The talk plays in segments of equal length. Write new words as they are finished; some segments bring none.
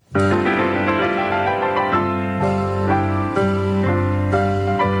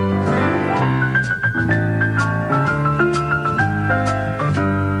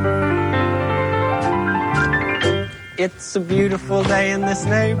It's a beautiful day in this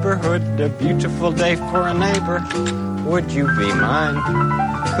neighborhood, a beautiful day for a neighbor. Would you be mine?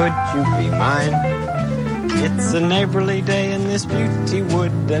 Could you be mine? It's a neighborly day in this beauty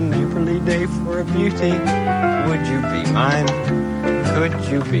wood, a neighborly day for a beauty. Would you be mine? Could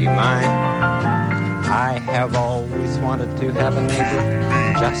you be mine? I have always wanted to have a neighbor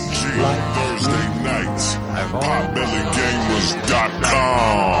just like Thursday nights at I've always...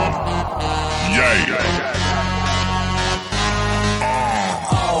 PotBellyGamers.com. Yeah.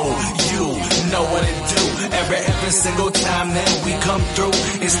 Know what it do every single time that we come through.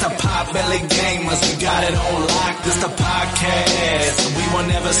 It's the Potbelly Gamers, we got it on lock. This the podcast, we will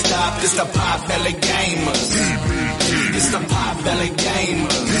never stop. This the Potbelly Gamers. It's the Potbelly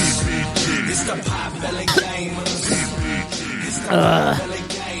Gamers. It's the Potbelly Gamers. It's the Potbelly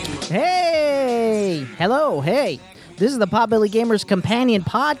Gamers. Hey! Hello, hey. This is the Potbelly Gamers Companion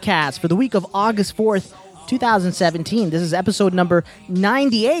Podcast for the week of August 4th, 2017. This is episode number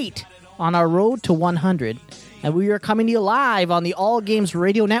 98. On our road to 100, and we are coming to you live on the All Games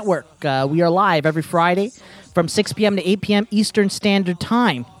Radio Network. We are live every Friday from 6 p.m. to 8 p.m. Eastern Standard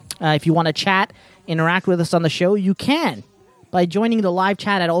Time. If you want to chat, interact with us on the show, you can by joining the live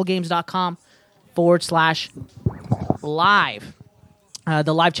chat at allgames.com/live.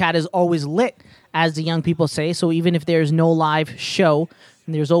 The live chat is always lit, as the young people say, so even if there's no live show,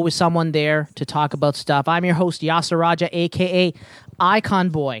 there's always someone there to talk about stuff. I'm your host, Yasser Raja, a.k.a. Icon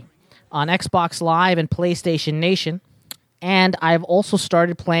Boy, on Xbox Live and PlayStation Nation, and I've also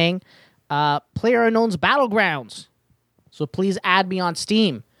started playing PlayerUnknown's Battlegrounds. So please add me on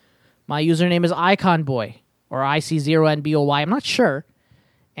Steam. My username is IconBoy, or IC0NBOY. I'm not sure,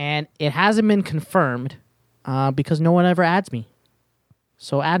 and it hasn't been confirmed because no one ever adds me.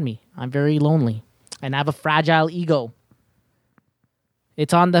 So add me. I'm very lonely, and I have a fragile ego.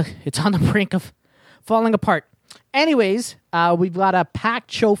 It's on the brink of falling apart. Anyways, we've got a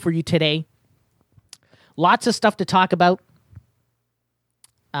packed show for you today. Lots of stuff to talk about.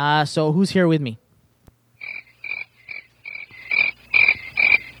 So who's here with me?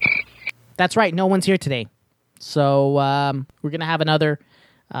 That's right, no one's here today. So we're going to have another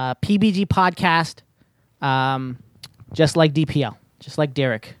PBG podcast, just like DPL, just like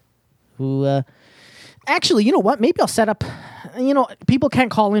Derek, who... Actually, you know what? Maybe I'll set up... people can't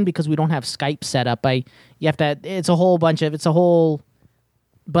call in because we don't have Skype set up. It's a whole bunch of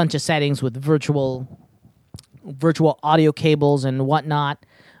settings with virtual audio cables and whatnot.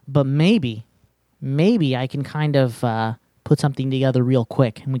 But maybe I can kind of put something together real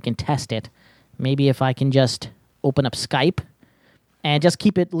quick and we can test it. Maybe if I can just open up Skype and just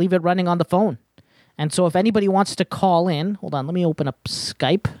leave it running on the phone. And so if anybody wants to call in, hold on, let me open up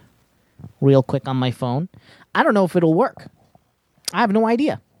Skype real quick on my phone. I don't know if it'll work. I have no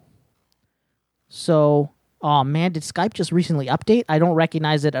idea. So, oh man, did Skype just recently update? I don't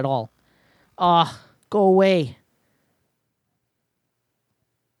recognize it at all. Go away.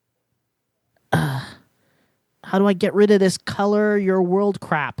 How do I get rid of this color your world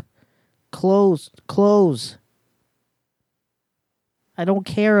crap? Close. I don't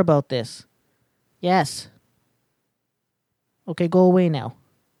care about this. Yes. Okay, go away now.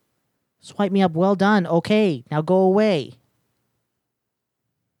 Swipe me up. Well done. Okay, now go away.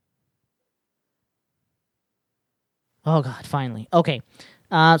 Oh, God, finally. Okay,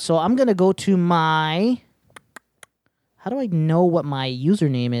 so I'm going to go to my... How do I know what my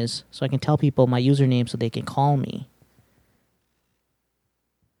username is so I can tell people my username so they can call me?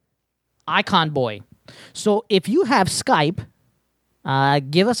 Icon Boy. So if you have Skype,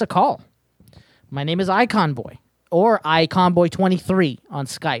 give us a call. My name is Icon Boy, or IconBoy23 on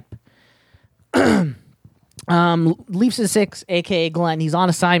Skype. Leafs is 6, a.k.a. Glenn. He's on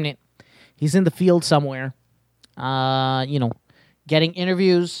assignment. He's in the field somewhere. Getting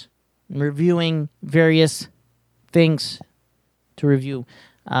interviews, reviewing various things to review.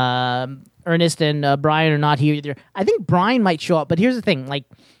 Ernest and Brian are not here either. I think Brian might show up, but here's the thing. Like,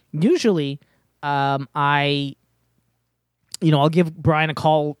 usually, I'll give Brian a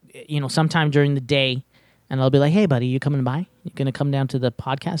call, sometime during the day, and I'll be like, hey, buddy, you coming by? You going to come down to the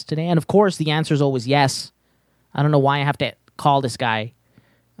podcast today? And, of course, the answer is always yes. I don't know why I have to call this guy,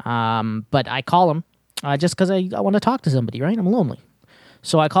 but I call him just because I want to talk to somebody, right? I'm lonely.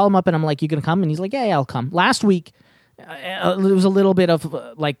 So I call him up, and I'm like, you going to come? And he's like, yeah, I'll come. Last week, it was a little bit of,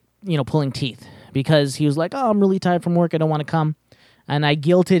 pulling teeth because he was like, oh, I'm really tired from work. I don't want to come. And I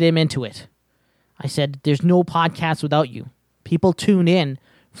guilted him into it. I said, there's no podcast without you. People tune in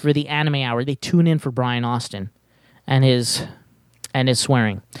for the anime hour. They tune in for Brian Austin and his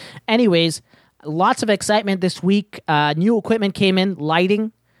swearing. Anyways, lots of excitement this week. New equipment came in,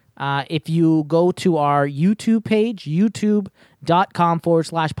 lighting. If you go to our YouTube page,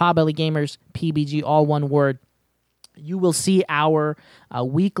 youtube.com/Potbellygamers, PBG, all one word, you will see our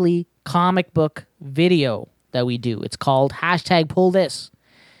weekly comic book video that we do. It's called #PullThis.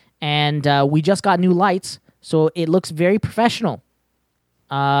 And we just got new lights, so it looks very professional.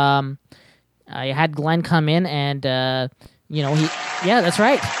 I had Glenn come in and, yeah, that's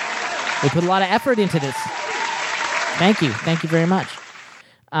right. They put a lot of effort into this. Thank you. Thank you very much.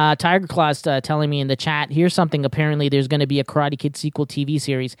 Tiger Claw's telling me in the chat, here's something. Apparently, there's going to be a Karate Kid sequel TV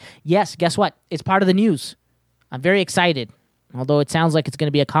series. Yes, guess what? It's part of the news. I'm very excited. Although it sounds like it's going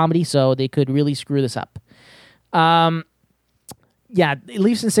to be a comedy, so they could really screw this up. Yeah,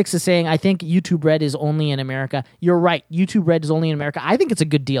 Leafs and Six is saying, I think YouTube Red is only in America. You're right. YouTube Red is only in America. I think it's a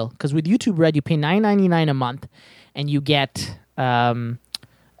good deal because with YouTube Red, you pay $9.99 a month and you get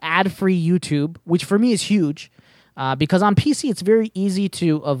ad-free YouTube, which for me is huge. Because on PC, it's very easy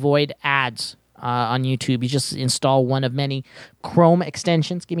to avoid ads on YouTube. You just install one of many Chrome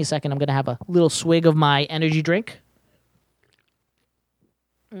extensions. Give me a second. I'm going to have a little swig of my energy drink.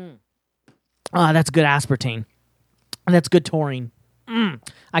 That's good aspartame. That's good taurine.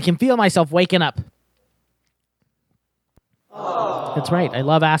 I can feel myself waking up. That's right. I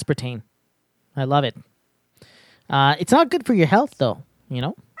love aspartame. I love it. It's not good for your health, though, you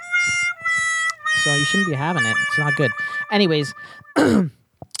know? So you shouldn't be having it. It's not good. Anyways, you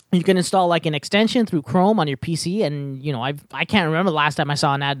can install like an extension through Chrome on your PC, and you know I can't remember the last time I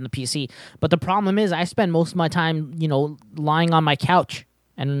saw an ad in the PC. But the problem is I spend most of my time lying on my couch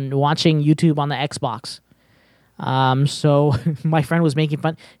and watching YouTube on the Xbox. So my friend was making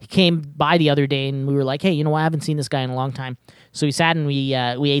fun. He came by the other day and we were like, hey, I haven't seen this guy in a long time. So we sat and we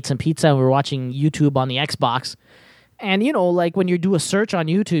ate some pizza and we were watching YouTube on the Xbox. And, like when you do a search on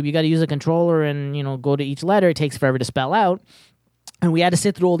YouTube, you got to use a controller and, go to each letter. It takes forever to spell out. And we had to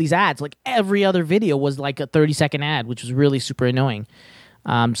sit through all these ads. Like every other video was like a 30-second ad, which was really super annoying.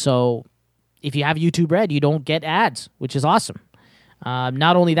 So if you have YouTube Red, you don't get ads, which is awesome.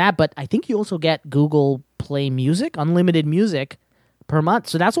 Not only that, but I think you also get Google Play Music, unlimited music per month.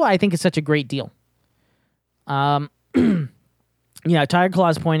 So that's why I think it's such a great deal. Yeah, Tiger Claw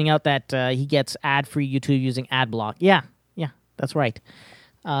is pointing out that he gets ad-free YouTube using AdBlock. Yeah, that's right.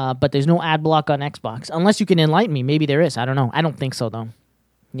 But there's no AdBlock on Xbox. Unless you can enlighten me. Maybe there is. I don't know. I don't think so, though.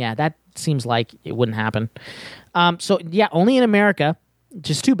 Yeah, that seems like it wouldn't happen. So, yeah, only in America.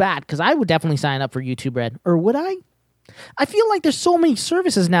 Just too bad, because I would definitely sign up for YouTube Red. Or would I? I feel like there's so many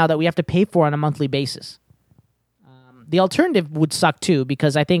services now that we have to pay for on a monthly basis. The alternative would suck, too,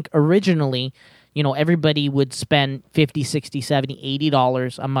 because I think originally... everybody would spend $50, $60, $70,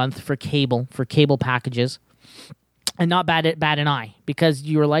 $80 a month for cable packages, and not bat an eye because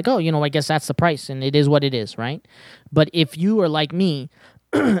you were like, oh, I guess that's the price, and it is what it is, right? But if you are like me,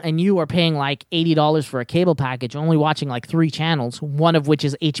 and you are paying like $80 for a cable package, only watching like 3 channels, one of which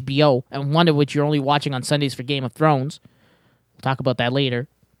is HBO, and one of which you're only watching on Sundays for Game of Thrones, we'll talk about that later,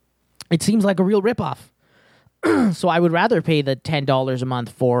 it seems like a real ripoff. So I would rather pay the $10 a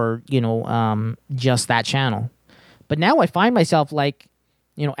month for, just that channel. But now I find myself like,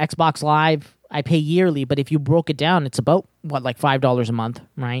 Xbox Live, I pay yearly, but if you broke it down, it's about, like $5 a month,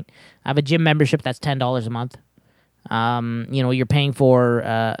 right? I have a gym membership that's $10 a month. You're paying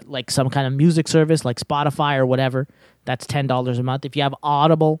for, like some kind of music service like Spotify or whatever. That's $10 a month. If you have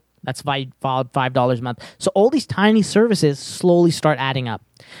Audible, that's $5 a month. So all these tiny services slowly start adding up.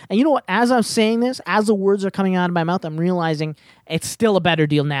 And you know what? As I'm saying this, as the words are coming out of my mouth, I'm realizing it's still a better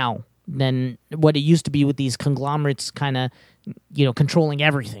deal now than what it used to be with these conglomerates kind of, controlling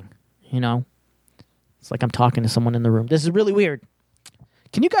everything, It's like I'm talking to someone in the room. This is really weird.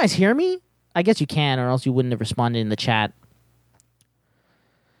 Can you guys hear me? I guess you can, or else you wouldn't have responded in the chat.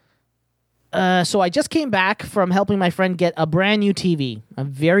 So I just came back from helping my friend get a brand new TV. I'm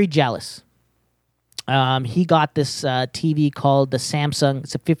very jealous. He got this TV called the Samsung.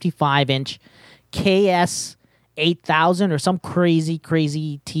 It's a 55-inch KS8000 or some crazy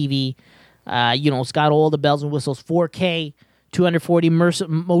TV. It's got all the bells and whistles, 4K, 240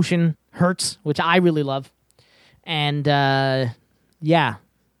 motion hertz, which I really love. And, yeah,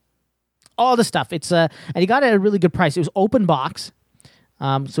 all the stuff. It's and he got it at a really good price. It was open box.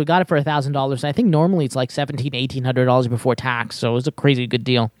 So we got it for $1,000. I think normally it's like $1,700, $1,800 before tax. So it was a crazy good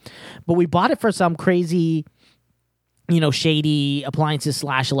deal. But we bought it for some crazy, shady appliances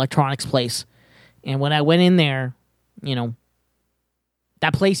 / electronics place. And when I went in there,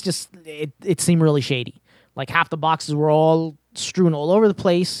 that place just, it seemed really shady. Like half the boxes were all strewn all over the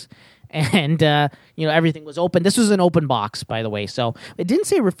place. And, everything was open. This was an open box, by the way. So it didn't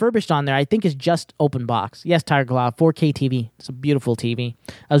say refurbished on there. I think it's just open box. Yes, Tiger Cloud, 4K TV. It's a beautiful TV.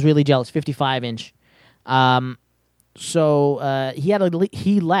 I was really jealous, 55-inch. So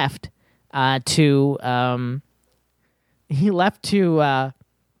he left to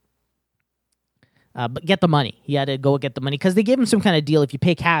get the money. He had to go get the money because they gave him some kind of deal if you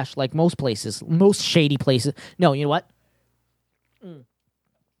pay cash, like most places, most shady places. No, you know what?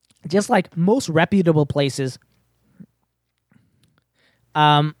 Just like most reputable places,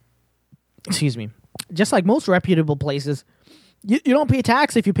 excuse me, just like most reputable places, you don't pay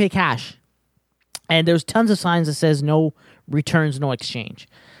tax if you pay cash. And there's tons of signs that says no returns, no exchange.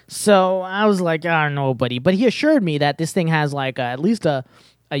 So I was like, I don't know, buddy. But he assured me that this thing has like at least a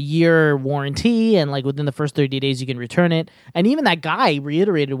year warranty, and like within the first 30 days you can return it. And even that guy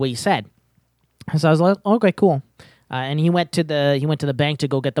reiterated what he said. So I was like, okay, cool. And he went to the bank to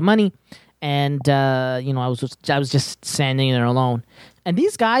go get the money, and I was just standing there alone. And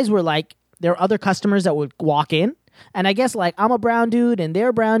these guys were like, there are other customers that would walk in, and I guess like I'm a brown dude and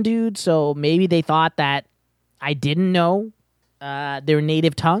they're brown dude, so maybe they thought that I didn't know their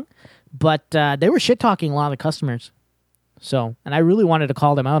native tongue, but they were shit talking a lot of customers. So, and I really wanted to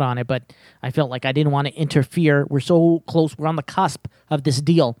call them out on it, but I felt like I didn't want to interfere. We're so close. We're on the cusp of this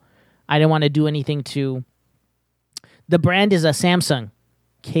deal. I didn't want to do anything to. The brand is a Samsung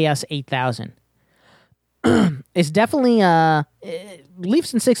KS8000. It's definitely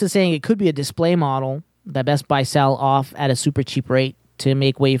Leafs and Six is saying it could be a display model that Best Buy sell off at a super cheap rate to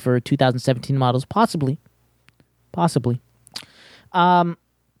make way for 2017 models, possibly. So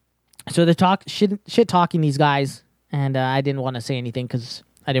they're shit talking these guys, and I didn't want to say anything because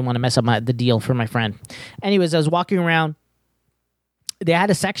I didn't want to mess up the deal for my friend. Anyways, I was walking around. They had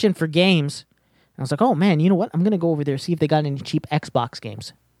a section for games. I was like, oh man, you know what? I'm going to go over there, see if they got any cheap Xbox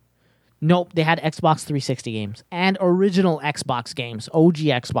games. Nope, they had Xbox 360 games and original Xbox games, OG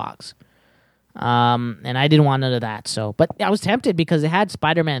Xbox. And I didn't want none of that. So, but I was tempted because they had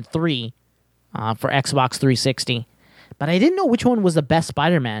Spider-Man 3 for Xbox 360. But I didn't know which one was the best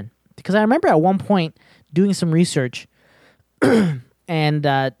Spider-Man. Because I remember at one point doing some research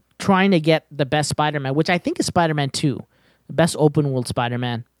and trying to get the best Spider-Man, which I think is Spider-Man 2, the best open-world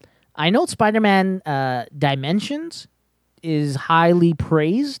Spider-Man. I know Spider-Man Dimensions is highly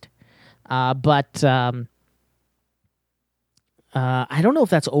praised, but I don't know if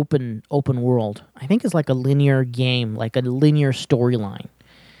that's open world. I think it's like a linear game, like a linear storyline.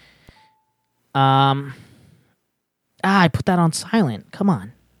 I put that on silent. Come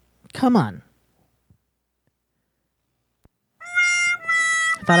on. I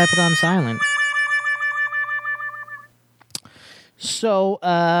thought I put it on silent. So,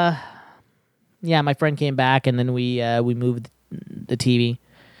 yeah, my friend came back, and then we moved the TV.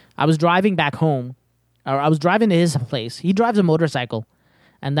 I was driving back home, or I was driving to his place. He drives a motorcycle,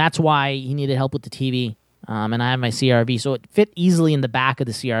 and that's why he needed help with the TV. And I have my CRV, so it fit easily in the back of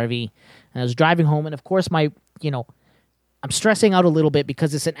the CRV. And I was driving home, and of course, I'm stressing out a little bit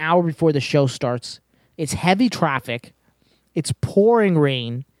because it's an hour before the show starts. It's heavy traffic. It's pouring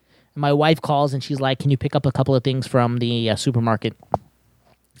rain. And my wife calls, and she's like, can you pick up a couple of things from the supermarket?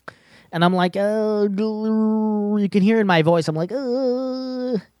 And I'm like, you can hear in my voice, I'm like,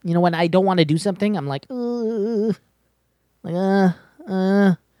 when I don't want to do something, I'm like, I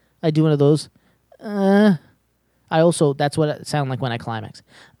do one of those. That's what it sounds like when I climax.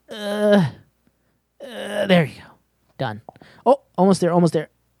 There you go. Done. Oh, almost there.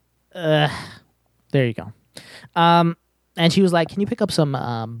 There you go. And she was like, can you pick up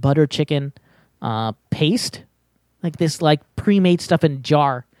some butter chicken paste? Like this, like pre-made stuff in a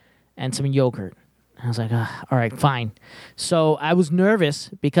jar and some yogurt. And I was like, all right, fine. So I was nervous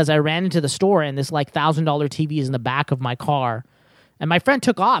because I ran into the store and this like $1,000 TV is in the back of my car. And my friend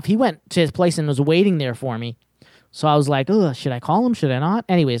took off. He went to his place and was waiting there for me. So I was like, should I call him? Should I not?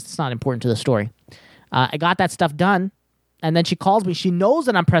 Anyways, it's not important to the story. I got that stuff done. And then she calls me. She knows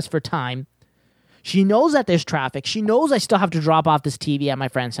that I'm pressed for time. She knows that there's traffic. She knows I still have to drop off this TV at my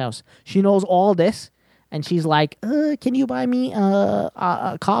friend's house. She knows all this. And she's like, can you buy me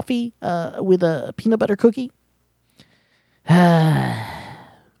a coffee with a peanut butter cookie? I'm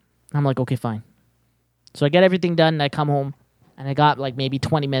like, okay, fine. So I get everything done, and I come home, and I got like maybe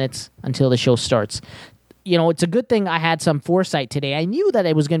 20 minutes until the show starts. It's a good thing I had some foresight today. I knew that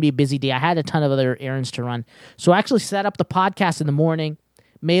it was going to be a busy day. I had a ton of other errands to run. So I actually set up the podcast in the morning,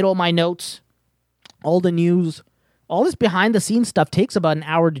 made all my notes, all the news. All this behind-the-scenes stuff takes about an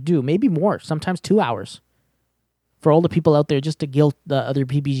hour to do, maybe more, sometimes 2 hours. For all the people out there, just to guilt the other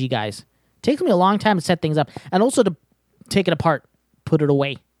PPG guys. It takes me a long time to set things up. And also to take it apart, put it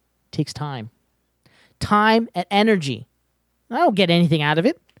away. takes time. Time and energy. I don't get anything out of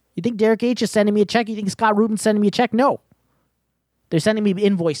it. You think Derek H is sending me a check? You think Scott Rubin's sending me a check? No. They're sending me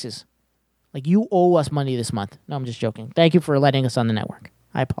invoices. Like, you owe us money this month. No, I'm just joking. Thank you for letting us on the network.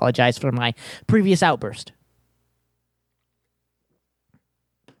 I apologize for my previous outburst.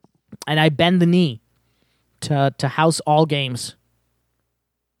 And I bend the knee to house all games.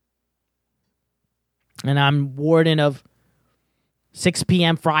 And I'm warden of 6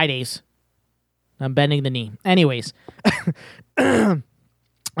 p.m. Fridays. I'm bending the knee. Anyways. Tiger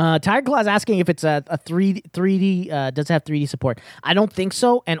Claw is asking if it's a 3D, does it have 3D support? I don't think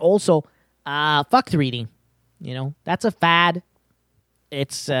so. And also, fuck 3D. You know, that's a fad.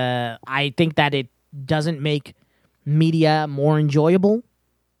 It's, I think that it doesn't make media more enjoyable.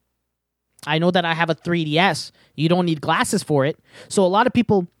 I know that I have a 3DS. You don't need glasses for it. So a lot of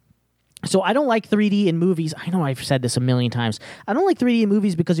people... So I don't like 3D in movies. I know I've said this a million times. I don't like 3D in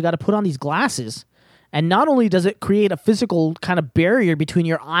movies because you got to put on these glasses. And not only does it create a physical kind of barrier between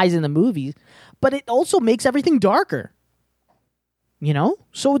your eyes and the movie, but it also makes everything darker. You know?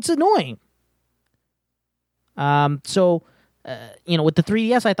 So it's annoying. You know, with the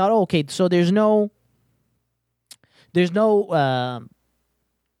 3DS, I thought, oh, okay, so there's no, you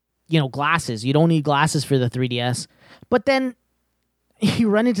know, glasses. You don't need glasses for the 3DS. But then you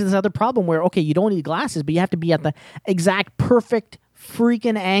run into this other problem where, okay, you don't need glasses, but you have to be at the exact perfect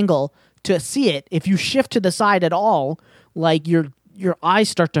freaking angle to see it. If you shift to the side at all, like your eyes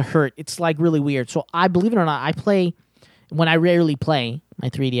start to hurt. It's like really weird. So I believe it or not, when I rarely play my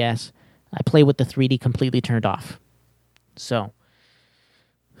 3DS, I play with the 3D completely turned off. So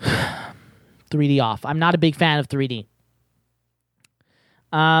 3D off. I'm not a big fan of 3D.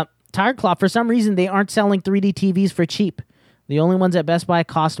 Tiger Claw, for some reason they aren't selling 3D TVs for cheap. The only ones at Best Buy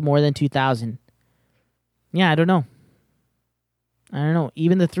cost more than $2,000. Yeah, I don't know.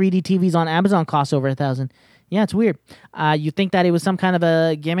 Even the 3D TVs on Amazon cost over $1,000. Yeah, it's weird. You think that it was some kind of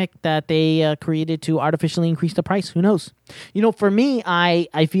a gimmick that they created to artificially increase the price? Who knows? You know, for me,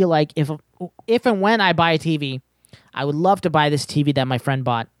 I feel like if and when I buy a TV, I would love to buy this TV that my friend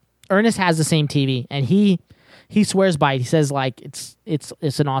bought. Ernest has the same TV, and he swears by it. He says like it's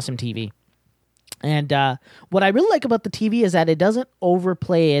an awesome TV. And what I really like about the TV is that it doesn't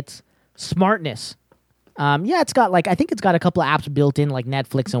overplay its smartness. Yeah, it's got I think it's got a couple of apps built in like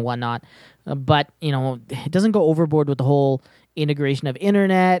Netflix and whatnot. But, you know, it doesn't go overboard with the whole integration of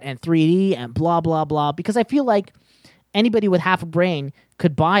internet and 3D and blah, blah, blah. Because I feel like anybody with half a brain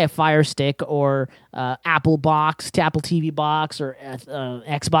could buy a Fire Stick or Apple TV box or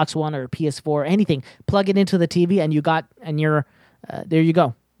Xbox One or PS4 or anything. Plug it into the TV and you're there you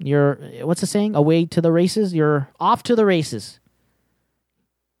go. You're, what's the saying? Away to the races? You're off to the races.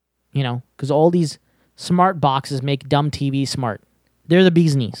 You know, because all these smart boxes make dumb TVs smart. They're the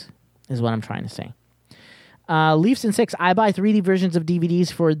bee's knees, is what I'm trying to say. Leafs in 6. I buy 3D versions of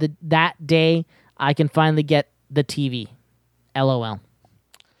DVDs for that day I can finally get the TV. LOL.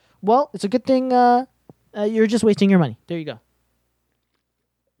 Well, it's a good thing you're just wasting your money. There you go.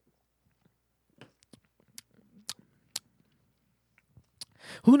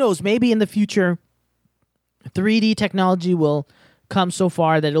 Who knows? Maybe in the future, 3D technology will come so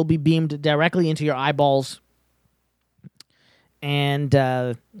far that it'll be beamed directly into your eyeballs. And,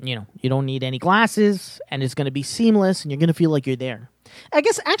 you know, you don't need any glasses, and it's going to be seamless, and you're going to feel like you're there. I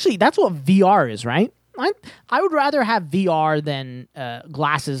guess, actually, that's what VR is, right? I would rather have VR than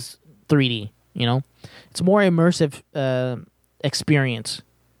glasses 3D, you know? It's a more immersive experience.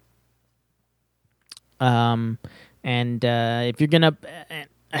 And if you're going to...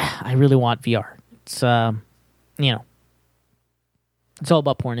 I really want VR. It's, you know... It's all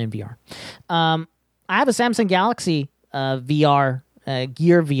about porn in VR. I have a Samsung Galaxy VR,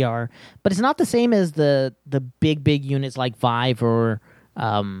 Gear VR, but it's not the same as the big units like Vive or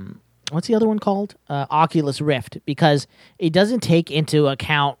what's the other one called? Oculus Rift, because it doesn't take into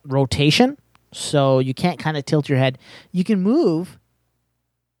account rotation, so you can't kind of tilt your head. You can move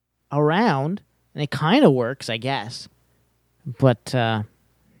around, and it kind of works, I guess. But yeah,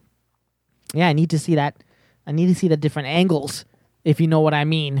 I need to see that. I need to see the different angles, if you know what I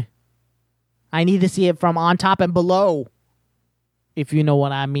mean. I need to see it from on top and below, if you know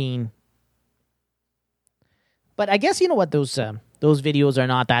what I mean. But I guess you know what, those videos are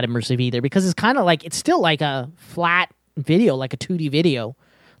not that immersive either, because it's kind of like, it's still like a flat video, like a 2D video.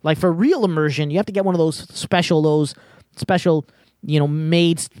 Like for real immersion, you have to get one of those special, you know,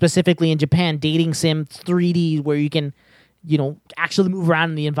 made specifically in Japan, dating sim 3D, where you can, you know, actually move around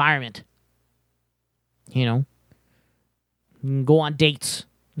in the environment. You know? You can go on dates.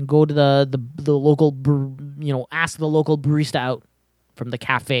 Go to the local, you know, ask the local barista out from the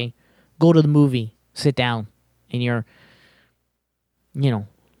cafe go to the movie, sit down in your,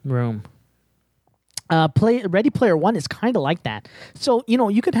 room. Ready Player One is kind of like that. So,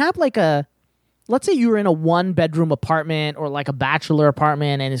 you could have like let's say you're in a 1-bedroom apartment or like a bachelor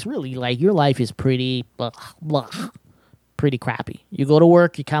apartment, and it's really like your life is pretty pretty crappy. You go to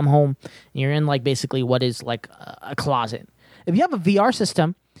work, you come home, and you're in like basically what is like a closet. If you have a VR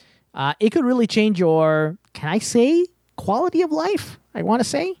system, it could really change your, can I say, quality of life, I want to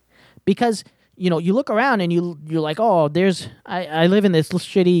say. Because, you look around and you're like, oh, I live in this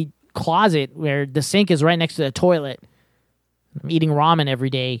shitty closet where the sink is right next to the toilet. I'm eating ramen every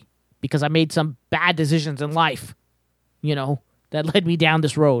day because I made some bad decisions in life, that led me down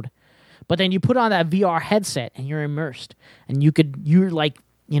this road. But then you put on that VR headset and you're immersed. And you're like,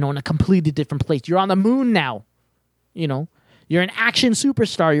 in a completely different place. You're on the moon now, You're an action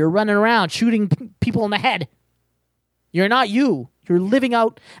superstar. You're running around shooting people in the head. You're not you. You're living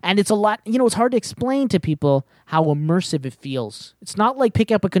out, and it's a lot, it's hard to explain to people how immersive it feels. It's not like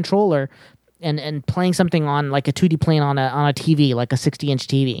picking up a controller and playing something on like a 2D plane on a TV, like a 60-inch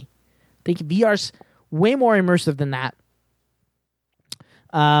TV. I think VR's way more immersive than that.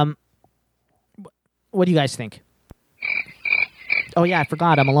 What do you guys think? Oh yeah, I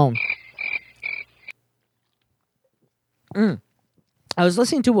forgot, I'm alone. I was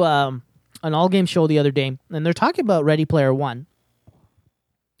listening to an all game show the other day, and they're talking about Ready Player One.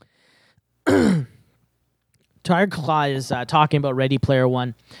 Tired Claw is talking about Ready Player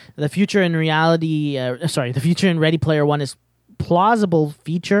One. The future in Ready Player One is a plausible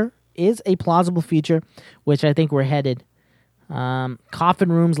feature, which I think we're headed.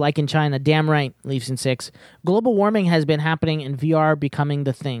 Coffin rooms like in China, damn right, Leafs in 6. Global warming has been happening and VR becoming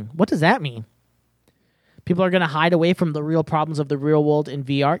the thing. What does that mean? People are going to hide away from the real problems of the real world in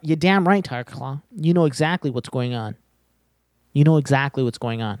VR? You're damn right, Tired Claw. You know exactly what's going on.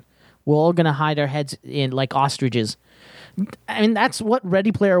 We're all going to hide our heads in like ostriches. I mean, that's what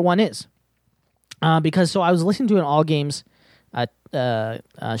Ready Player One is. Because I was listening to an All Games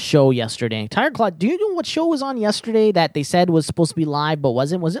show yesterday. Tired Claw, do you know what show was on yesterday that they said was supposed to be live but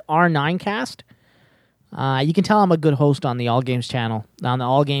wasn't? Was it R9 Cast? You can tell I'm a good host on the All Games channel, on the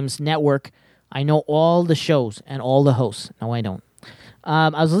All Games network. I know all the shows and all the hosts. No, I don't. I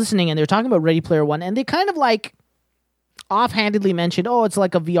was listening and they were talking about Ready Player One, and they kind of like offhandedly mentioned, oh, it's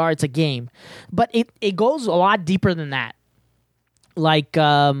like a VR, it's a game. But it goes a lot deeper than that. Like,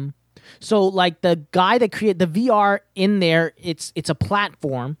 so like the guy that created the VR in there, it's a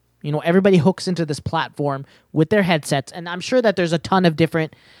platform. Everybody hooks into this platform with their headsets, and I'm sure that there's a ton of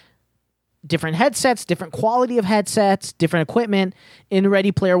different headsets, different quality of headsets, different equipment. In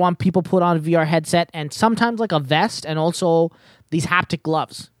Ready Player One, people put on a VR headset and sometimes like a vest and also these haptic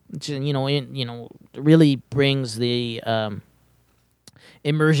gloves, which really brings the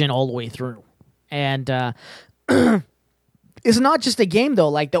immersion all the way through. And it's not just a game though.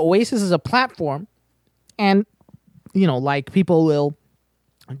 Like the Oasis is a platform, and like people will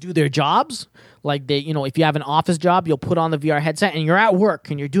do their jobs. Like if you have an office job, you'll put on the VR headset and you're at work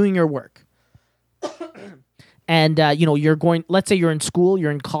and you're doing your work. And you're going. Let's say you're in school,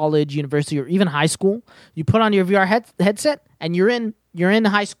 you're in college, university, or even high school. You put on your VR headset and you're in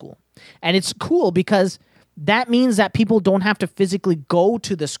high school, and it's cool because that means that people don't have to physically go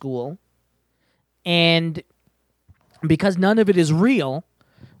to the school, and because none of it is real,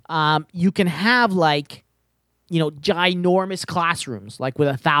 you can have like ginormous classrooms, like with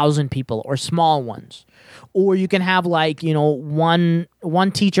 1,000 people, or small ones. Or you can have like, one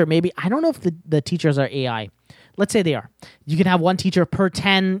teacher, maybe, I don't know if the teachers are AI. Let's say they are. You can have one teacher per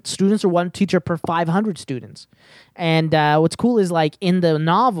 10 students or one teacher per 500 students. And what's cool is like in the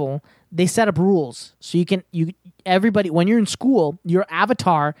novel, they set up rules. So everybody, when you're in school, your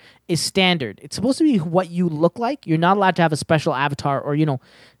avatar is standard. It's supposed to be what you look like. You're not allowed to have a special avatar or,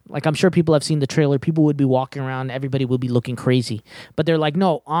 like I'm sure people have seen the trailer. People would be walking around. Everybody would be looking crazy. But they're like,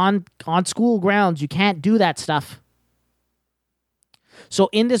 no, on school grounds, you can't do that stuff. So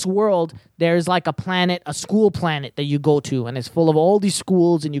in this world, there's like a school planet that you go to, and it's full of all these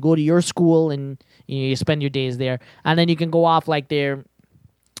schools, and you go to your school, and you spend your days there. And then you can go off like there,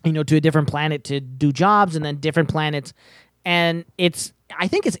 to a different planet to do jobs, and then different planets. And I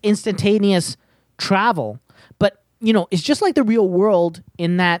think it's instantaneous travel. But it's just like the real world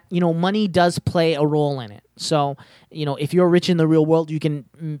in that, money does play a role in it. So, if you're rich in the real world, you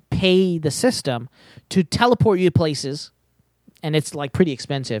can pay the system to teleport you to places, and it's like pretty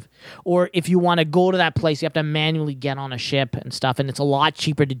expensive. Or if you want to go to that place, you have to manually get on a ship and stuff, and it's a lot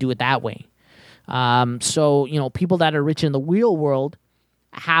cheaper to do it that way. So, people that are rich in the real world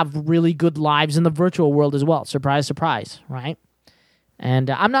have really good lives in the virtual world as well. Surprise, surprise, right?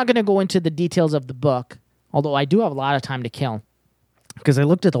 And I'm not going to go into the details of the book, although I do have a lot of time to kill. Because I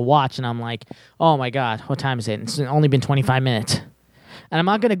looked at the watch and I'm like, oh my God, what time is it? It's only been 25 minutes. And I'm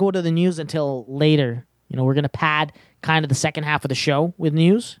not going to go to the news until later. We're going to pad kind of the second half of the show with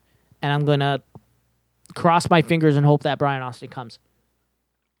news. And I'm going to cross my fingers and hope that Brian Austin comes.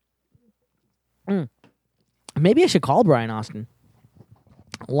 Maybe I should call Brian Austin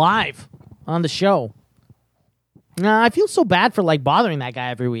live on the show. I feel so bad for bothering that guy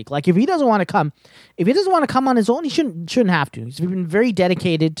every week. If he doesn't want to come, on his own, he shouldn't have to. He's been very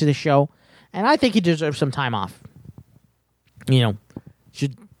dedicated to the show, and I think he deserves some time off.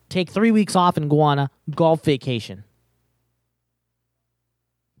 Should take 3 weeks off and go on a golf vacation.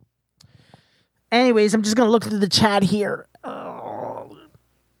 Anyways, I'm just gonna look through the chat here.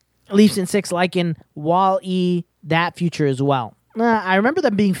 Leafs in 6 liking Wall-E that future as well. I remember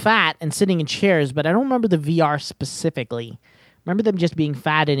them being fat and sitting in chairs, but I don't remember the VR specifically. I remember them just being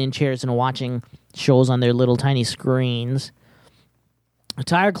fat and in chairs and watching shows on their little tiny screens.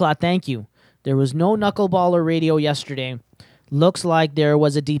 Tire Cloth, thank you. There was no Knuckleballer radio yesterday. Looks like there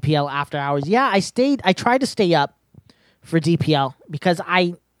was a DPL after hours. Yeah, I tried to stay up for DPL because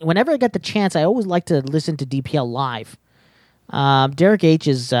whenever I get the chance, I always like to listen to DPL live. Derek H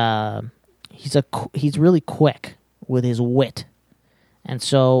is he's really quick with his wit. And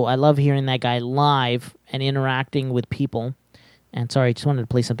so I love hearing that guy live and interacting with people. And sorry, I just wanted to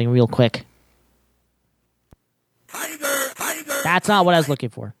play something real quick. Tiger. That's not what I was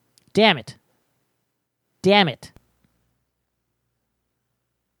looking for. Damn it. Damn it.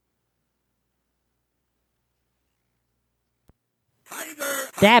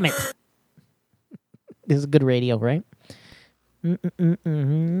 This is good radio, right? Your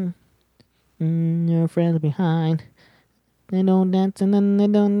friends behind. They don't dance and then they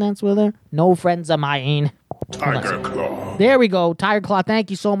don't dance with her. No friends of mine. Tiger Claw. There we go. Tiger Claw, thank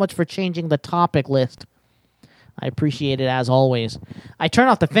you so much for changing the topic list. I appreciate it as always. I turn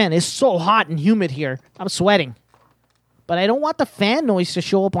off the fan. It's so hot and humid here. I'm sweating. But I don't want the fan noise to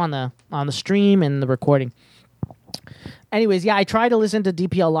show up on the stream and the recording. Anyways, yeah, I try to listen to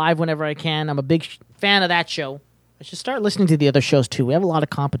DPL Live whenever I can. I'm a big fan of that show. I should start listening to the other shows too. We have a lot of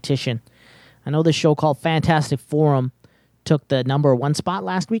competition. I know this show called Fantastic Forum took the number 1 spot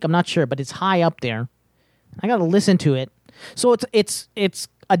last week. I'm not sure, but it's high up there. I got to listen to it. So it's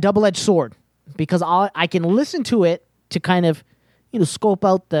a double-edged sword because I can listen to it to kind of scope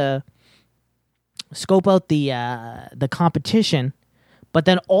out the competition, but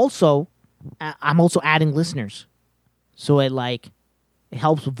then also I'm also adding listeners. So it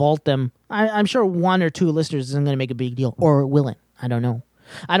helps vault them. I'm sure 1 or 2 listeners isn't going to make a big deal, or will it? I don't know.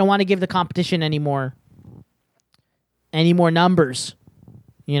 I don't want to give the competition any more numbers,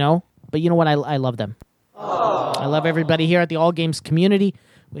 But you know what? I love them. Aww. I love everybody here at the All Games community.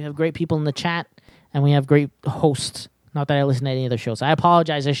 We have great people in the chat, and we have great hosts. Not that I listen to any other shows. I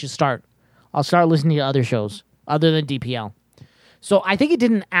apologize. I should start. I'll start listening to other shows other than DPL. So I think it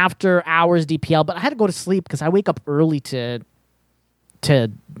did an after hours DPL, but I had to go to sleep because I wake up early to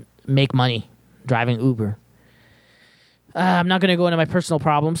make money driving Uber. I'm not going to go into my personal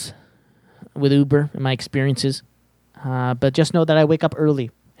problems with Uber and my experiences, but just know that I wake up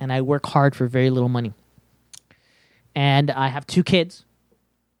early and I work hard for very little money. And I have 2 kids.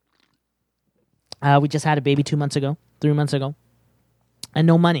 We just had a baby 3 months ago, and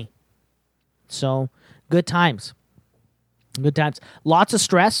no money. So good times. Good times. Lots of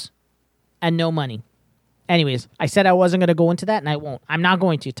stress and no money. Anyways, I said I wasn't going to go into that, and I won't. I'm not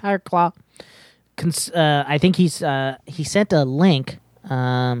going to. Tire Claw, I think he sent a link.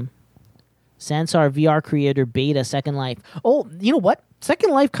 Sansar VR Creator Beta Second Life. Oh, you know what?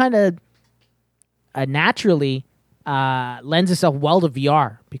 Second Life kind of naturally lends itself well to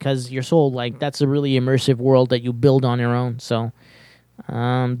VR because you're so that's a really immersive world that you build on your own. So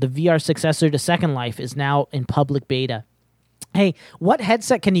the VR successor to Second Life is now in public beta. Hey, what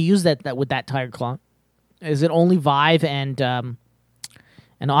headset can you use that with that Tire Claw? Is it only Vive and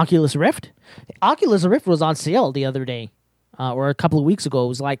Oculus Rift? Oculus Rift was on sale the other day, or a couple of weeks ago. It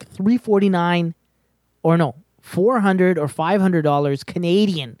was like $349, or no, $400 or $500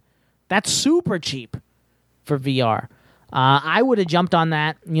 Canadian. That's super cheap for VR. I would have jumped on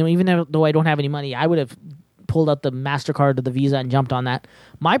that. Even though I don't have any money, I would have pulled out the MasterCard or the Visa and jumped on that.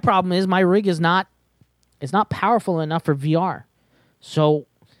 My problem is my rig is not powerful enough for VR. So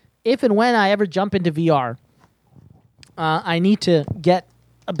if and when I ever jump into VR, I need to get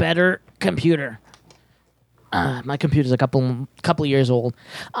a better computer. My computer's a couple of years old.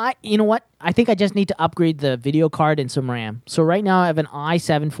 You know what? I think I just need to upgrade the video card and some RAM. So right now I have an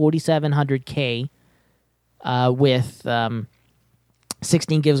i7 4700K with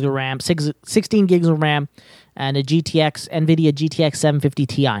 16 gigs of RAM, 16 gigs of RAM, and a NVIDIA GTX 750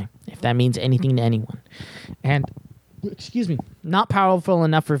 Ti, if that means anything to anyone. And, not powerful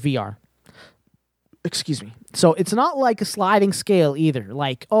enough for VR. So it's not like a sliding scale either.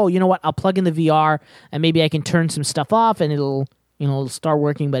 Like, oh, you know what? I'll plug in the VR and maybe I can turn some stuff off and it'll start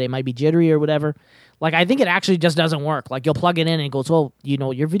working, but it might be jittery or whatever. Like, I think it actually just doesn't work. Like, you'll plug it in and it goes, well,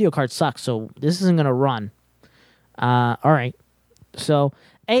 your video card sucks, so this isn't going to run. All right. So,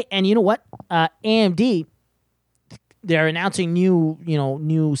 and you know what? AMD, they're announcing new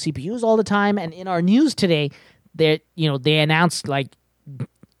CPUs all the time. And in our news today, they announced their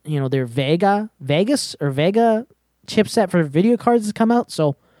Vega chipset for video cards has come out.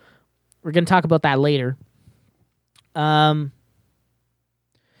 So we're going to talk about that later. Tired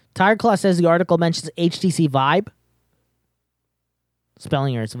Claw says the article mentions HTC Vive.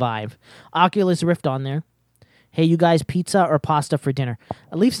 Spelling error, it's Vive. Oculus Rift on there. Hey, you guys, pizza or pasta for dinner?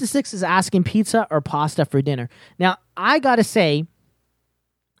 Leafs and Six is asking pizza or pasta for dinner. Now, I gotta say,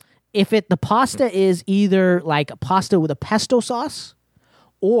 if the pasta is either like pasta with a pesto sauce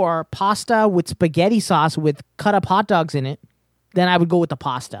or pasta with spaghetti sauce with cut up hot dogs in it, then I would go with the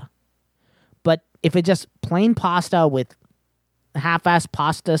pasta. But if it's just plain pasta with half-ass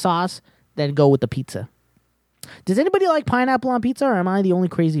pasta sauce, then go with the pizza. Does anybody like pineapple on pizza, or am I the only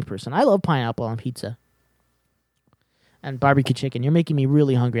crazy person? I love pineapple on pizza. And barbecue chicken. You're making me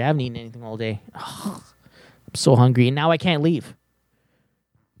really hungry. I haven't eaten anything all day. I'm so hungry, and now I can't leave.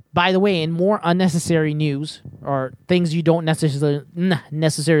 By the way, in more unnecessary news, or things you don't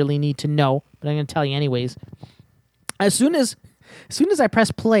necessarily need to know, but I'm going to tell you anyways. As soon as I press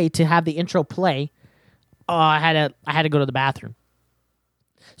play to have the intro play, I had to go to the bathroom.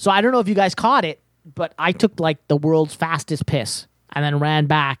 So I don't know if you guys caught it, but I took like the world's fastest piss and then ran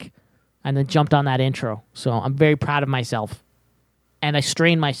back and then jumped on that intro. So I'm very proud of myself. And I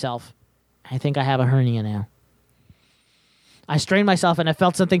strained myself. I think I have a hernia now. I strained myself and I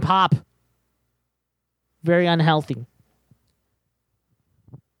felt something pop. Very unhealthy.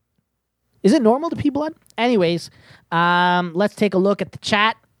 Is it normal to pee blood? Anyways, let's take a look at the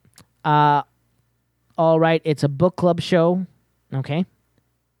chat. All right, it's a book club show. Okay.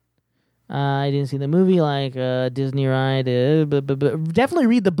 I didn't see the movie, like Disney ride. Definitely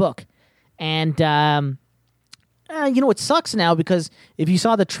read the book. And, it sucks now because if you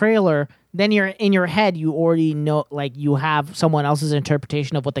saw the trailer, then you're in your head, you already know, like, you have someone else's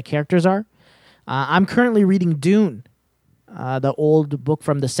interpretation of what the characters are. I'm currently reading Dune, the old book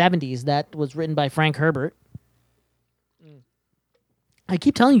from the 70s that was written by Frank Herbert. I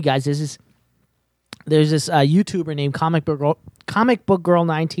keep telling you guys, there's this YouTuber named Comic Book Girl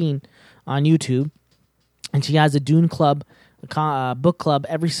 19 on YouTube, and she has a Dune club, book club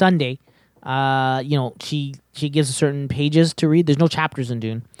every Sunday. She gives certain pages to read. There's no chapters in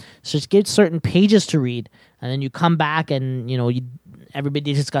Dune, so she gives certain pages to read, and then you come back and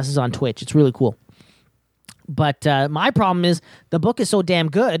everybody discusses on Twitch. It's really cool. But my problem is the book is so damn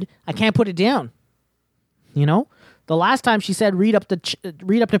good, I can't put it down. The last time she said read up to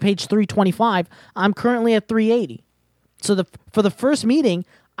page 325, I'm currently at 380. So for the first meeting,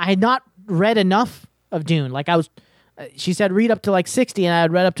 I had not read enough of Dune. Like she said read up to like 60, and I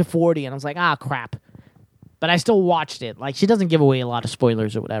had read up to 40, and I was like, crap. But I still watched it. Like, she doesn't give away a lot of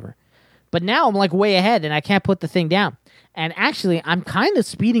spoilers or whatever. But now I'm like way ahead, and I can't put the thing down. And actually, I'm kind of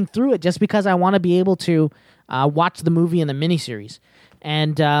speeding through it just because I want to be able to watch the movie and the miniseries.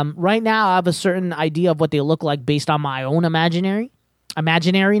 And right now, I have a certain idea of what they look like based on my own imagination.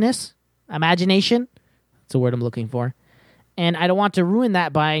 That's the word I'm looking for. And I don't want to ruin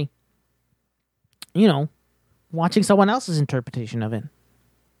that by, watching someone else's interpretation of it.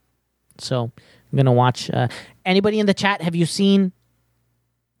 So I'm gonna watch. Anybody in the chat? Have you seen?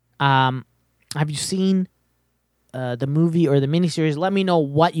 The movie or the miniseries? Let me know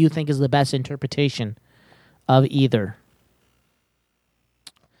what you think is the best interpretation of either.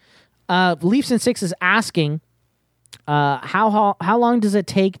 Leafs and Six is asking, how long does it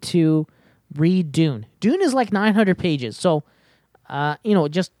take to read Dune? Dune is like 900 pages, so it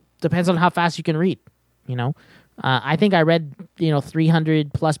just depends on how fast you can read. I think I read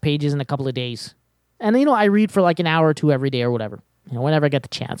 300 plus pages in a couple of days, and I read for like an hour or two every day or whatever. Whenever I get the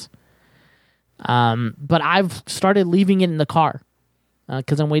chance. But I've started leaving it in the car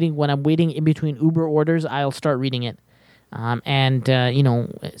because I'm waiting. When I'm waiting in between Uber orders, I'll start reading it.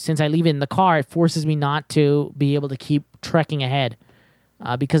 Since I leave it in the car, it forces me not to be able to keep trekking ahead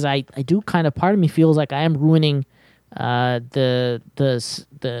because I do kind of, part of me feels like I am ruining the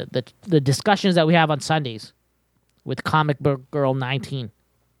discussions that we have on Sundays with Comic Book Girl 19.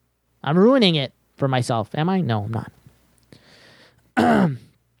 I'm ruining it for myself. Am I? No, I'm not.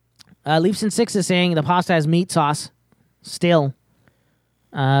 Leafs and Six is saying the pasta has meat sauce. Still.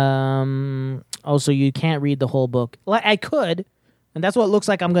 Also, you can't read the whole book. I could, and that's what it looks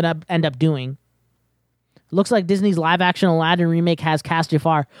like I'm going to end up doing. Looks like Disney's live-action Aladdin remake has cast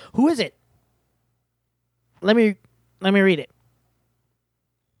Jafar. Who is it? Let me read it.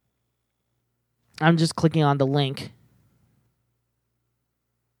 I'm just clicking on the link.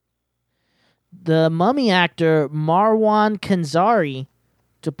 The Mummy actor Marwan Kenzari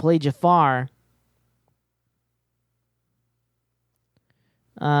to play Jafar.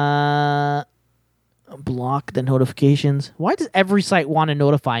 Block the notifications. Why does every site want to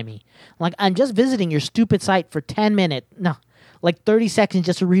notify me? Like, I'm just visiting your stupid site for 10 minutes. No, like 30 seconds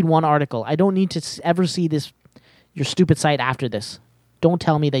just to read one article. I don't need to ever see your stupid site after this. Don't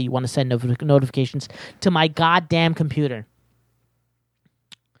tell me that you want to send notifications to my goddamn computer.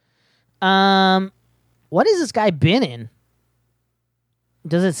 What has this guy been in?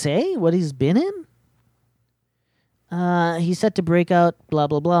 Does it say what he's been in? He's set to break out, blah,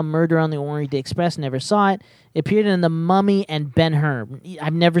 blah, blah, Murder on the Orient Express, never saw it. It appeared in The Mummy and Ben-Hur.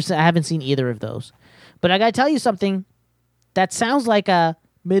 I haven't seen either of those. But I gotta tell you something. That sounds like a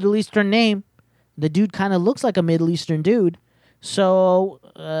Middle Eastern name. The dude kind of looks like a Middle Eastern dude. So,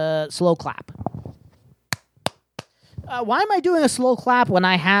 slow clap. Why am I doing a slow clap when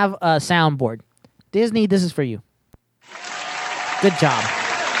I have a soundboard? Disney, this is for you. Good job.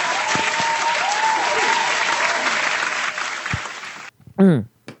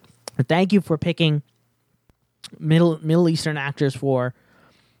 Thank you for picking Middle Eastern actors for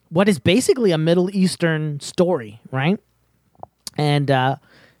what is basically a Middle Eastern story, right? And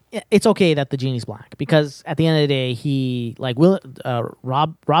it's okay that the genie's black because at the end of the day,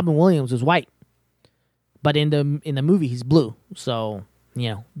 Robin Williams was white, but in the movie he's blue. So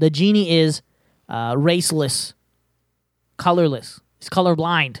the genie is raceless, colorless. He's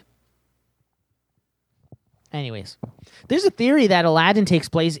colorblind. Anyways, there's a theory that Aladdin takes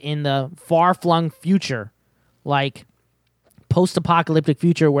place in the far-flung future, like post-apocalyptic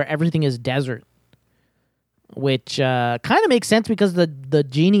future where everything is desert, which kind of makes sense because the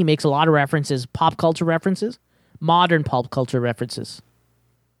genie makes a lot of references, pop culture references, modern pop culture references.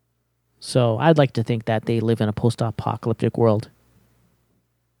 So I'd like to think that they live in a post-apocalyptic world.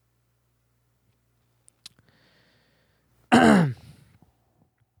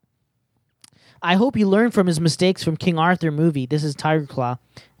 I hope he learned from his mistakes from King Arthur movie. This is Tiger Claw,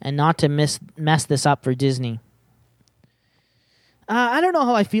 and not to mess this up for Disney. I don't know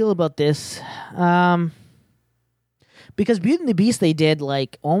how I feel about this. Because Beauty and the Beast, they did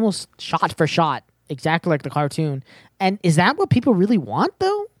like almost shot for shot, exactly like the cartoon. And is that what people really want,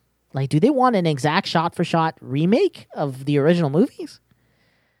 though? Like, do they want an exact shot for shot remake of the original movies?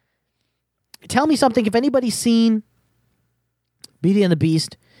 Tell me something. If anybody's seen Beauty and the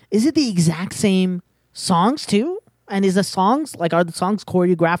Beast, is it the exact same songs too? And are the songs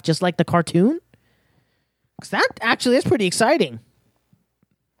choreographed just like the cartoon? Because that actually is pretty exciting.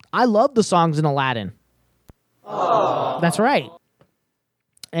 I love the songs in Aladdin. Aww. That's right.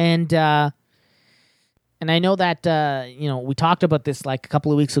 And I know that we talked about this like a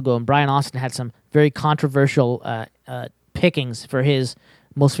couple of weeks ago, and Brian Austin had some very controversial pickings for his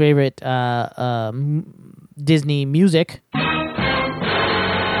most favorite Disney music.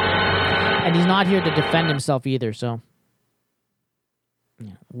 And he's not here to defend himself either, so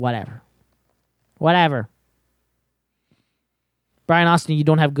whatever. Brian Austin, you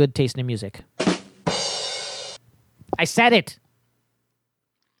don't have good taste in music. I said it.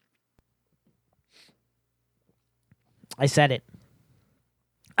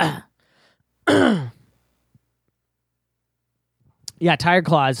 Yeah, Tiger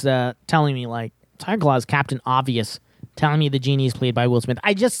Claw is telling me, like, Tiger Claw is Captain Obvious, telling me the genie is played by Will Smith.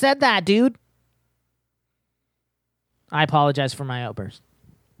 I just said that, dude. I apologize for my outburst.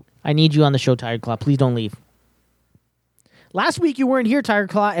 I need you on the show, Tiger Claw. Please don't leave. Last week you weren't here, Tiger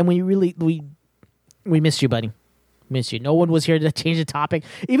Claw, and we missed you, buddy. Missed you. No one was here to change the topic.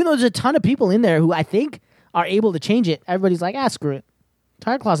 Even though there's a ton of people in there who I think are able to change it, everybody's like, screw it.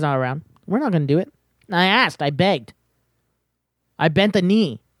 Tiger Claw's not around. We're not going to do it. And I asked. I begged. I bent the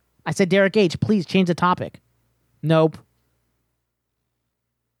knee. I said, Derek H., please change the topic. Nope.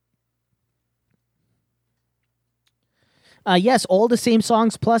 Yes, all the same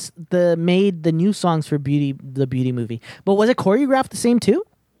songs plus the new songs for the Beauty movie. But was it choreographed the same too?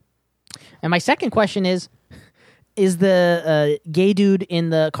 And my second question is the gay dude in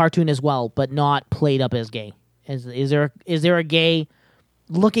the cartoon as well, but not played up as gay? Is there a gay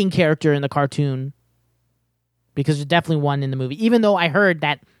looking character in the cartoon? Because there's definitely one in the movie. Even though I heard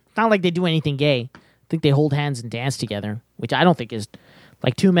that it's not like they do anything gay. I think they hold hands and dance together, which I don't think is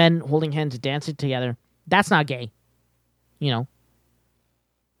like two men holding hands dancing together. That's not gay. You know,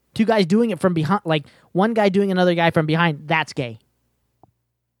 two guys doing it from behind, like one guy doing another guy from behind, that's gay.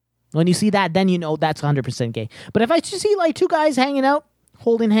 When you see that, then you know that's 100% gay. But if I just see like two guys hanging out,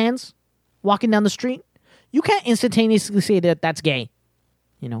 holding hands, walking down the street, you can't instantaneously say that that's gay.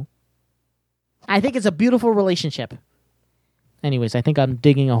 You know? I think it's a beautiful relationship. Anyways, I think I'm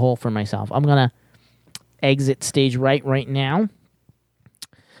digging a hole for myself. I'm going to exit stage right now.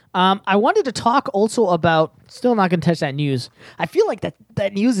 I wanted to talk also about, still not going to touch that news. I feel like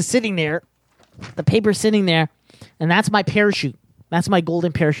that news is sitting there, the paper's sitting there, and that's my parachute. That's my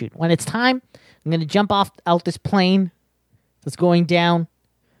golden parachute. When it's time, I'm going to jump out this plane that's going down.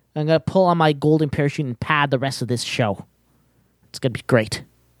 I'm going to pull on my golden parachute and pad the rest of this show. It's going to be great.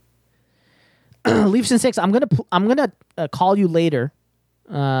 Leafs in 6. I'm gonna call you later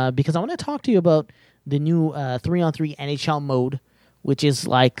because I want to talk to you about the new 3-on-3 NHL mode, which is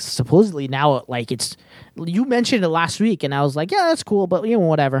like supposedly now like it's. You mentioned it last week, and I was like, yeah, that's cool, but you know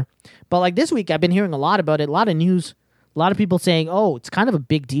whatever. But like this week, I've been hearing a lot about it, a lot of news. A lot of people saying, oh, it's kind of a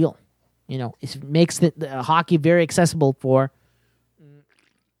big deal. You know, it makes the hockey very accessible for...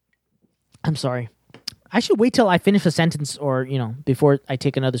 I'm sorry. I should wait till I finish a sentence or, you know, before I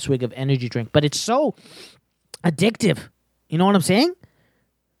take another swig of energy drink. But it's so addictive. You know what I'm saying?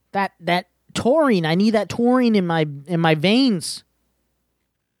 That taurine, I need that taurine in my veins.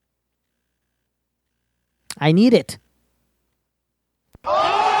 I need it.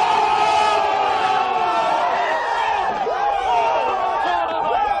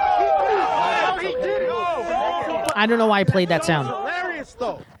 I don't know why I played that sound.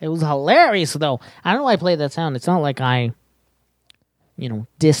 It was hilarious, though. I don't know why I played that sound. It's not like I, you know,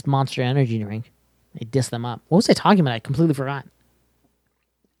 dissed Monster Energy Drink. I dissed them up. What was I talking about? I completely forgot.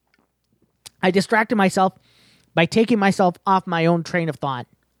 I distracted myself by taking myself off my own train of thought.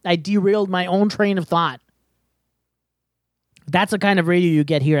 I derailed my own train of thought. That's the kind of radio you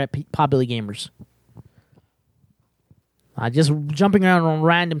get here at Popular Gamers. Just jumping around on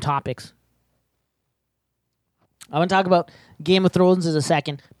random topics. I want to talk about Game of Thrones in a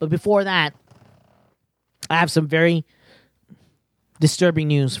second, but before that, I have some very disturbing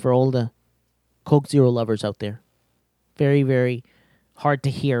news for all the Coke Zero lovers out there. Very, very hard to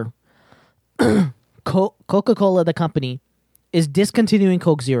hear. Coca-Cola, the company, is discontinuing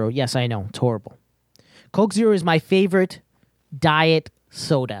Coke Zero. Yes, I know. It's horrible. Coke Zero is my favorite diet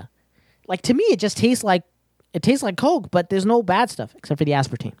soda. Like, to me, it just tastes like Coke, but there's no bad stuff except for the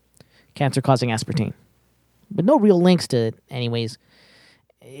aspartame. Cancer-causing aspartame. But no real links to it anyways.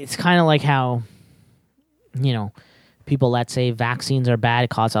 It's kind of like how, you know, people that say vaccines are bad,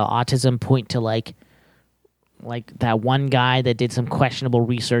 cause autism, point to like that one guy that did some questionable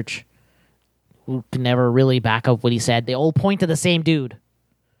research who could never really back up what he said. They all point to the same dude.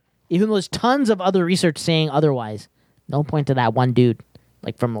 Even though there's tons of other research saying otherwise. Don't point to that one dude,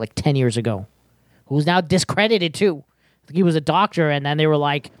 like from like 10 years ago, who's now discredited too. I think he was a doctor, and then they were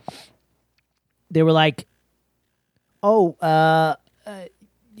like, oh,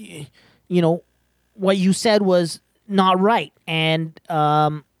 you know, what you said was not right. And,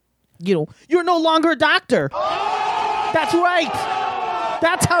 you know, you're no longer a doctor. That's right.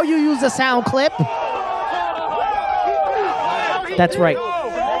 That's how you use a sound clip. That's right.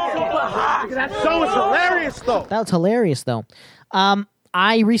 That show was hilarious, though. That was hilarious, though.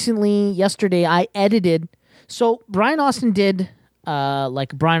 Yesterday, I edited. So, Brian Austin did,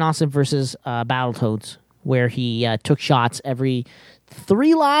 like, Brian Austin versus Battletoads, where he took shots every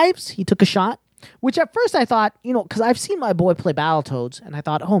 3 lives. He took a shot, which at first I thought, you know, because I've seen my boy play Battletoads, and I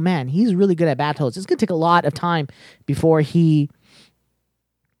thought, oh man, he's really good at Battletoads. It's going to take a lot of time before he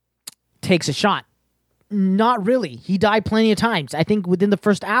takes a shot. Not really. He died plenty of times. I think within the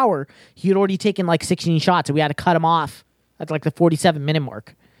first hour, he had already taken like 16 shots, and we had to cut him off at like the 47-minute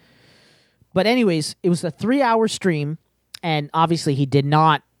mark. But anyways, it was a 3-hour stream, and obviously he did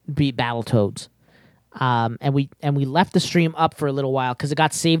not beat Battletoads. And we left the stream up for a little while because it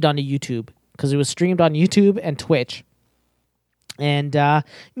got saved onto YouTube, because it was streamed on YouTube and Twitch. And,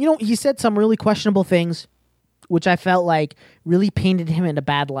 you know, he said some really questionable things, which I felt like really painted him in a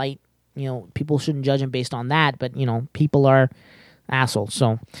bad light. You know, people shouldn't judge him based on that, but, you know, people are assholes.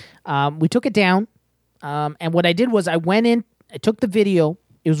 So we took it down, and what I did was I went in, I took the video.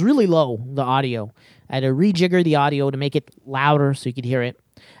 It was really low, the audio. I had to rejigger the audio to make it louder so you could hear it.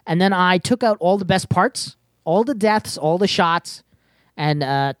 And then I took out all the best parts, all the deaths, all the shots, and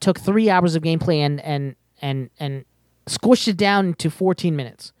took 3 hours of gameplay and squished it down into 14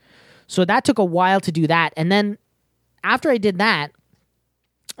 minutes. So that took a while to do that. And then after I did that,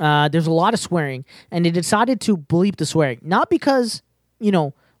 there's a lot of swearing, and they decided to bleep the swearing. Not because,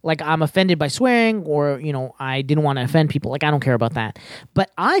 like I'm offended by swearing or, I didn't want to offend people. Like, I don't care about that.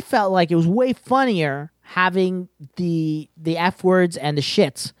 But I felt like it was way funnier having the F words and the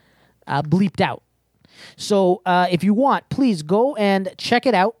shits bleeped out. So if you want, please go and check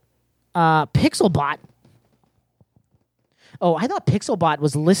it out. Pixelbot. Oh, I thought Pixelbot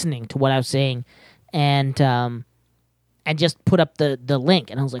was listening to what I was saying and just put up the link.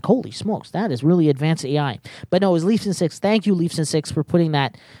 And I was like, holy smokes, that is really advanced AI. But no, it was Leafson6. Thank you, Leafson6, for putting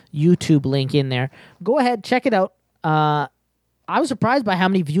that YouTube link in there. Go ahead, check it out. I was surprised by how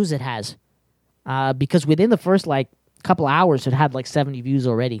many views it has. Because within the first, couple hours, it had 70 views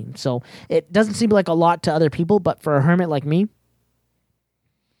already. So it doesn't seem like a lot to other people, but for a hermit like me,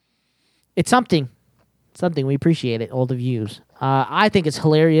 it's something. We appreciate it, all the views. I think it's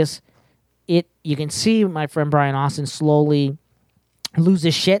hilarious. You can see my friend Brian Austin slowly lose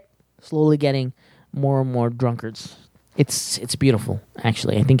his shit, slowly getting more and more drunkards. It's beautiful,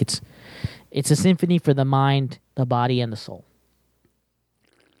 actually. I think it's a symphony for the mind, the body, and the soul.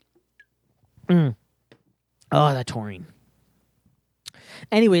 Oh, that taurine.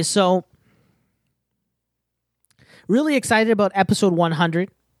 Anyway, so really excited about episode 100.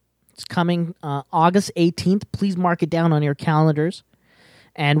 It's coming August 18th. Please mark it down on your calendars.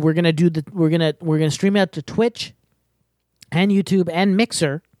 And we're gonna we're gonna stream it out to Twitch and YouTube and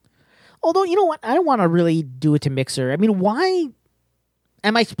Mixer. Although, you know what? I don't want to really do it to Mixer. I mean, why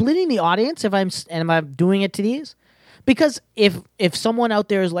am I splitting the audience if I'm doing it to these? Because if someone out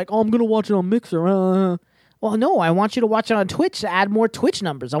there is like, "Oh, I'm gonna watch it on Mixer," well, no, I want you to watch it on Twitch to add more Twitch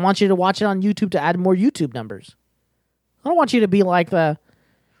numbers. I want you to watch it on YouTube to add more YouTube numbers. I don't want you to be like the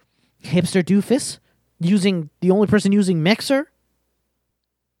hipster doofus the only person using Mixer.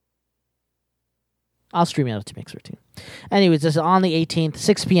 I'll stream it out to Mixer too. Anyways, this is on the 18th,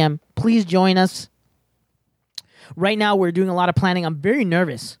 6 p.m. Please join us. Right now, we're doing a lot of planning. I'm very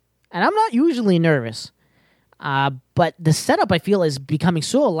nervous, and I'm not usually nervous. But the setup, I feel, is becoming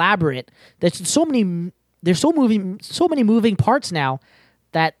so elaborate. There's so many moving parts now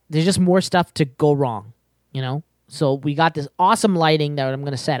that there's just more stuff to go wrong. So we got this awesome lighting that I'm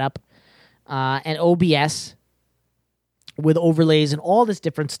going to set up, and OBS with overlays and all this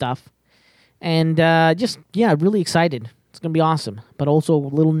different stuff. And really excited. It's going to be awesome, but also a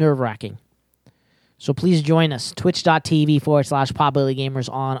little nerve-wracking. So please join us,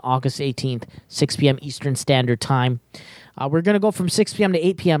 twitch.tv/Potbellygamers on August 18th, 6 p.m. Eastern Standard Time. We're going to go from 6 p.m. to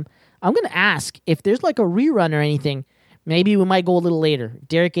 8 p.m. I'm going to ask if there's a rerun or anything. Maybe we might go a little later.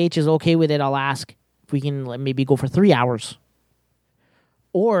 Derek H. is okay with it. I'll ask if we can maybe go for 3 hours.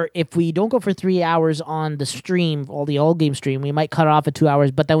 Or if we don't go for 3 hours on the stream, the all game stream, we might cut it off at 2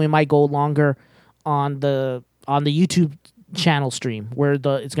 hours, but then we might go longer on the YouTube channel stream where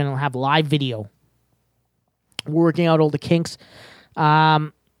it's going to have live video. We're working out all the kinks.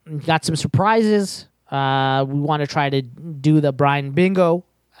 Got some surprises. We want to try to do the Brian Bingo.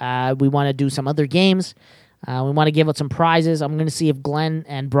 We want to do some other games. We want to give out some prizes. I'm going to see if Glenn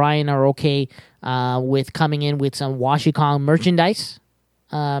and Brian are okay with coming in with some WashiCon merchandise.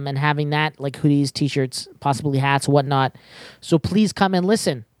 And having that, like hoodies, t-shirts, possibly hats, whatnot. So please come and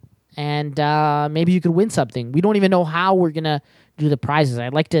listen. And maybe you could win something. We don't even know how we're going to do the prizes.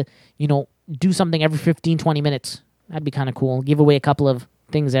 I'd like to, do something every 15, 20 minutes. That'd be kind of cool. Give away a couple of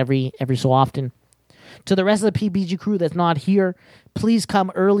things every so often. To the rest of the PBG crew that's not here, please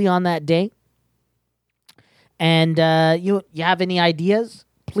come early on that day. And you have any ideas,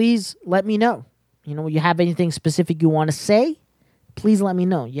 please let me know. You have anything specific you want to say, please let me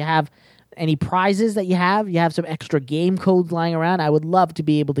know. You have any prizes that you have some extra game codes lying around. I would love to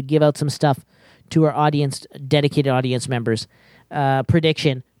be able to give out some stuff to our audience, dedicated audience members.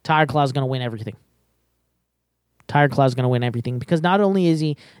 Prediction, Tired Claw's going to win everything. Tired Claw's going to win everything because not only is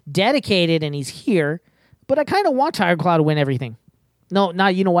he dedicated and he's here, but I kind of want Tired Claw to win everything. No,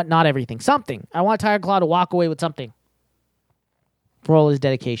 not everything. Something. I want Tired Claw to walk away with something for all his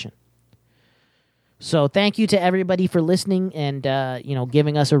dedication. So thank you to everybody for listening and,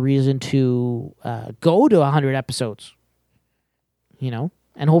 giving us a reason to go to 100 episodes,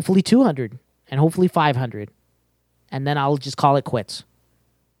 and hopefully 200 and hopefully 500. And then I'll just call it quits.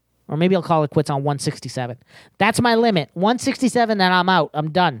 Or maybe I'll call it quits on 167. That's my limit. 167 and I'm out.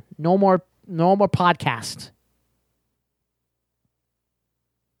 I'm done. No more podcast.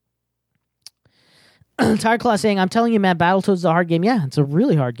 Tired Claw saying, I'm telling you, man, Battletoads is a hard game. Yeah, it's a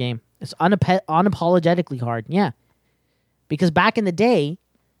really hard game. It's unapologetically hard, yeah. Because back in the day,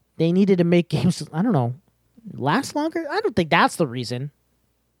 they needed to make games, I don't know, last longer? I don't think that's the reason.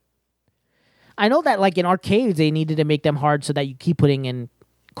 I know that, in arcades, they needed to make them hard so that you keep putting in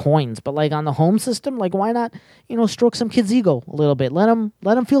coins, but like on the home system, like why not, stroke some kid's ego a little bit. Let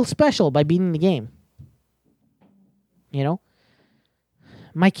them feel special by beating the game.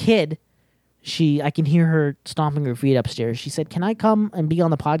 My kid, I can hear her stomping her feet upstairs. She said, "Can I come and be on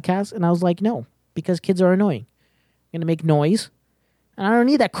the podcast?" And I was like, "No, because kids are annoying. You're going to make noise. And I don't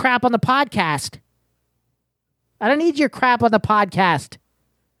need that crap on the podcast. I don't need your crap on the podcast."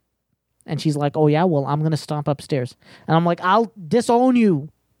 And she's like, "Oh yeah, well, I'm going to stomp upstairs." And I'm like, "I'll disown you.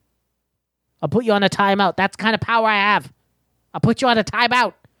 I'll put you on a timeout. That's the kind of power I have. I'll put you on a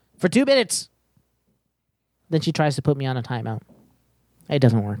timeout for 2 minutes." Then she tries to put me on a timeout. It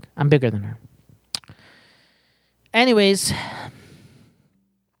doesn't work. I'm bigger than her. Anyways,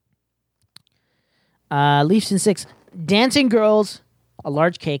 Leafs in 6. Dancing girls, a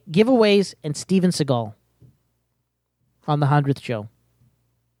large cake, giveaways, and Steven Seagal on the 100th show.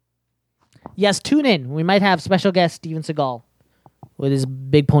 Yes, tune in. We might have special guest Steven Seagal with his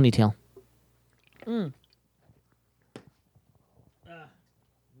big ponytail. Move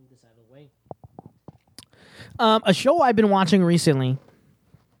this out of the way. A show I've been watching recently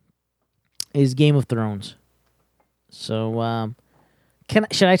is Game of Thrones. So,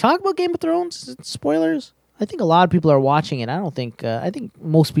 should I talk about Game of Thrones? Spoilers? I think a lot of people are watching it. I think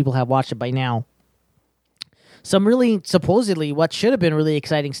most people have watched it by now. Some really, supposedly, what should have been really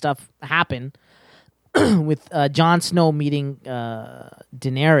exciting stuff happened with Jon Snow meeting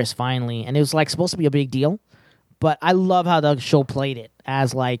Daenerys finally, and it was like supposed to be a big deal. But I love how the show played it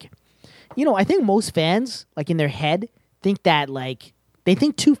as like, I think most fans, like in their head, think that like they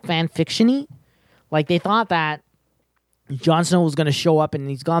think too fan fiction-y. Like they thought that Jon Snow was going to show up and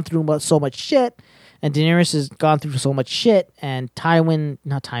he's gone through so much shit, and Daenerys has gone through so much shit, and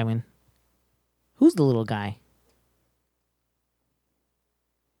not Tywin. Who's the little guy?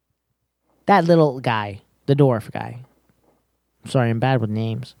 That little guy. The dwarf guy. Sorry, I'm bad with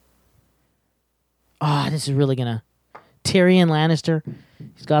names. This is really gonna... Tyrion Lannister.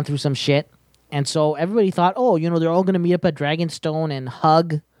 He's gone through some shit. And so everybody thought, they're all gonna meet up at Dragonstone and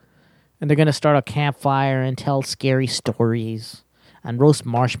hug. And they're gonna start a campfire and tell scary stories. And roast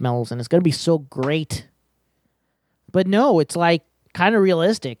marshmallows. And it's gonna be so great. But no, it's like kind of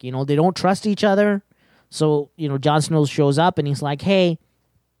realistic. They don't trust each other. So, Jon Snow shows up and he's like, "Hey,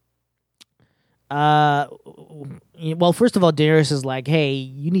 well, first of all, Daenerys is like, "Hey,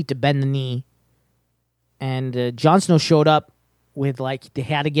 you need to bend the knee." And Jon Snow showed up with like, they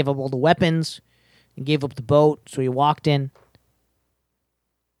had to give up all the weapons and gave up the boat. So he walked in.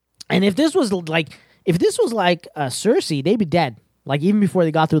 And if this was like Cersei, they'd be dead. Like even before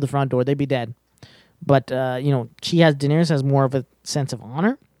they got through the front door, they'd be dead. But, Daenerys has more of a sense of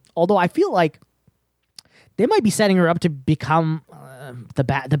honor. Although I feel like they might be setting her up to become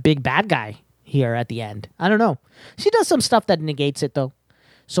the big bad guy here at the end. I don't know. She does some stuff that negates it, though.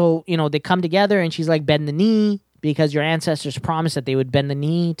 So, they come together and she's like, "Bend the knee because your ancestors promised that they would bend the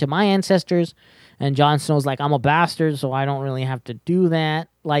knee to my ancestors." And Jon Snow's like, "I'm a bastard, so I don't really have to do that."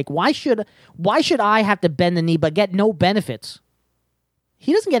 Like, why should I have to bend the knee but get no benefits?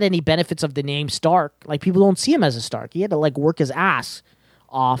 He doesn't get any benefits of the name Stark. Like, people don't see him as a Stark. He had to, like, work his ass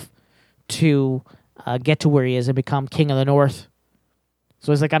off to get to where he is and become King of the North.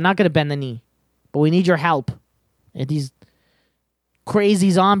 So he's like, "I'm not going to bend the knee, but we need your help. And these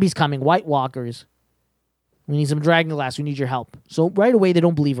crazy zombies coming, White Walkers. We need some dragonglass. We need your help." So right away, they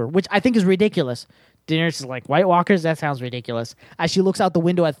don't believe her, which I think is ridiculous. Daenerys is like, "White Walkers? That sounds ridiculous." As she looks out the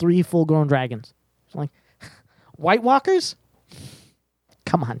window at 3 full-grown dragons. She's like, "White Walkers?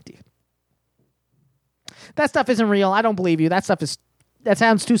 Come on, dude. That stuff isn't real. I don't believe you. That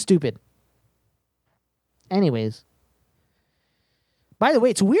sounds too stupid." Anyways. By the way,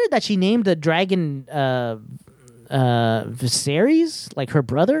 it's weird that she named the dragon Viserys, like her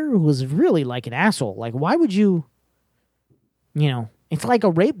brother, who was really like an asshole. Like, why would you... it's like a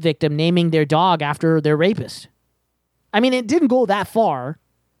rape victim naming their dog after their rapist. I mean, it didn't go that far.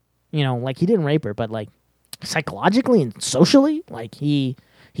 Like he didn't rape her, but like psychologically and socially, like he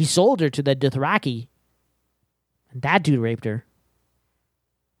sold her to the Dothraki. And that dude raped her.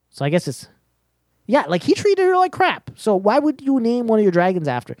 So I guess it's... Yeah, like he treated her like crap. So why would you name one of your dragons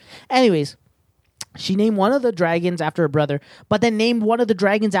after? Anyways, she named one of the dragons after her brother, but then named one of the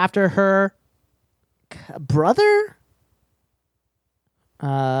dragons after her brother?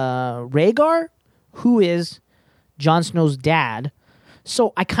 Rhaegar, who is Jon Snow's dad.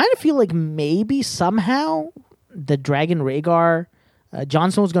 So I kind of feel like maybe somehow the dragon Rhaegar,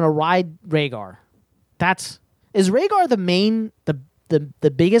 Jon Snow's going to ride Rhaegar. Is Rhaegar the main,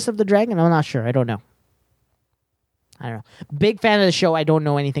 the biggest of the dragon? I'm not sure. I don't know. Big fan of the show. I don't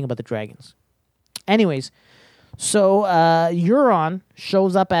know anything about the dragons. Anyways, So Euron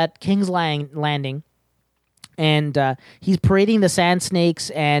shows up at King's Landing, and he's parading the Sand Snakes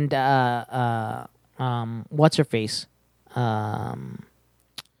and what's her face,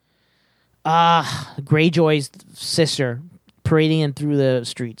 Greyjoy's sister, parading in through the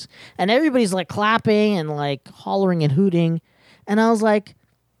streets, and everybody's like clapping and like hollering and hooting, and I was like,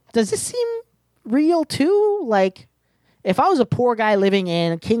 does this seem real too? Like, if I was a poor guy living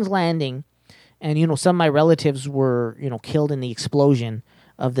in King's Landing, and some of my relatives were killed in the explosion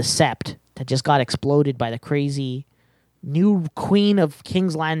of the Sept that just got exploded by the crazy new queen of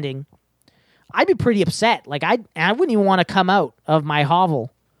King's Landing, I'd be pretty upset. Like, I wouldn't even want to come out of my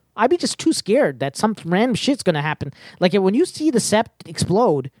hovel. I'd be just too scared that some random shit's going to happen. Like, when you see the Sept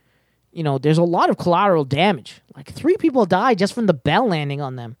explode, there's a lot of collateral damage. Like, 3 people died just from the bell landing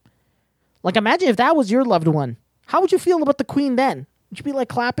on them. Like, imagine if that was your loved one. How would you feel about the queen then? Would you be, like,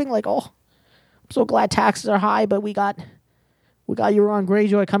 clapping? Like, oh, I'm so glad taxes are high, but we got Euron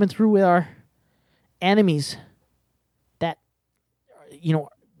Greyjoy coming through with our enemies that,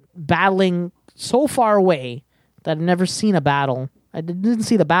 battling so far away that I've never seen a battle. I didn't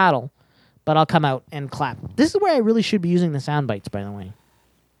see the battle, but I'll come out and clap. This is where I really should be using the sound bites, by the way.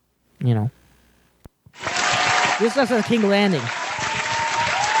 This is at King Landing.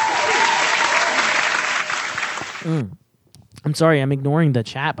 I'm sorry, I'm ignoring the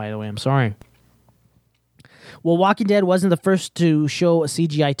chat, by the way. I'm sorry. Well, Walking Dead wasn't the first to show a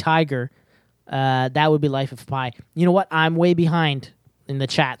CGI tiger. That would be Life of Pi. You know what? I'm way behind in the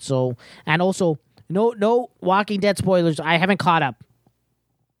chat. So, and also, no Walking Dead spoilers. I haven't caught up.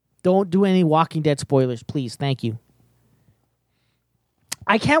 Don't do any Walking Dead spoilers, please. Thank you.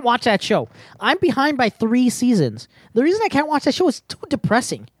 I can't watch that show. I'm behind by 3 seasons. The reason I can't watch that show is too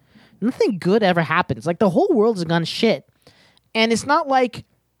depressing. Nothing good ever happens. Like, the whole world has gone shit. And it's not like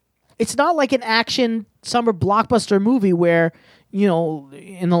an action summer blockbuster movie where,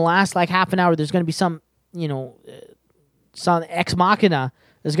 in the last like half an hour there's going to be some ex machina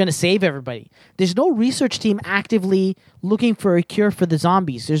that's going to save everybody. There's no research team actively looking for a cure for the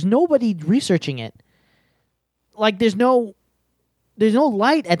zombies. There's nobody researching it. Like, there's no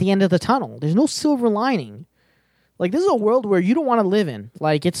light at the end of the tunnel. There's no silver lining. Like, this is a world where you don't want to live in.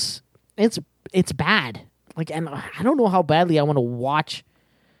 Like, it's bad. Like, and I don't know how badly I want to watch,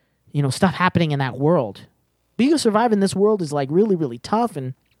 stuff happening in that world. Being a survivor in this world is like really, really tough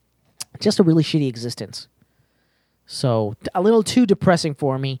and just a really shitty existence. So, a little too depressing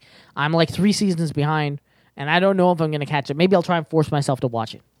for me. I'm like 3 seasons behind, and I don't know if I'm going to catch it. Maybe I'll try and force myself to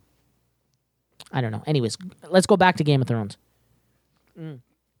watch it. I don't know. Anyways, let's go back to Game of Thrones.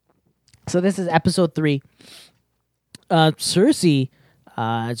 So this is episode 3. Cersei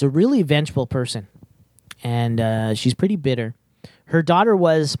is a really vengeful person, and she's pretty bitter. Her daughter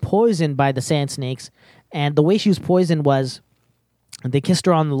was poisoned by the Sand Snakes, and the way she was poisoned was they kissed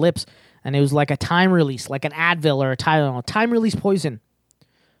her on the lips, and it was like a time release, like an Advil or a time release poison.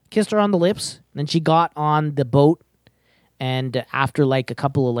 Kissed her on the lips, and then she got on the boat, and after like a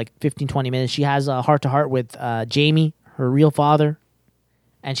couple of like 15, 20 minutes, she has a heart-to-heart with Jaime, her real father,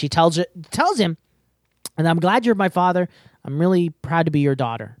 and she tells him, and I'm glad you're my father. I'm really proud to be your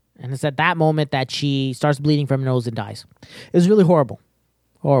daughter. And it's at that moment that she starts bleeding from her nose and dies. It was really horrible.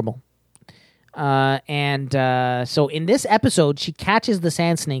 Horrible. So in this episode, she catches the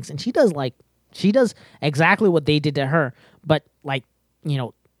Sand Snakes, and she does exactly what they did to her, but like,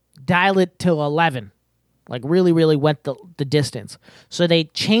 dial it to 11. Like, really, really went the distance. So they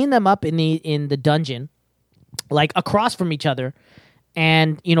chain them up in the dungeon, like across from each other,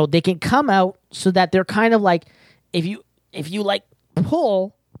 and they can come out so that they're kind of like, if you like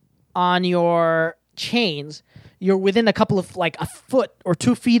pull on your chains, you're within a couple of like a foot or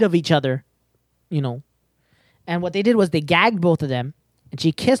 2 feet of each other, And what they did was they gagged both of them, and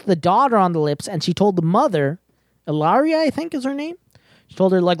she kissed the daughter on the lips, and she told the mother, Ilaria, I think is her name. She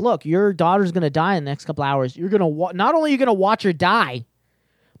told her, like, look, your daughter's going to die in the next couple hours. You're going to not only are you going to watch her die,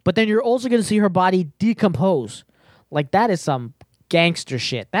 but then you're also going to see her body decompose. Like, that is some gangster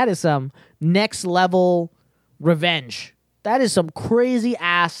shit. That is some next level revenge. That is some crazy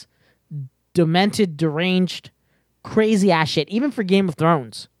ass, demented, deranged, crazy ass shit. Even for Game of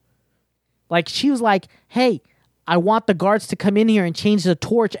Thrones. Like, she was like, hey, I want the guards to come in here and change the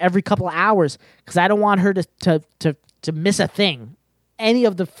torch every couple of hours because I don't want her to miss a thing. Any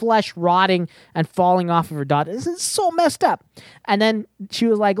of the flesh rotting and falling off of her daughter. This is so messed up. And then she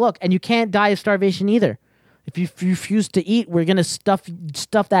was like, look, and you can't die of starvation either. If you refuse to eat, we're going to stuff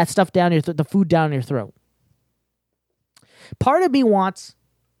that stuff down your the food down your throat. Part of me wants...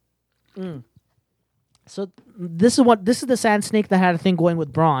 So this is the Sand Snake that had a thing going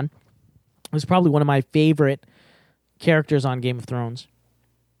with Bronn. It was probably one of my favorite characters on Game of Thrones.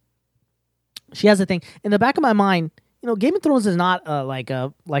 She has a thing in the back of my mind. Game of Thrones is not like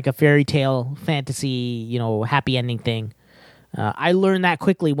a fairy tale fantasy, happy ending thing. I learned that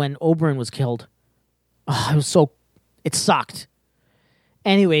quickly when Oberyn was killed. It sucked.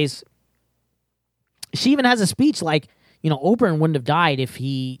 Anyways, she even has a speech like, Oberyn wouldn't have died if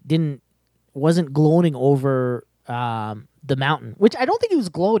he wasn't gloating over the mountain, which I don't think he was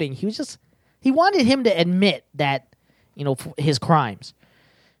gloating. He wanted him to admit that, his crimes.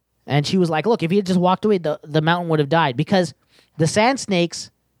 And she was like, look, if he had just walked away, the mountain would have died. Because the Sand Snakes,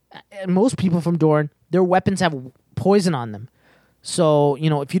 and most people from Dorne, their weapons have poison on them. So,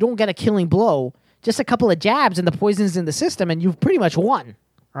 if you don't get a killing blow, just a couple of jabs and the poison's in the system and you've pretty much won,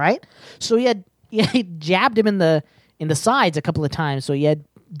 right? So he jabbed him in the sides a couple of times. So he had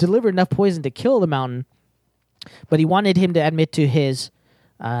delivered enough poison to kill the mountain. But he wanted him to admit to his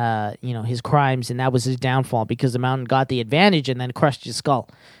crimes, and that was his downfall because the mountain got the advantage and then crushed his skull.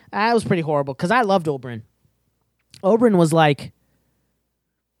 That was pretty horrible because I loved Oberyn. Oberyn was like,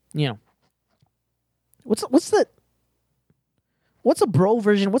 what's a bro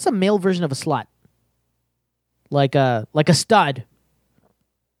version? What's a male version of a slut? Like a stud.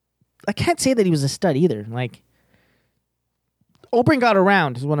 I can't say that he was a stud either. Like, Oberyn got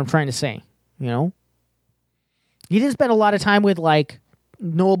around is what I'm trying to say. He didn't spend a lot of time with like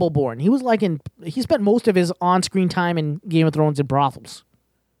Nobleborn. He spent most of his on-screen time in Game of Thrones in brothels.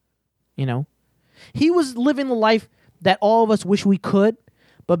 He was living the life that all of us wish we could,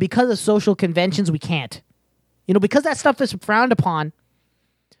 but because of social conventions, we can't. Because that stuff is frowned upon.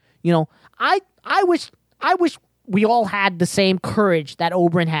 I wish we all had the same courage that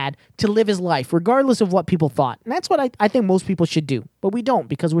Oberyn had to live his life, regardless of what people thought. And that's what I think most people should do. But we don't,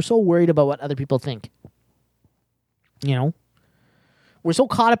 because we're so worried about what other people think. We're so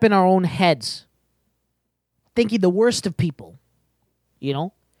caught up in our own heads, thinking the worst of people.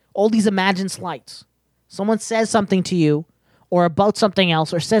 All these imagined slights. Someone says something to you, or about something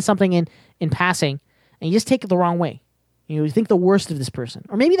else, or says something in passing, and you just take it the wrong way. You think the worst of this person.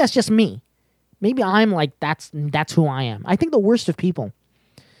 Or maybe that's just me. Maybe I'm like, that's who I am. I think the worst of people.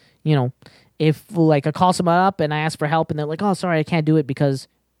 If like I call someone up and I ask for help and they're like, oh, sorry, I can't do it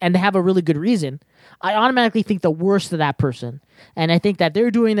and they have a really good reason, I automatically think the worst of that person. And I think that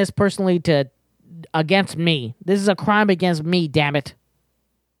they're doing this personally against me. This is a crime against me, damn it.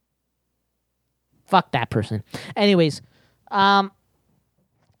 Fuck that person. Anyways,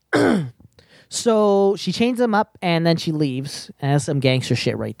 so she chains him up and then she leaves. And that's some gangster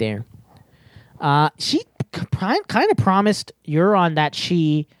shit right there. She kind of promised Euron that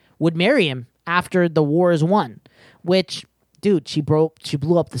she would marry him after the war is won. Which, dude, she blew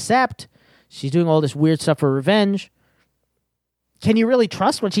up the Sept. She's doing all this weird stuff for revenge. Can you really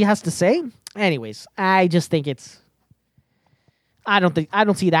trust what she has to say? Anyways, I just think I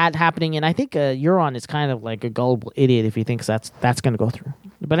don't see that happening, and I think Euron is kind of like a gullible idiot if he thinks that's going to go through.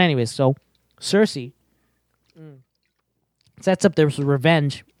 But anyways, so Cersei sets up this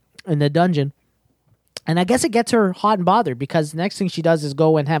revenge in the dungeon, and I guess it gets her hot and bothered because the next thing she does is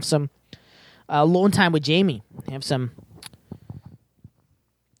go and have some alone time with Jaime. They have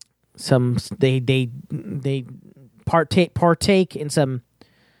they partake in some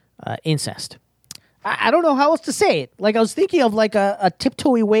incest. I don't know how else to say it. Like, I was thinking of like a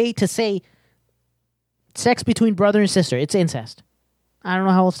tiptoey way to say sex between brother and sister. It's incest. I don't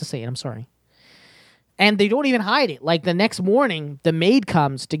know how else to say it. I'm sorry. And they don't even hide it. Like, the next morning, the maid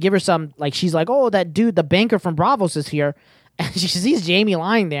comes to give her some, like, she's like, oh, that dude, the banker from Bravos is here. And she sees Jaime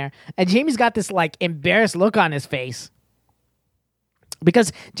lying there. And Jaime's got this, like, embarrassed look on his face.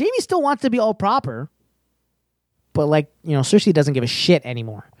 Because Jaime still wants to be all proper. But, like, Cersei doesn't give a shit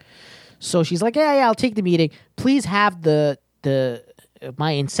anymore. So she's like, yeah, I'll take the meeting. Please have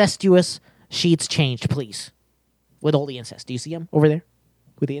my incestuous sheets changed, please. With all the incest. Do you see him over there?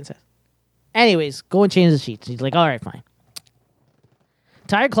 With the incest. Anyways, go and change the sheets. He's like, all right, fine.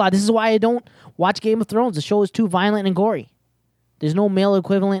 Tired Claw, this is why I don't watch Game of Thrones. The show is too violent and gory. There's no male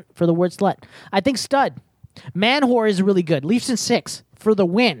equivalent for the word slut. I think stud. Man whore is really good. Leafs in 6 for the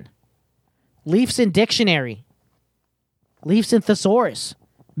win. Leafs in dictionary. Leafs in thesaurus.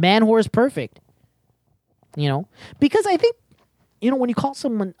 Man whore is perfect. Because I think, when you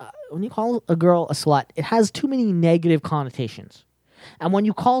call a girl a slut, it has too many negative connotations. And when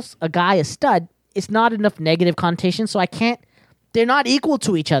you call a guy a stud, it's not enough negative connotations, so they're not equal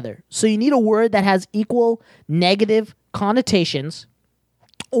to each other. So you need a word that has equal negative connotations,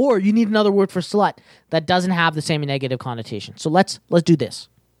 or you need another word for slut that doesn't have the same negative connotation. So let's do this.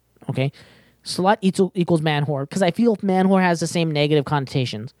 Okay? Slut equals man whore, because I feel man whore has the same negative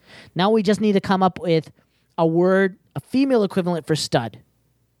connotations. Now we just need to come up with a word A female equivalent for stud.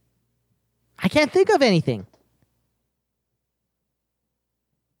 I can't think of anything.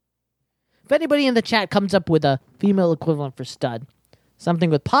 If anybody in the chat comes up with a female equivalent for stud, something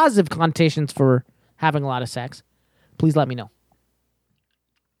with positive connotations for having a lot of sex, please let me know.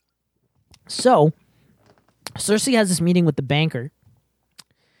 So, Cersei has this meeting with the banker.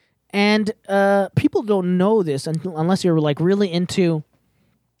 And people don't know this unless you're like really into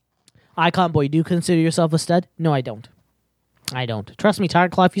Icon Boy. Do you consider yourself a stud? No, I don't. I don't. Trust me,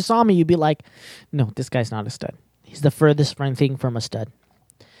 Tired Claw, if you saw me, you'd be like, no, this guy's not a stud. He's the furthest thing from a stud.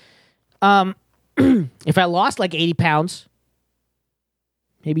 If I lost like 80 pounds,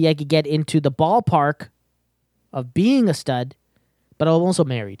 maybe I could get into the ballpark of being a stud, but I'm also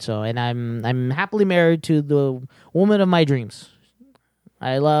married. And I'm happily married to the woman of my dreams.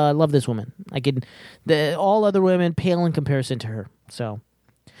 I love this woman. All other women pale in comparison to her. So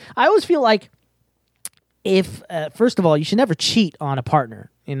I always feel like if, first of all, you should never cheat on a partner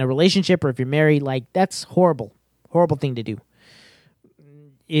in a relationship, or if you're married, like that's horrible thing to do.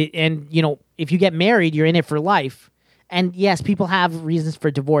 And if you get married, you're in it for life. And yes, people have reasons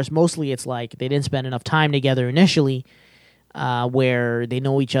for divorce. Mostly it's like they didn't spend enough time together initially, where they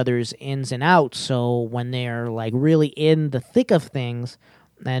know each other's ins and outs. So when they're like really in the thick of things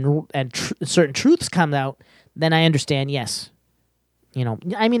and certain truths come out, then I understand, yes.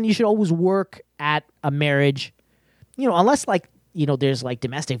 You should always work at a marriage, unless there's like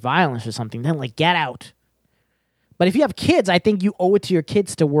domestic violence or something, then like get out. But if you have kids, I think you owe it to your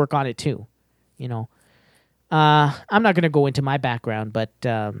kids to work on it too. I'm not going to go into my background, but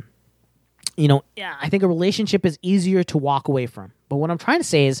I think a relationship is easier to walk away from. But what I'm trying to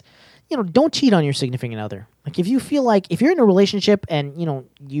say is, don't cheat on your significant other. Like if you feel like if you're in a relationship and,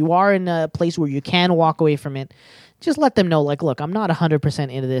 you are in a place where you can walk away from it, just let them know, like, look, I'm not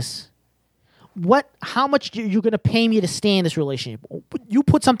 100% into this. How much are you going to pay me to stay in this relationship? You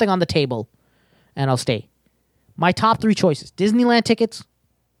put something on the table and I'll stay. My top 3 choices: Disneyland tickets,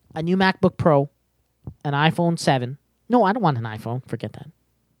 a new MacBook Pro, an iPhone 7. No, I don't want an iPhone. Forget that.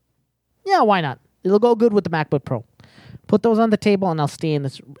 Yeah, why not? It'll go good with the MacBook Pro. Put those on the table, and I'll stay in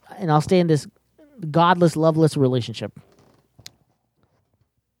this godless, loveless relationship.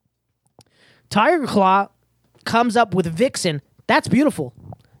 Tiger Claw comes up with Vixen. That's beautiful.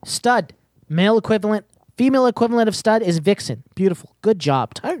 Stud, male equivalent, female equivalent of stud is Vixen. Beautiful. Good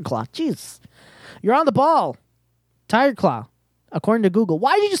job, Tiger Claw. Jeez, you're on the ball, Tiger Claw. According to Google.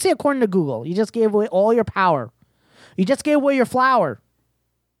 Why did you say according to Google? You just gave away all your power. You just gave away your flower.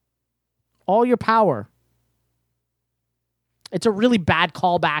 All your power. It's a really bad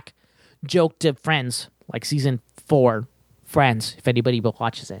callback joke to Friends, like season 4 Friends, if anybody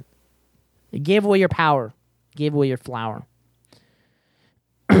watches it. You gave away your power. You gave away your flower.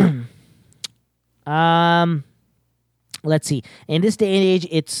 Let's see. In this day and age,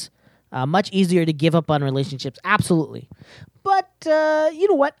 it's much easier to give up on relationships. Absolutely. But you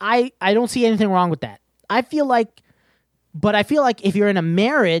know what? I don't see anything wrong with that. I feel like if you're in a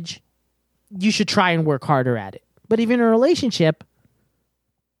marriage, you should try and work harder at it. But if you're in a relationship,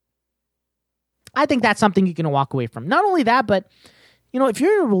 I think that's something you can walk away from. Not only that, but if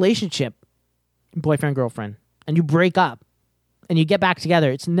you're in a relationship, boyfriend, girlfriend, and you break up and you get back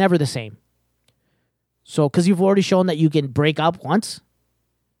together, it's never the same. So, because you've already shown that you can break up once,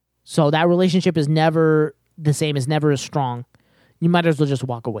 so that relationship is never the same, is never as strong. You might as well just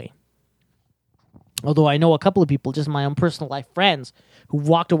walk away. Although I know a couple of people, just my own personal life friends, who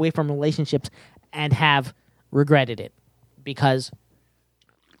walked away from relationships and have regretted it because,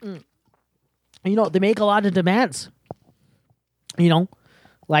 they make a lot of demands. The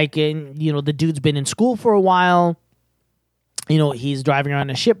dude's been in school for a while. He's driving around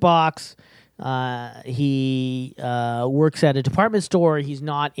a shitbox. He works at a department store. He's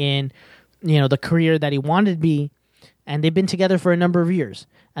not in, the career that he wanted to be. And they've been together for a number of years.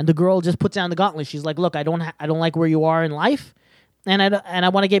 And the girl just puts down the gauntlet. She's like, "Look, I don't like where you are in life, and I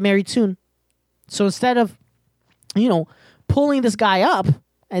want to get married soon." So instead of, pulling this guy up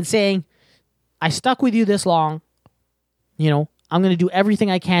and saying, "I stuck with you this long, I'm going to do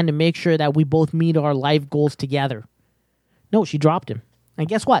everything I can to make sure that we both meet our life goals together." No, she dropped him. And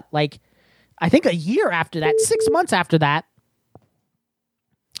guess what? I think a year after that, 6 months after that,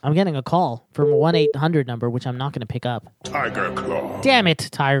 I'm getting a call from a 1-800 number, which I'm not going to pick up. Tiger Claw. Damn it,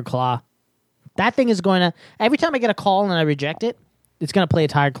 Tiger Claw. That thing is going to... Every time I get a call and I reject it, it's going to play a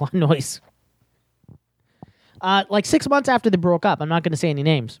Tiger Claw noise. 6 months after they broke up, I'm not going to say any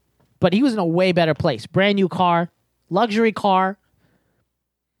names, but he was in a way better place. Brand new car, luxury car,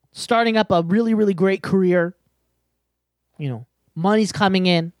 starting up a really, really great career. Money's coming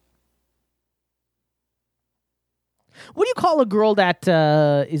in. What do you call a girl that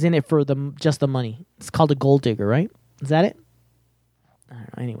is in it for just the money? It's called a gold digger, right? Is that it? I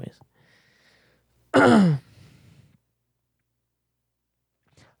don't know. Anyways.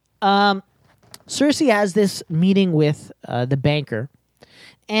 Cersei has this meeting with the banker.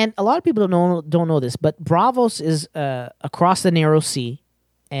 And a lot of people don't know this, but Braavos is across the Narrow Sea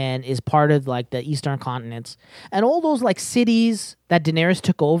and is part of like the Eastern continents. And all those like cities that Daenerys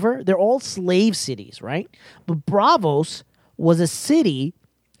took over, they're all slave cities, right? But Braavos was a city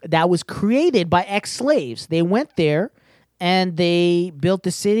that was created by ex-slaves. They went there and they built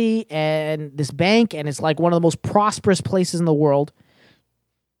the city and this bank, and it's like one of the most prosperous places in the world.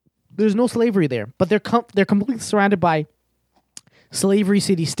 There's no slavery there, but they're completely surrounded by slavery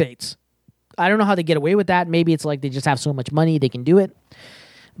city-states. I don't know how they get away with that. Maybe it's like they just have so much money they can do it.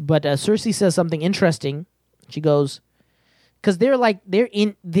 But Cersei says something interesting. She goes, because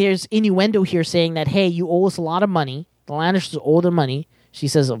there's innuendo here saying that, hey, you owe us a lot of money. The Lannisters owe the money. She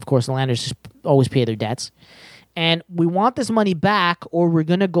says, of course, the Lannisters always pay their debts. And we want this money back, or we're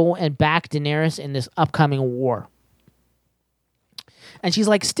going to go and back Daenerys in this upcoming war. And she's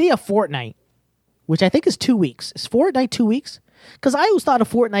like, stay a fortnight, which I think is 2 weeks. Is fortnight 2 weeks? Because I always thought a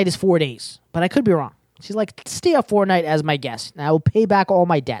fortnight is 4 days, but I could be wrong. She's like, stay a fortnight as my guest, and I will pay back all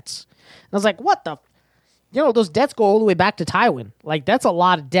my debts. And I was like, what the? Those debts go all the way back to Tywin. Like, that's a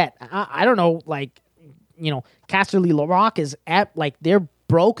lot of debt. I don't know, like, Casterly Rock is at, like, they're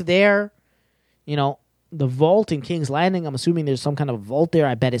broke there. The vault in King's Landing, I'm assuming there's some kind of vault there.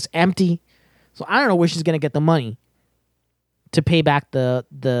 I bet it's empty. So I don't know where she's going to get the money to pay back the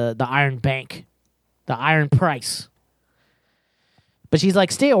Iron Bank, the Iron Price. But she's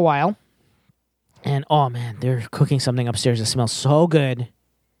like, stay a while. And, oh, man, they're cooking something upstairs that smells so good.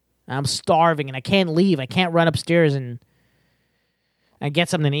 I'm starving, and I can't leave. I can't run upstairs and get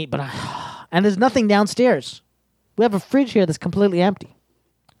something to eat. And there's nothing downstairs. We have a fridge here that's completely empty.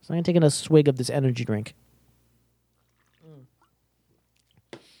 So I'm going to take a swig of this energy drink.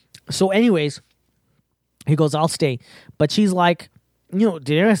 So anyways, he goes, I'll stay. But she's like,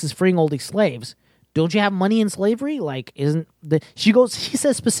 Daenerys is freeing all these slaves. Don't you have money in slavery? Like, she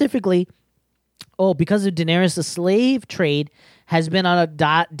says specifically, because of Daenerys, the slave trade has been on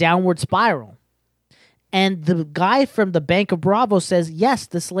a downward spiral. And the guy from the Bank of Braavos says, yes,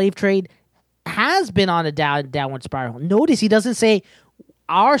 the slave trade has been on a downward spiral. Notice he doesn't say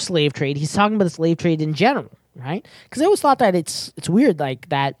our slave trade. He's talking about the slave trade in general, right? Because I always thought that it's weird, like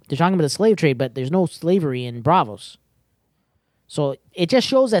that they're talking about the slave trade, but there's no slavery in Braavos. So it just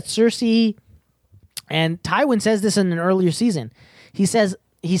shows that Cersei, and Tywin says this in an earlier season. He says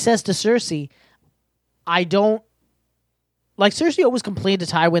to Cersei, I don't, like, Cersei always complained to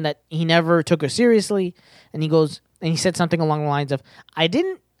Tywin that he never took her seriously, and he said something along the lines of, I did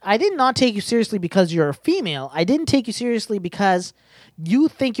not take you seriously because you're a female. I didn't take you seriously because you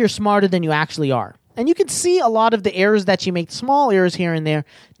think you're smarter than you actually are. And you can see a lot of the errors that she makes, small errors here and there,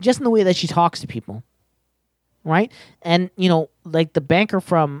 just in the way that she talks to people. Right? And, like the banker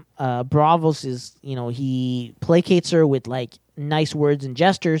from Braavos is, he placates her with, like, nice words and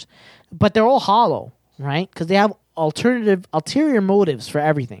gestures, but they're all hollow, right? Because they have ulterior motives for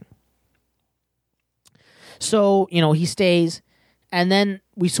everything. So, he stays, and then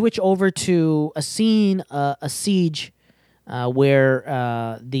we switch over to a scene, a siege,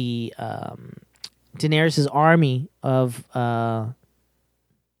 where the Daenerys' army of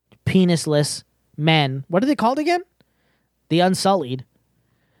penisless men, what are they called again? The Unsullied,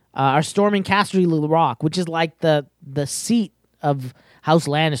 are storming Casterly Rock, which is like the seat of House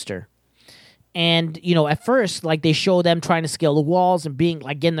Lannister. And, at first, like, they show them trying to scale the walls and being,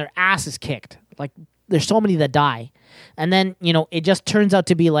 like, getting their asses kicked. Like, there's so many that die. And then, it just turns out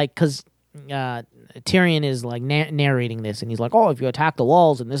to be, like, because Tyrion is, like, narrating this, and he's like, if you attack the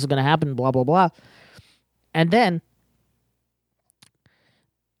walls, and this is going to happen, blah, blah, blah. And then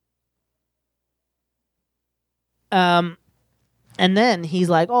he's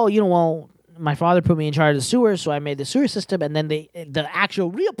like, my father put me in charge of the sewers, so I made the sewer system. And then the actual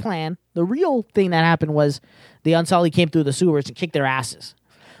real plan, the real thing that happened was the Unsullied came through the sewers and kicked their asses.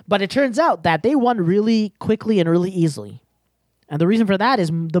 But it turns out that they won really quickly and really easily. And the reason for that is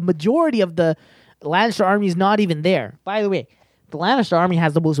the majority of the Lannister army is not even there. By the way, the Lannister army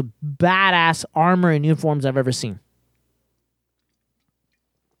has the most badass armor and uniforms I've ever seen.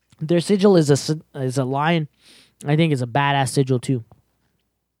 Their sigil is a lion. I think it's a badass sigil too.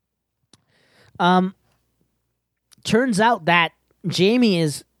 Turns out that Jaime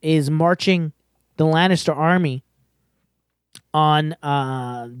is marching the Lannister army on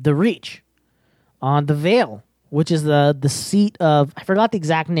the Reach, on the Vale, which is the seat of, I forgot the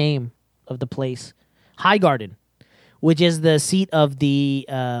exact name of the place, Highgarden, which is the seat of the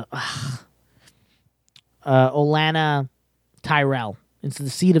Olenna Tyrell. It's the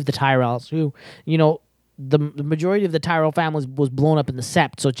seat of the Tyrells, who, the majority of the Tyrell family was blown up in the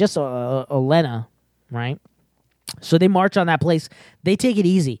Sept, so just Olenna, right? So they march on that place. They take it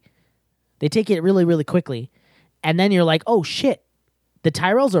easy. They take it really, really quickly. And then you're like, oh, shit. The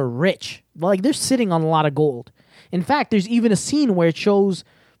Tyrells are rich. Like, they're sitting on a lot of gold. In fact, there's even a scene where it shows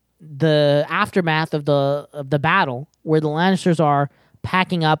the aftermath of the battle, where the Lannisters are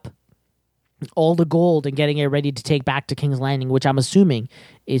packing up all the gold and getting it ready to take back to King's Landing, which I'm assuming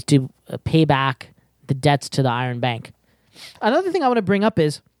is to pay back the debts to the Iron Bank. Another thing I want to bring up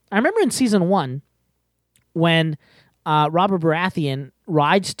is, I remember in Season 1, when Robert Baratheon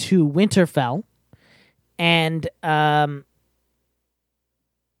rides to Winterfell, and, I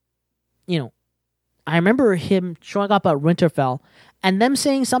remember him showing up at Winterfell, and them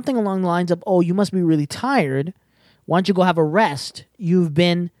saying something along the lines of, oh, you must be really tired. Why don't you go have a rest? You've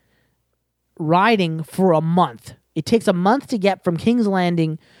been riding for a month. It takes a month to get from King's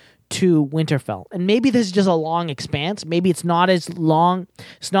Landing to Winterfell. And maybe this is just a long expanse. Maybe it's not as long.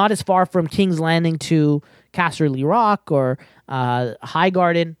 It's not as far from King's Landing to Casterly Rock or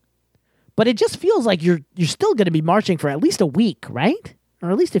Highgarden. But it just feels like you're still going to be marching for at least a week, right?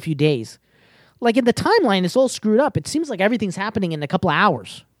 Or at least a few days. Like, in the timeline, it's all screwed up. It seems like everything's happening in a couple of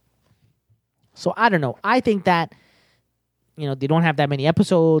hours. So, I don't know. I think that, they don't have that many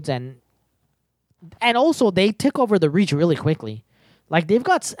episodes, and also, they took over the Reach really quickly. Like, they've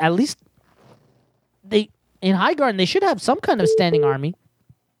got at least... in Highgarden, they should have some kind of standing army.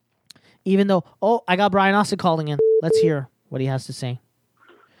 Even though... Oh, I got Brian Austin calling in. Let's hear what he has to say.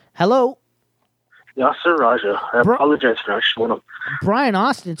 Hello? Yasser Raja. I apologize for not showing up. Brian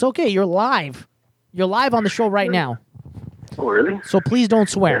Austin, it's okay. You're live. You're live on the show right now. Oh, really? So please don't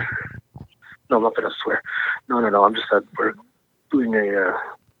swear. No, I'm not going to swear. No. I'm just we're doing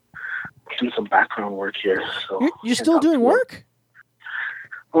some background work here. So You're still doing work?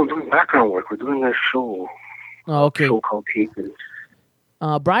 Oh, I'm doing background work. We're doing a show. Oh, okay. A show called Taken.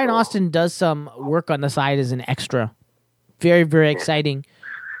 Brian Austin does some work on the side as an extra. Very, very exciting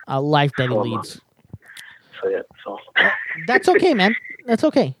life that he leads. So, yeah. So. That's okay, man. That's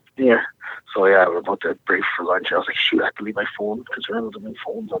okay. Yeah. So, yeah, we're about to break for lunch. I was like, shoot, I have to leave my phone because there are my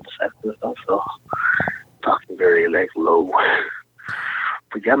phones on the set and stuff. So, talking very, low.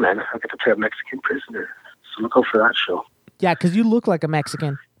 But, yeah, man, I get to play a Mexican prisoner. So, look out for that show. Yeah, because you look like a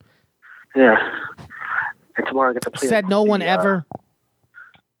Mexican. Yeah. And tomorrow I get to play... Said no one ever.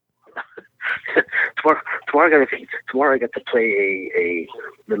 Tomorrow I get to play a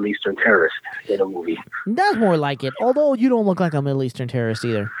Middle Eastern terrorist in a movie. That's more like it. Although you don't look like a Middle Eastern terrorist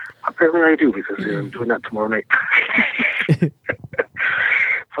either. Apparently I do, because I'm doing that tomorrow night.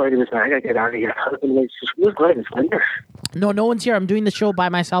 So anyways, man, I gotta get out of here. Where's Glenn? Is Glenn there? No one's here. I'm doing the show by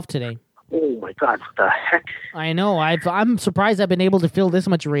myself today. Oh my God, what the heck? I know. I'm surprised I've been able to fill this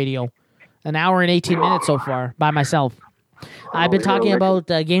much radio. An hour and 18 minutes so far by myself. I've been talking about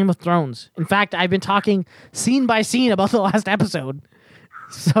Game of Thrones. In fact, I've been talking scene by scene about the last episode.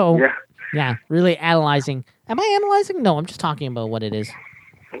 So, yeah, really analyzing. Am I analyzing? No, I'm just talking about what it is.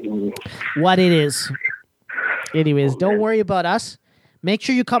 What it is. Anyways, don't worry about us. Make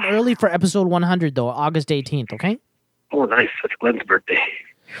sure you come early for episode 100, though, August 18th, okay? Oh, nice. That's Glenn's birthday.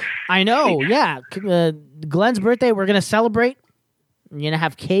 I know, yeah. Glenn's birthday, we're going to celebrate. We're going to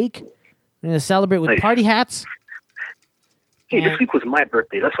have cake. We're going to celebrate with party hats. Hey, this week was my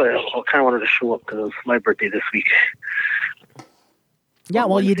birthday. That's why I kind of wanted to show up, because it was my birthday this week. Yeah,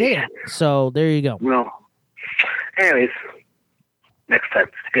 well, you did. So, there you go. Well, anyways, next time.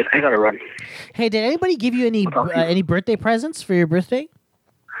 Good. I gotta run. Hey, did anybody give you any birthday presents for your birthday?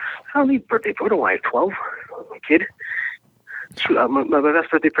 I don't need birthday. What do I, 12? Kid? My best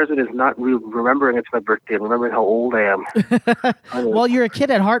birthday present is not remembering it's my birthday and remembering how old I am. Well, you're a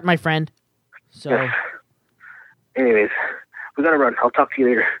kid at heart, my friend. So, yeah. Anyways, we gotta run. I'll talk to you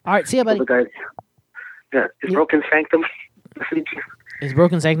later. All right, see you, buddy. Yeah, is Broken Sanctum listening to you? Is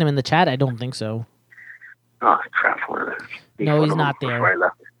Broken Sanctum in the chat? I don't think so. Oh, crap. No, he's not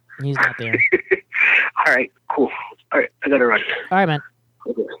there. He's not there. All right, cool. All right, I gotta run. All right, man.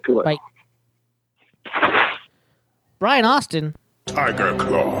 Okay, good. Bye. Brian Austin. Tiger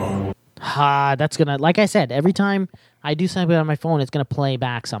Claw. That's gonna, like I said, every time I do something on my phone, it's gonna play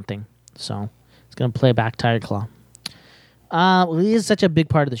back something. So it's gonna play back Tiger Claw. He is such a big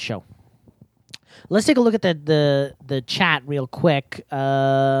part of the show. Let's take a look at the chat real quick.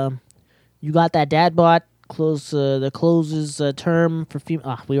 You got that dad bot closes term for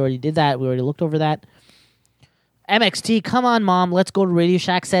female. We already did that. We already looked over that. MXT, come on, mom. Let's go to Radio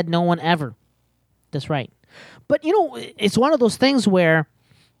Shack. Said no one ever. That's right. But, it's one of those things where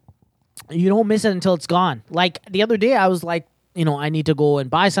you don't miss it until it's gone. Like, the other day, I was like, I need to go and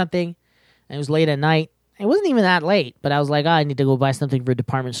buy something. And it was late at night. It wasn't even that late, but I was like, I need to go buy something for a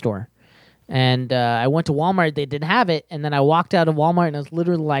department store. And I went to Walmart. They didn't have it. And then I walked out of Walmart, and I was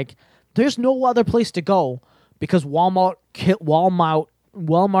literally like, there's no other place to go because Walmart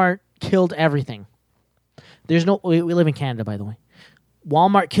killed everything. There's no... We live in Canada, by the way.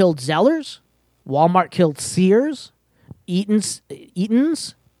 Walmart killed Zellers. Walmart killed Sears. Eaton's.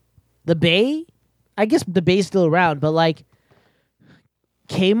 The Bay. I guess the Bay's still around, but like...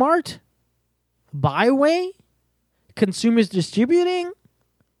 Kmart. Byway. Consumers Distributing.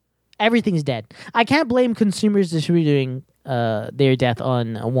 Everything's dead. I can't blame Consumers Distributing their death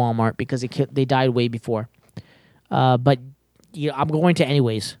on Walmart because they died way before. But I'm going to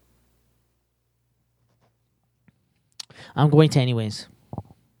anyways.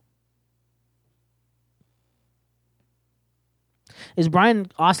 Is Brian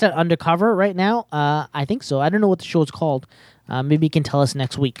Ostad undercover right now? I think so. I don't know what the show's called. Maybe he can tell us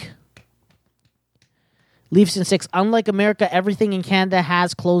next week. Leafs in 6. Unlike America, everything in Canada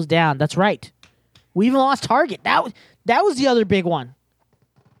has closed down. That's right. We even lost Target. That was the other big one.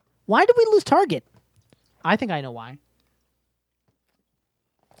 Why did we lose Target? I think I know why.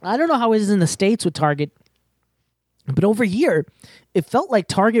 I don't know how it is in the States with Target. But over here, it felt like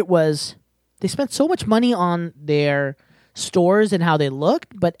Target was... They spent so much money on their stores and how they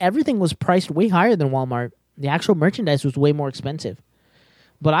looked, but everything was priced way higher than Walmart. The actual merchandise was way more expensive.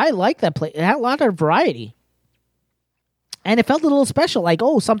 But I like that place. It had a lot of variety. And it felt a little special, like,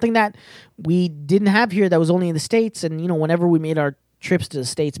 something that we didn't have here that was only in the States. And, whenever we made our trips to the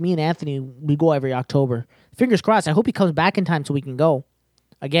States, me and Anthony, we go every October. Fingers crossed. I hope he comes back in time so we can go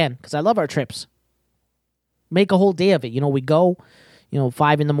again, because I love our trips. Make a whole day of it. We go,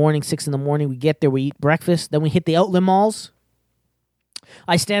 5 in the morning, 6 in the morning. We get there, we eat breakfast. Then we hit the outlet malls.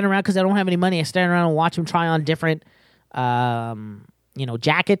 I stand around because I don't have any money. I stand around and watch him try on different,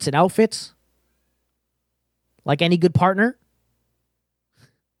 jackets and outfits. Like any good partner.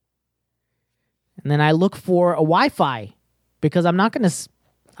 And then I look for a Wi-Fi because I'm not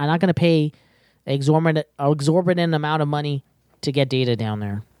gonna pay exorbitant amount of money to get data down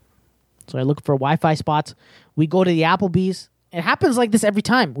there. So I look for Wi-Fi spots. We go to the Applebee's. It happens like this every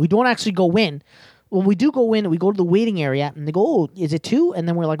time. We don't actually go in. When we do go in, we go to the waiting area, and they go, is it 2? And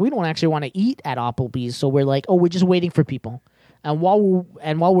then we're like, we don't actually want to eat at Applebee's. So we're like, we're just waiting for people. And while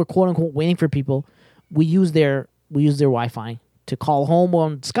we're quote unquote waiting for people, we use their Wi-Fi to call home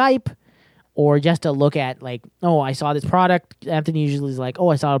on Skype, or just to look at like, I saw this product. Anthony usually is like,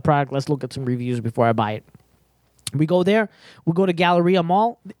 I saw a product. Let's look at some reviews before I buy it. We go there. We go to Galleria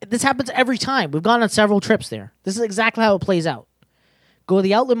Mall. This happens every time. We've gone on several trips there. This is exactly how it plays out. Go to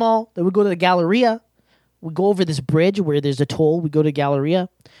the outlet mall. Then we go to the Galleria. We go over this bridge where there's a toll. We go to Galleria.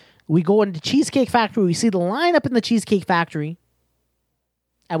 We go into Cheesecake Factory. We see the line up in the Cheesecake Factory.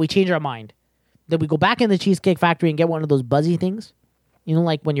 And we change our mind. Then we go back in the Cheesecake Factory and get one of those buzzy things.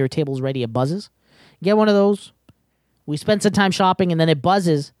 Like when your table's ready, it buzzes. Get one of those. We spend some time shopping, and then it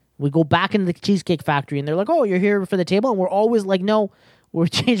buzzes. We go back into the Cheesecake Factory, and they're like, you're here for the table? And we're always like, no, we're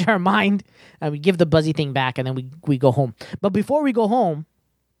changing our mind. And we give the buzzy thing back, and then we go home. But before we go home,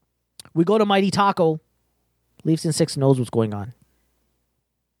 we go to Mighty Taco. Leafs in 6 knows what's going on.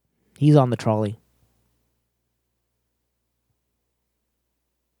 He's on the trolley.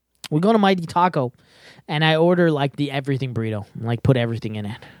 We go to Mighty Taco, and I order like the everything burrito, like put everything in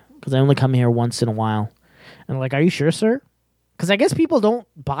it, because I only come here once in a while. And I'm like, are you sure, sir? Because I guess people don't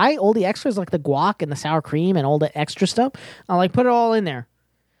buy all the extras, like the guac and the sour cream and all the extra stuff. I like put it all in there,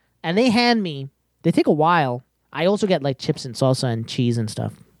 and they take a while. I also get like chips and salsa and cheese and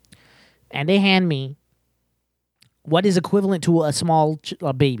stuff, and they hand me what is equivalent to a small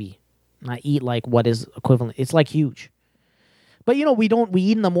baby. I eat like what is equivalent. It's like huge. But, we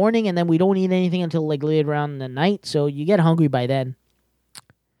eat in the morning, and then we don't eat anything until, like, later around in the night, so you get hungry by then.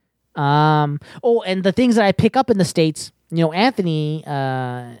 And the things that I pick up in the States, Anthony,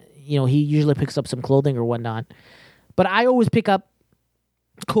 he usually picks up some clothing or whatnot. But I always pick up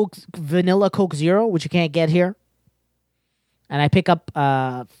vanilla Coke Zero, which you can't get here. And I pick up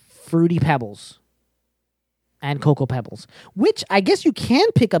Fruity Pebbles and Cocoa Pebbles, which I guess you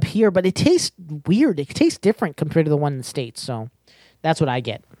can pick up here, but it tastes weird. It tastes different compared to the one in the States, so that's what I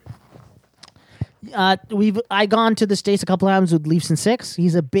get. I gone to the States a couple times with Leafs in 6.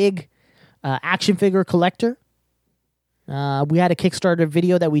 He's a big action figure collector. We had a Kickstarter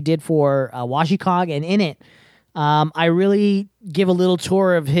video that we did for WashiCog, and in it, I really give a little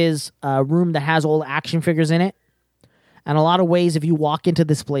tour of his room that has all the action figures in it. And a lot of ways, if you walk into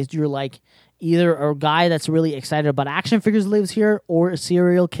this place, you're like Either a guy that's really excited about action figures lives here or a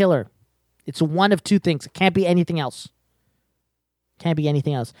serial killer. It's one of two things. It can't be anything else. Can't be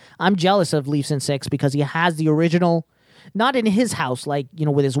anything else. I'm jealous of Leafs in 6 because he has the original, not in his house, like,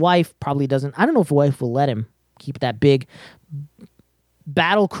 with his wife. Probably doesn't. I don't know if his wife will let him keep that big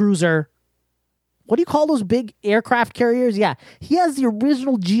battle cruiser. What do you call those big aircraft carriers? Yeah, he has the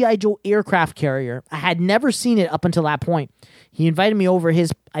original G.I. Joe aircraft carrier. I had never seen it up until that point. He invited me over.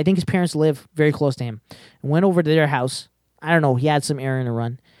 I think his parents live very close to him. And went over to their house. I don't know. He had some errand to run.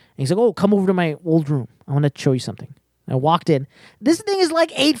 And he's like, oh, come over to my old room. I want to show you something. I walked in. This thing is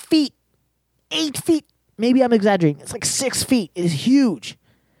like 8 feet. 8 feet. Maybe I'm exaggerating. It's like 6 feet. It is huge.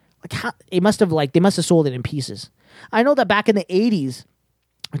 Like they must have sold it in pieces. I know that back in the 80s,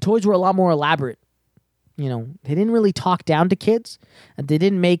 toys were a lot more elaborate. They didn't really talk down to kids. And they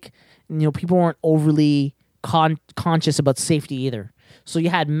didn't make, people weren't overly conscious about safety either. So you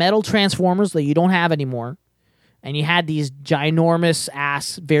had metal transformers that you don't have anymore. And you had these ginormous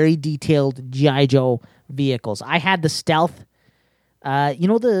ass, very detailed G.I. Joe vehicles. I had the stealth,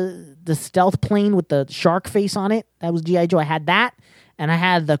 the stealth plane with the shark face on it. That was G.I. Joe. I had that. And I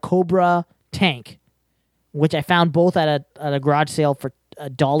had the Cobra tank, which I found both at a garage sale for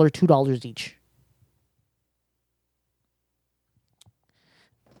 $1, $2 each.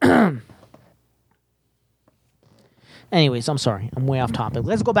 Anyways, I'm sorry. I'm way off topic.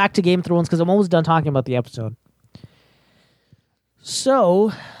 Let's go back to Game of Thrones because I'm almost done talking about the episode.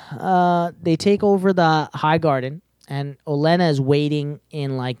 So, they take over the High Garden, and Olenna is waiting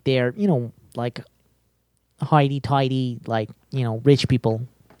in, like, their, like, hidey-tidy, like, rich people.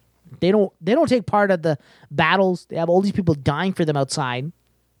 They don't take part of the battles. They have all these people dying for them outside.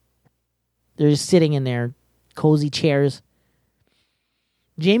 They're just sitting in their cozy chairs.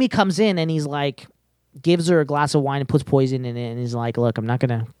 Jaime comes in, and he's like, gives her a glass of wine and puts poison in it, and he's like, look, I'm not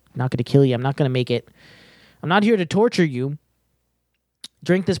gonna kill you. I'm not gonna make it. I'm not here to torture you.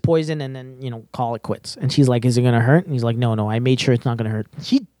 Drink this poison and then, call it quits. And she's like, is it going to hurt? And he's like, no, I made sure it's not going to hurt.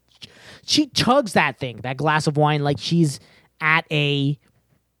 She chugs that thing, that glass of wine, like she's at a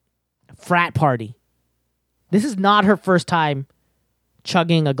frat party. This is not her first time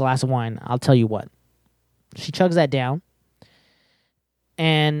chugging a glass of wine. I'll tell you what. She chugs that down.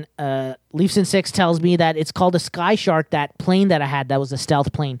 And Leafs in 6 tells me that it's called a Sky Shark, that plane that I had that was a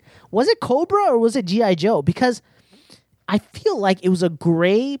stealth plane. Was it Cobra or was it G.I. Joe? Because I feel like it was a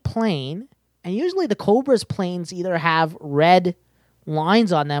gray plane, and usually the Cobra's planes either have red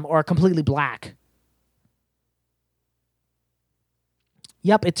lines on them or are completely black.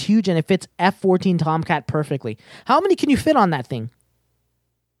 Yep, it's huge, and it fits F-14 Tomcat perfectly. How many can you fit on that thing?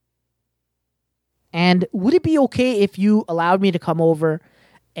 And would it be okay if you allowed me to come over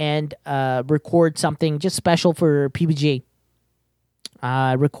and record something just special for PBG?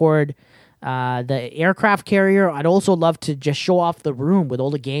 Record the aircraft carrier. I'd also love to just show off the room with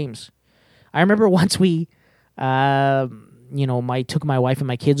all the games. I remember once we, took my wife and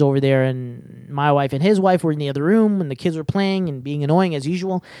my kids over there, and my wife and his wife were in the other room, and the kids were playing and being annoying as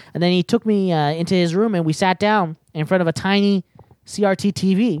usual. And then he took me into his room, and we sat down in front of a tiny CRT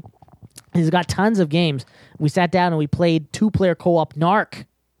TV. He's got tons of games. We sat down and we played 2-player co-op Narc.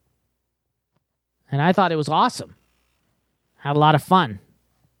 And I thought it was awesome. Had a lot of fun.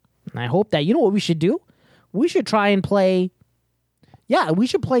 And I hope that, what we should do? We should try and play... Yeah, we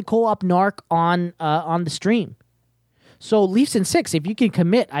should play co-op Narc on the stream. So, Leafs in 6, if you can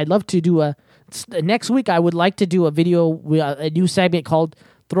commit, I'd love to do next week, I would like to do a video, a new segment called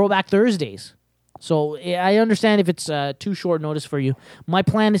Throwback Thursdays. So, I understand if it's too short notice for you. My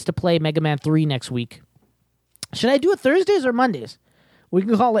plan is to play Mega Man 3 next week. Should I do it Thursdays or Mondays? We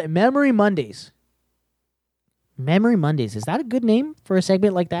can call it Memory Mondays. Memory Mondays. Is that a good name for a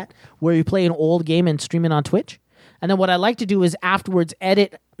segment like that? Where you play an old game and stream it on Twitch? And then what I like to do is afterwards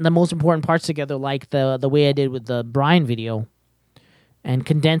edit the most important parts together, like the way I did with the Brian video, and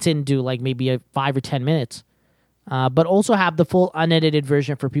condense it into like maybe 5 or 10 minutes. But also have the full unedited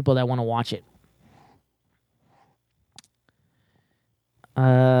version for people that want to watch it.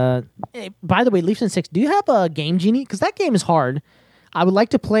 Hey, by the way, Leafs in 6, do you have a Game Genie? Because that game is hard. I would like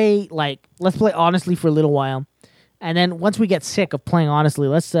to play, let's play honestly for a little while. And then once we get sick of playing honestly,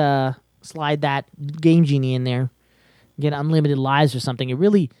 let's slide that Game Genie in there. Get unlimited lives or something. It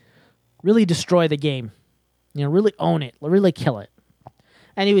really, really destroy the game. Really own it. Really kill it.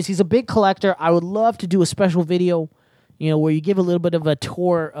 Anyways, he's a big collector. I would love to do a special video, where you give a little bit of a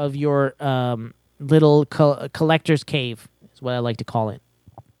tour of your little collector's cave, is what I like to call it.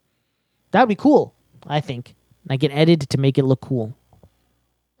 That would be cool, I think. I can edit to make it look cool.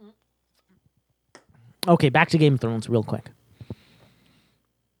 Okay, back to Game of Thrones real quick.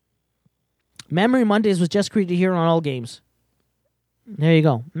 Memory Mondays was just created here on All Games. There you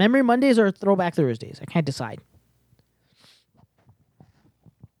go. Memory Mondays or Throwback Thursdays. I can't decide.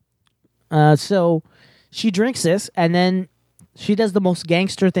 So she drinks this, and then she does the most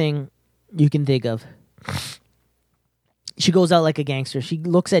gangster thing you can think of. She goes out like a gangster. She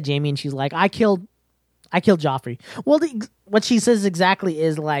looks at Jamie and she's like, I killed Joffrey. Well, what she says exactly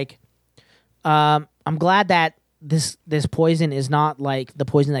is like, I'm glad that this poison is not like the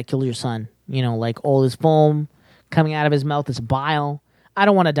poison that killed your son. You know, like all his foam coming out of his mouth is bile. I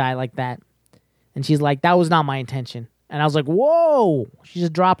don't want to die like that. And she's like, that was not my intention. And I was like, whoa! She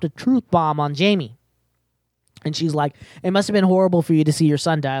just dropped a truth bomb on Jamie. And she's like, it must have been horrible for you to see your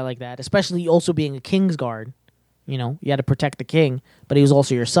son die like that, especially also being a Kingsguard. You know, you had to protect the king, but he was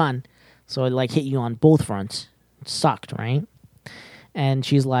also your son. So it like hit you on both fronts. It sucked, right? And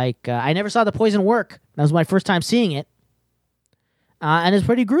she's like, I never saw the poison work. That was my first time seeing it. And it's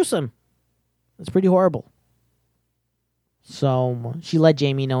pretty gruesome. It's pretty horrible. So she let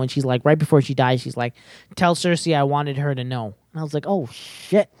Jamie know, and she's like, right before she dies, she's like, tell Cersei I wanted her to know. And I was like, oh,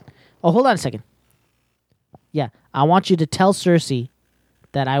 shit. Oh, hold on a second. Yeah, I want you to tell Cersei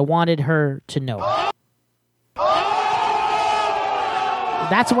that I wanted her to know.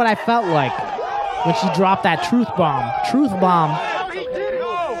 That's what I felt like when she dropped that truth bomb. Truth bomb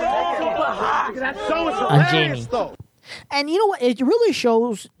on Jamie. And you know what? It really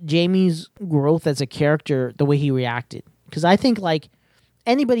shows Jamie's growth as a character, the way he reacted. Because I think, like,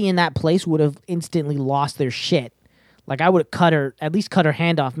 anybody in that place would have instantly lost their shit. Like, I would have at least cut her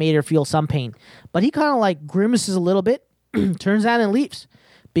hand off, made her feel some pain. But he kind of, like, grimaces a little bit, turns out and leaves.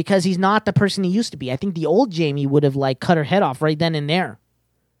 Because he's not the person he used to be. I think the old Jamie would have, like, cut her head off right then and there.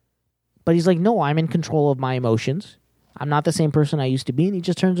 But he's like, no, I'm in control of my emotions. I'm not the same person I used to be. And he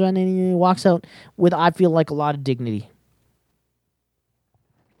just turns around and he walks out with, I feel like, a lot of dignity.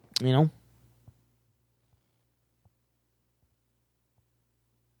 You know?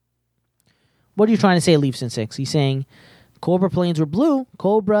 What are you trying to say, Leafs in 6? He's saying, Cobra planes were blue.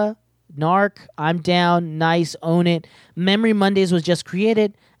 Cobra, Narc, I'm down, nice, own it. Memory Mondays was just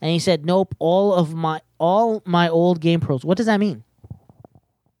created. And he said, nope, all my old game pros. What does that mean?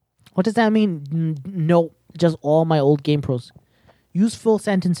 What does that mean? No, just all my old game pros. Use full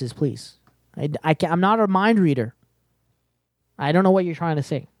sentences, please. I'm not a mind reader. I don't know what you're trying to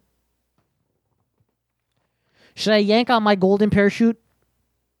say. Should I yank on my golden parachute?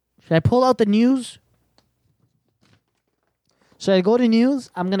 Should I pull out the news? Should I go to news?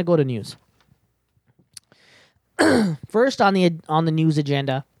 I'm going to go to news. First on the news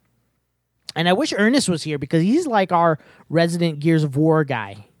agenda. And I wish Ernest was here because he's like our resident Gears of War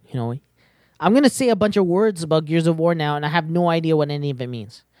guy. You know, I'm going to say a bunch of words about Gears of War now, and I have no idea what any of it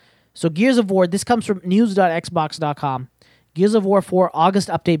means. So Gears of War, this comes from news.xbox.com. Gears of War 4 August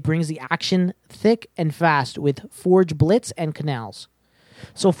update brings the action thick and fast with Forge Blitz and Canals.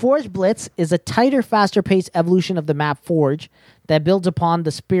 So Forge Blitz is a tighter, faster-paced evolution of the map Forge that builds upon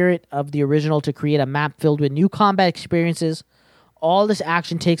the spirit of the original to create a map filled with new combat experiences. All this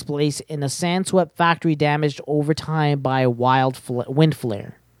action takes place in a sand-swept factory damaged over time by a wild wind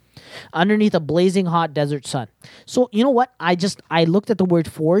flare underneath a blazing hot desert sun. So, you know what? I looked at the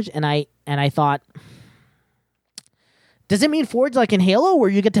word Forge and I thought, does it mean Forge like in Halo where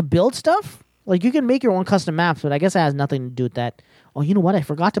you get to build stuff? Like you can make your own custom maps, but I guess it has nothing to do with that. Oh, you know what? I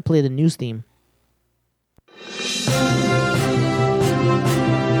forgot to play the news theme.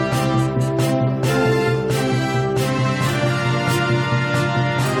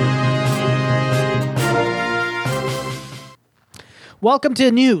 Welcome to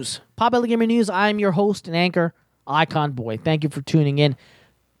the news. Pop Belly Gamer News. I'm your host and anchor, Icon Boy. Thank you for tuning in.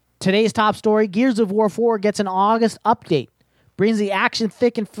 Today's top story, Gears of War 4 gets an August update. Brings the action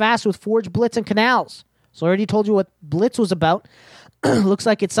thick and fast with Forge Blitz and Canals. So I already told you what Blitz was about. Looks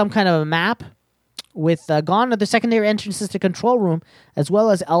like it's some kind of a map with gone are the secondary entrances to control room as well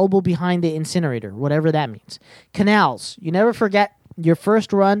as elbow behind the incinerator, whatever that means. Canals. You never forget your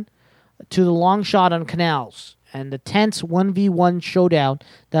first run to the long shot on Canals and the tense 1v1 showdown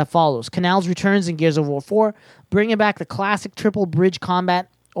that follows. Canals returns in Gears of War 4, bringing back the classic triple bridge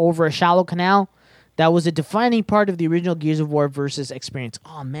combat over a shallow canal. That was a defining part of the original Gears of War versus experience.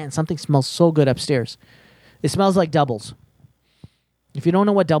 Oh man, something smells so good upstairs. It smells like Doubles. If you don't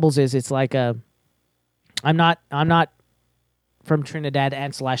know what Doubles is, it's like a. I'm not from Trinidad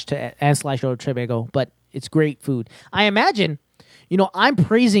and slash Tobago, but it's great food. I imagine, I'm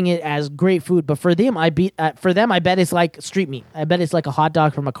praising it as great food, but for them, I bet it's like street meat. I bet it's like a hot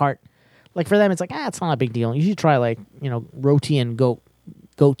dog from a cart. Like for them, it's like it's not a big deal. You should try like roti and goat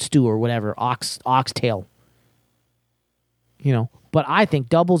stew or whatever, oxtail. But I think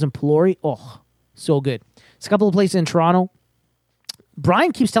Doubles and Pilori, So good. It's a couple of places in Toronto.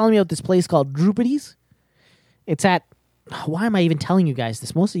 Brian keeps telling me about this place called Drupides. It's at... Why am I even telling you guys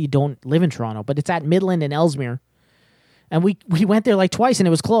this? Most of you don't live in Toronto, but it's at Midland and Ellesmere. And we went there like twice and it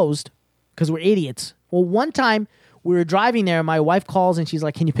was closed because we're idiots. Well, one time we were driving there and my wife calls and she's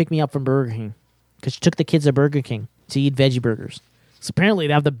like, can you pick me up from Burger King? Because she took the kids to Burger King to eat veggie burgers. So apparently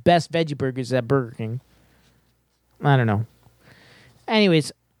they have the best veggie burgers at Burger King. I don't know.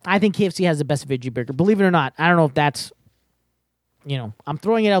 Anyways, I think KFC has the best veggie burger. Believe it or not, I don't know if that's, I'm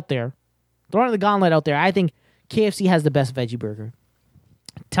throwing it out there. Throwing the gauntlet out there. I think KFC has the best veggie burger.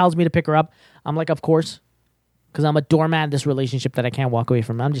 Tells me to pick her up. I'm like, of course. Because I'm a doormat in this relationship that I can't walk away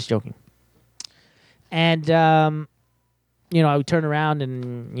from. I'm just joking. And, I would turn around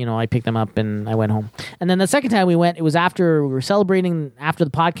and, I picked them up and I went home. And then the second time we went, it was after we were celebrating, after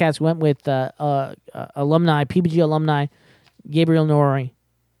the podcast, we went with alumni, PBG alumni, Gabriel Norrie.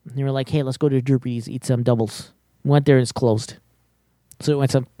 And they were like, hey, let's go to Drupides, eat some doubles. We went there and it's closed. So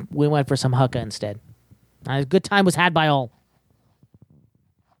we went for some hukka instead. A good time was had by all.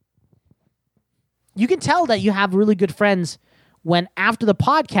 You can tell that you have really good friends when after the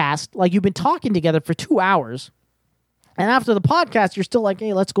podcast, like you've been talking together for 2 hours, and after the podcast, you're still like,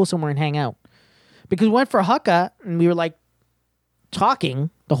 hey, let's go somewhere and hang out. Because we went for hukka, and we were like talking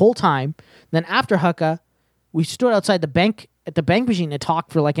the whole time. Then after hukka, we stood outside the bank at the bank machine and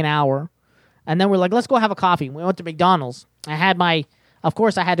talked for like an hour. And then we're like, let's go have a coffee. We went to McDonald's. I had my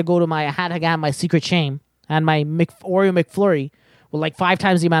secret shame. I had my Oreo McFlurry with like 5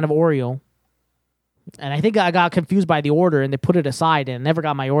 times the amount of Oreo. And I think I got confused by the order and they put it aside and never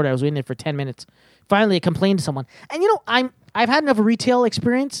got my order. I was waiting there for 10 minutes. Finally, I complained to someone. And I've had enough retail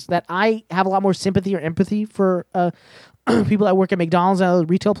experience that I have a lot more sympathy or empathy for people that work at McDonald's and other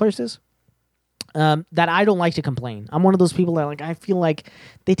retail places. That I don't like to complain. I'm one of those people that I feel like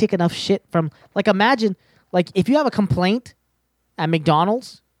they take enough shit from, imagine, if you have a complaint at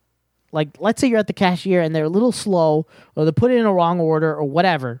McDonald's, let's say you're at the cashier and they're a little slow or they put it in a wrong order or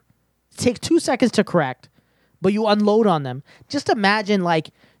whatever. It takes 2 seconds to correct, but you unload on them. Just imagine,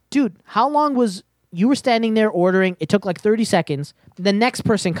 dude, how long was you were standing there ordering? It took 30 seconds. The next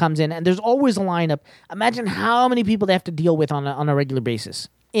person comes in and there's always a lineup. Imagine how many people they have to deal with on a regular basis.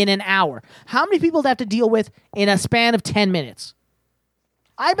 In an hour. How many people they have to deal with in a span of 10 minutes?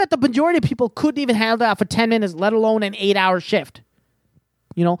 I bet the majority of people couldn't even handle that for 10 minutes, let alone an 8-hour shift.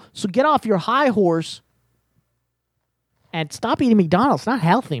 So get off your high horse and stop eating McDonald's. It's not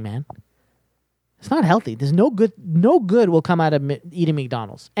healthy, man. It's not healthy. There's no good will come out of eating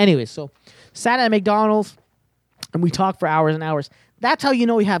McDonald's. Anyway, so sat at McDonald's and we talked for hours and hours. That's how you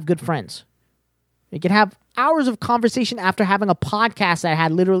know you have good friends. You can have hours of conversation after having a podcast that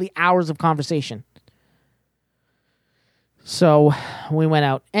had literally hours of conversation. So we went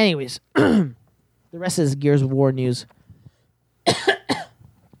out. Anyways, the rest is Gears of War news.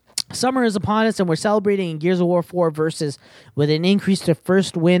 Summer is upon us, and we're celebrating in Gears of War 4 Versus with an increase to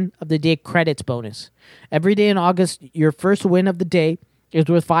first win of the day credits bonus. Every day in August, your first win of the day is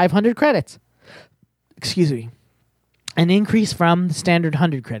worth 500 credits. Excuse me. An increase from the standard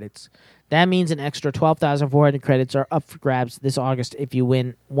 100 credits. That means an extra 12,400 credits are up for grabs this August if you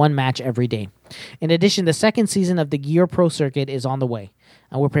win one match every day. In addition, the second season of the Gear Pro Circuit is on the way,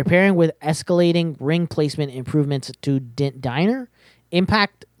 and we're preparing with escalating ring placement improvements to Diner,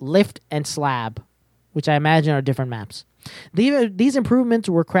 Impact, Lift, and Slab, which I imagine are different maps. These improvements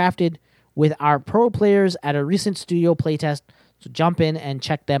were crafted with our pro players at a recent studio playtest, so jump in and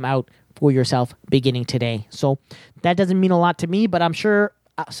check them out for yourself beginning today. So that doesn't mean a lot to me, but I'm sure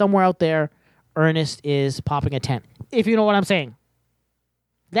somewhere out there, Ernest is popping a tent, if you know what I'm saying.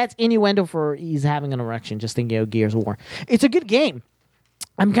 That's innuendo for he's having an erection, just thinking of Gears of War. It's a good game.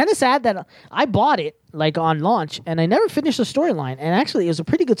 I'm kind of sad that I bought it on launch and I never finished the storyline. And actually, it was a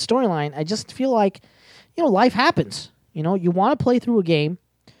pretty good storyline. I just feel like, life happens. You want to play through a game.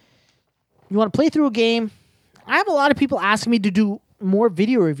 I have a lot of people asking me to do more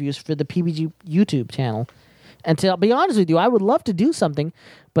video reviews for the PBG YouTube channel. And to be honest with you, I would love to do something,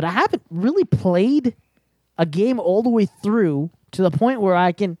 but I haven't really played a game all the way through to the point where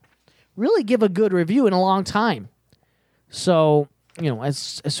I can really give a good review in a long time. So,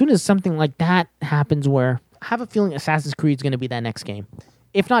 as soon as something like that happens where I have a feeling Assassin's Creed is going to be that next game,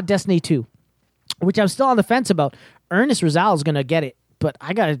 if not Destiny 2, which I'm still on the fence about. Ernest Rizal is going to get it, but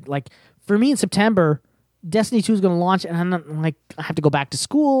I got to, for me in September, Destiny 2 is going to launch, and I'm not, I have to go back to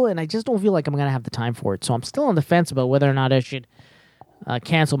school, and I just don't feel like I'm going to have the time for it. So I'm still on the fence about whether or not I should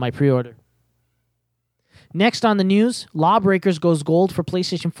cancel my pre-order. Next on the news, Lawbreakers goes gold for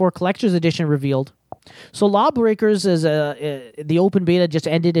PlayStation 4 Collector's Edition revealed. So Lawbreakers is the open beta just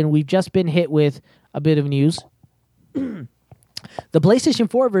ended, and we've just been hit with a bit of news. The PlayStation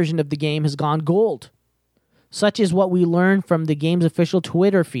 4 version of the game has gone gold. Such is what we learned from the game's official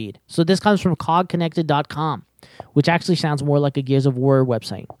Twitter feed. So this comes from cogconnected.com, which actually sounds more like a Gears of War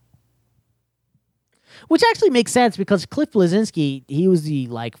website. Which actually makes sense because Cliff Bleszinski, he was the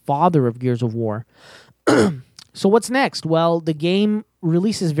father of Gears of War. So what's next? Well, the game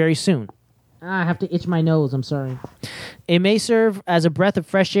releases very soon. I have to itch my nose, I'm sorry. It may serve as a breath of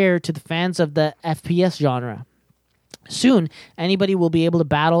fresh air to the fans of the FPS genre. Soon, anybody will be able to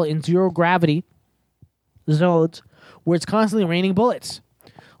battle in zero-gravity zones where it's constantly raining bullets.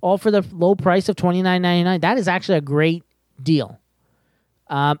 All for the low price of $29.99. That is actually a great deal.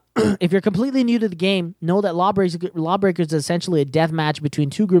 If you're completely new to the game, know that Lawbreakers is essentially a death match between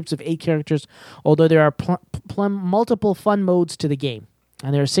two groups of 8 characters, although there are multiple fun modes to the game.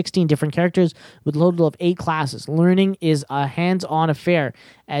 And there are 16 different characters with a total of 8 classes. Learning is a hands-on affair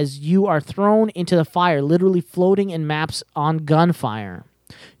as you are thrown into the fire, literally floating in maps on gunfire.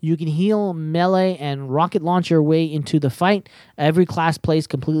 You can heal, melee, and rocket launch your way into the fight. Every class plays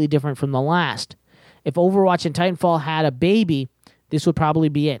completely different from the last. If Overwatch and Titanfall had a baby, this would probably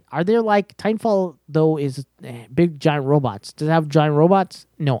be it. Are there Titanfall, though, is big giant robots. Does it have giant robots?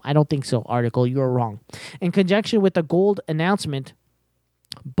 No, I don't think so, Article. You're wrong. In conjunction with the gold announcement,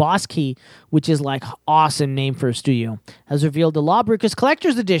 Boss Key, which is awesome name for a studio, has revealed the Lawbreakers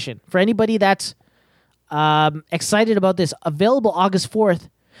Collector's Edition. For anybody that's excited about this, available August 4th,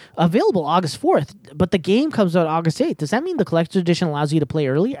 but the game comes out August 8th. Does that mean the Collector's Edition allows you to play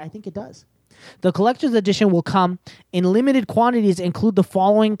earlier? I think it does. The Collector's Edition will come in limited quantities, include the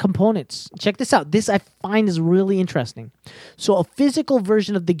following components. Check this out. This I find is really interesting. So a physical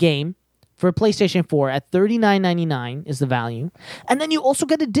version of the game for PlayStation 4 at $39.99 is the value. And then you also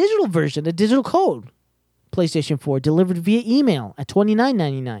get a digital version, a digital code, PlayStation 4, delivered via email at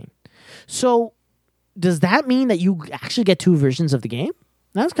 $29.99. So does that mean that you actually get 2 versions of the game?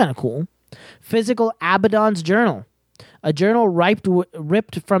 That's kind of cool. Physical Abaddon's Journal. A journal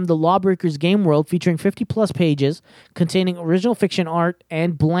ripped from the Lawbreakers game world featuring 50-plus pages containing original fiction art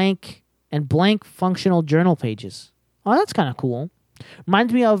and blank functional journal pages. Oh, that's kind of cool.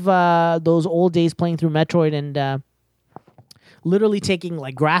 Reminds me of those old days playing through Metroid and literally taking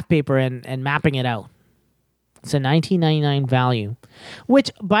graph paper and mapping it out. It's a $19.99 value.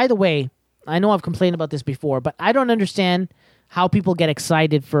 Which, by the way, I know I've complained about this before, but I don't understand how people get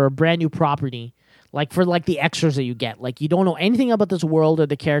excited for a brand new property. For the extras that you get. You don't know anything about this world or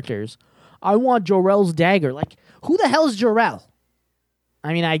the characters. I want Jor-El's dagger. Who the hell is Jor-El?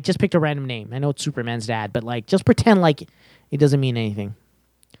 I mean, I just picked a random name. I know it's Superman's dad, but just pretend it doesn't mean anything.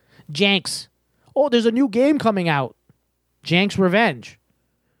 Janks. Oh, there's a new game coming out. Janks Revenge.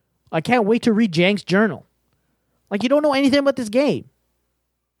 I can't wait to read Janks' journal. You don't know anything about this game.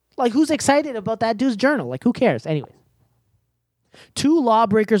 Who's excited about that dude's journal? Who cares? Anyways. 2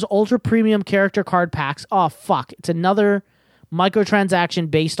 Lawbreakers Ultra Premium Character Card Packs. Oh, fuck. It's another microtransaction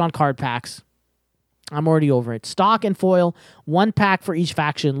based on card packs. I'm already over it. Stock and foil. 1 pack for each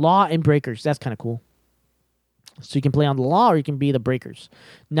faction. Law and Breakers. That's kind of cool. So you can play on the Law or you can be the Breakers.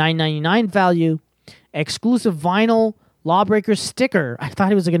 $9.99 value. Exclusive vinyl Lawbreakers sticker. I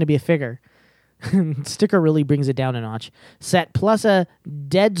thought it was going to be a figure. Sticker really brings it down a notch. Set plus a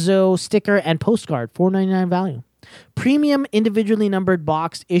Deadzo sticker and postcard. $4.99 value. Premium individually numbered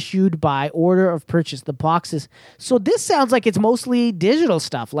box issued by order of purchase. The boxes. So this sounds like it's mostly digital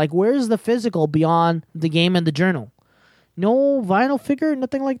stuff. Where's the physical beyond the game and the journal? No vinyl figure?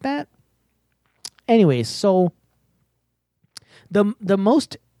 Nothing like that? Anyways, so the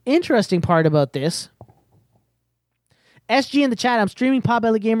most interesting part about this, SG in the chat, I'm streaming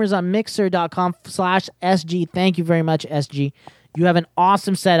Potbelly Gamers on mixer.com/SG. Thank you very much, SG. You have an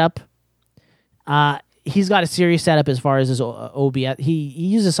awesome setup. He's got a serious setup as far as his OBS. He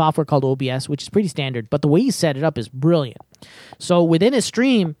uses software called OBS, which is pretty standard, but the way he set it up is brilliant. So within his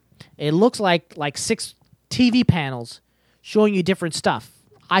stream, it looks like 6 TV panels showing you different stuff.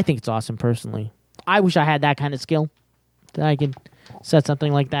 I think it's awesome, personally. I wish I had that kind of skill, that I could set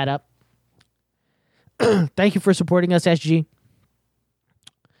something like that up. Thank you for supporting us, SG.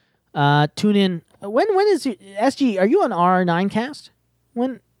 Tune in. When is SG? Are you on R9 Cast?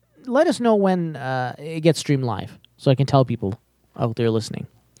 When? Let us know when it gets streamed live, so I can tell people out there listening.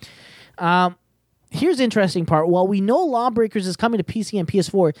 Here's the interesting part. While we know Lawbreakers is coming to PC and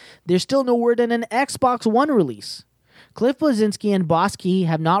PS4, there's still no word on an Xbox One release. Cliff Bleszinski and Boss Key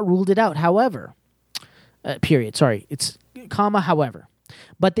have not ruled it out. However, however.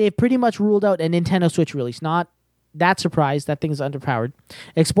 But they've pretty much ruled out a Nintendo Switch release. Not that surprised. That thing's underpowered.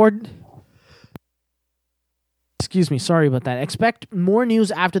 Excuse me. Sorry about that. Expect more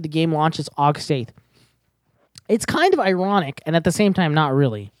news after the game launches August 8th. It's kind of ironic, and at the same time, not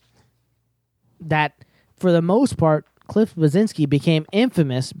really, that for the most part, Cliff Bleszinski became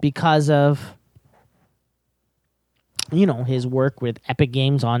infamous because of, his work with Epic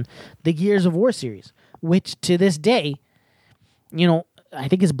Games on the Gears of War series, which to this day, I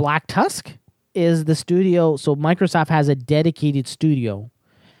think is Black Tusk is the studio. So Microsoft has a dedicated studio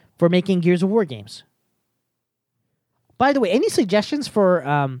for making Gears of War games. By the way, any suggestions for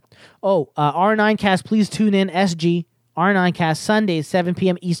R9Cast? Please tune in. SG R9Cast Sundays 7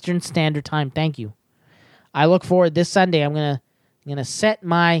 p.m. Eastern Standard Time. Thank you. I look forward this Sunday. I'm gonna set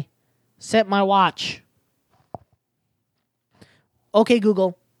my watch. Okay,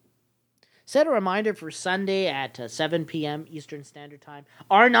 Google. Set a reminder for Sunday at 7 p.m. Eastern Standard Time.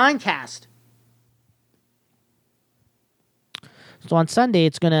 R9Cast. So on Sunday,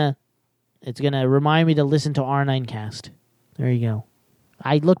 it's gonna remind me to listen to R9Cast. There you go.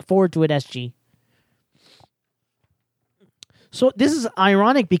 I look forward to it, SG. So this is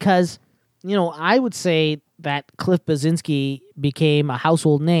ironic because, I would say that Cliff Bleszinski became a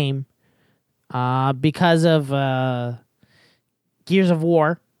household name because of Gears of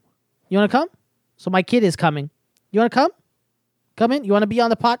War. You want to come? So my kid is coming. You want to come? Come in? You want to be on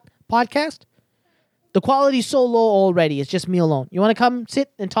the podcast? The quality's so low already. It's just me alone. You want to come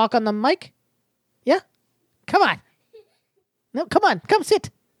sit and talk on the mic? Yeah? Come on. No, come on. Come sit.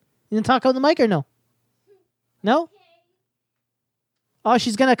 You want to talk on the mic or no? No? Oh,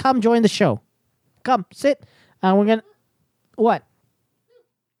 she's going to come join the show. Come, sit. And we're going to... What?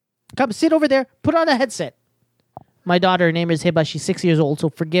 Come, sit over there. Put on a headset. My daughter, her name is Hiba. She's 6 years old, so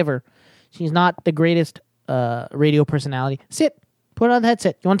forgive her. She's not the greatest radio personality. Sit. Put on the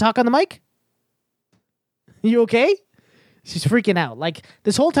headset. You want to talk on the mic? You okay? She's freaking out. Like,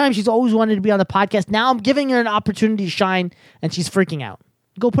 this whole time, she's always wanted to be on the podcast. Now I'm giving her an opportunity to shine, and she's freaking out.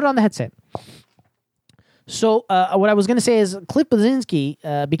 Go put on the headset. So, what I was going to say is Cliff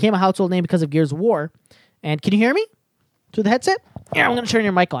Bleszinski became a household name because of Gears of War. And can you hear me? Through the headset? Yeah, I'm going to turn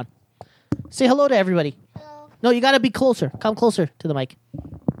your mic on. Say hello to everybody. Hello. No, you got to be closer. Come closer to the mic.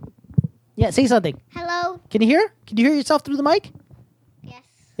 Yeah, say something. Hello. Can you hear? Can you hear yourself through the mic? Yes.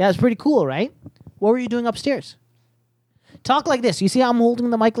 Yeah, it's pretty cool, right? What were you doing upstairs? Talk like this. You see how I'm holding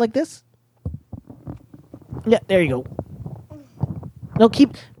the mic like this? Yeah, there you go. No,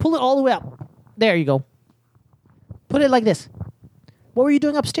 pull it all the way up. There you go. Put it like this. What were you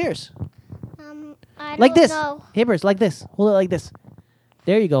doing upstairs? I like don't this. know. Hibbers, like this. Hold it like this.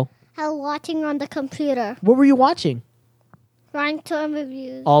 There you go. I was watching on the computer. What were you watching? Ryan Tom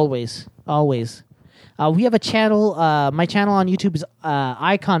reviews. Always. We have a channel. My channel on YouTube is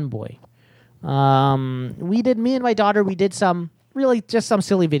Icon Boy. Me and my daughter, we did just some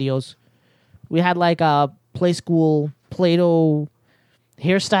silly videos. We had like a play school Play-Doh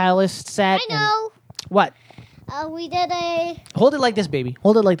hairstylist set. I know. What? We did a... Hold it like this, baby.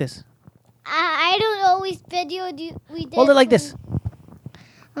 Hold it like this. I don't always video. We did... Hold it like this.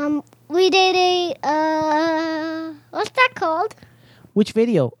 We did a... what's that called? Which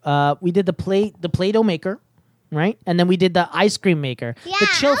video? We did the Play-Doh maker, right? And then we did the ice cream maker. Yeah, the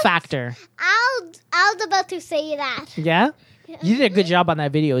chill factor. I was about to say that. Yeah? You did a good job on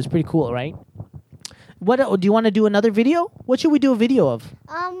that video. It's pretty cool, right? What do you want to do another video? What should we do a video of?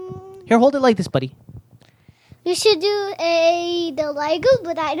 Here, hold it like this, buddy. We should do the Lego,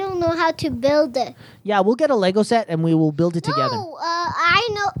 but I don't know how to build it. Yeah, we'll get a Lego set and we will build it together. No,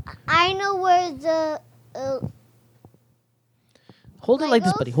 I know where the... hold it like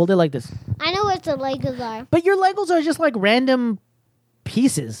this, Legos? buddy. Hold it like this. I know where the Legos are. But your Legos are just like random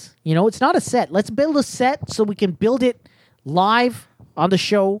pieces. It's not a set. Let's build a set so we can build it live on the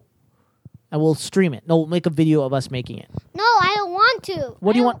show and we'll stream it. No, we'll make a video of us making it. No, I don't want to.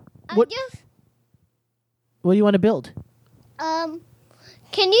 What do you want? What do you want to build? Can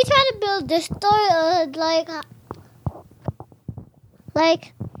you try to build this store like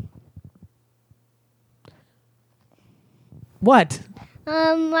what?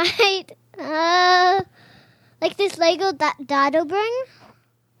 Like this Lego Dado Burn?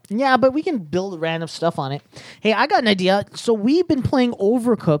 Yeah, but we can build random stuff on it. Hey, I got an idea. So we've been playing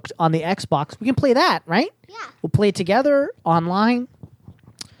Overcooked on the Xbox. We can play that, right? Yeah. We'll play it together online,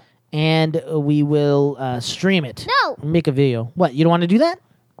 and we will stream it. No. Make a video. What? You don't want to do that?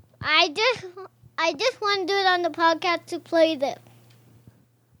 I just want to do it on the podcast to play this.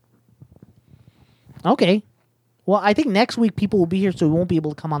 Okay. Well, I think next week people will be here, so we won't be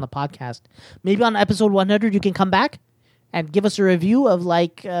able to come on the podcast. Maybe on episode 100 you can come back and give us a review of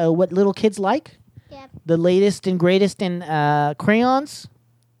what little kids like. Yep. The latest and greatest in crayons.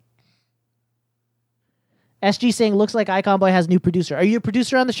 SG saying, looks like Icon Boy has new producer. Are you a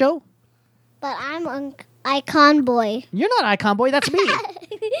producer on the show? But I'm an icon boy. You're not Icon Boy. That's me.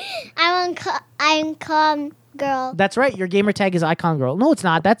 I'm icon girl. That's right. Your gamer tag is Icon Girl. No, it's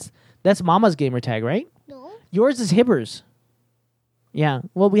not. That's Mama's gamer tag, right? No. Yours is Hibbers. Yeah.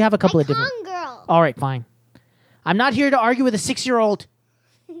 Well, we have a couple of different. Icon girl. All right, fine. I'm not here to argue with a 6-year-old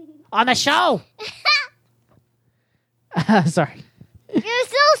on the show. Sorry. You're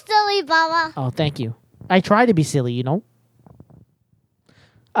so silly, Baba. Oh, thank you. I try to be silly, you know.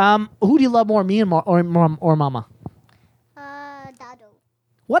 Who do you love more, me and or Mama? Dado.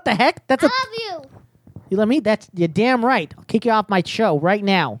 What the heck? That's I a. love you. You love me? You're damn right. I'll kick you off my show right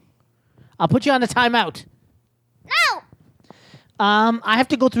now. I'll put you on a timeout. No. I have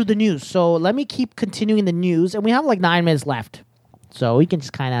to go through the news, so let me keep continuing the news, and we have like 9 minutes left, so we can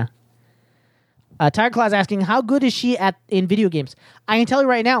just kind of. Tired Claus asking, how good is she in video games? I can tell you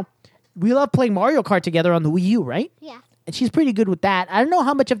right now, we love playing Mario Kart together on the Wii U, right? Yeah. And she's pretty good with that. I don't know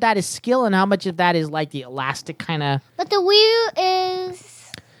how much of that is skill and how much of that is like the elastic kind of. But the Wii U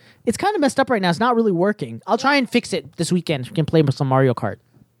is. It's kind of messed up right now. It's not really working. I'll try and fix it this weekend. We can play some Mario Kart.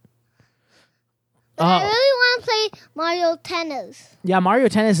 But I really want to play Mario Tennis. Yeah, Mario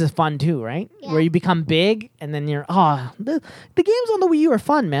Tennis is fun too, right? Yeah. Where you become big and then you're the games on the Wii U are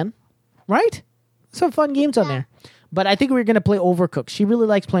fun, man. Right? Some fun games on there. But I think we're gonna play Overcooked. She really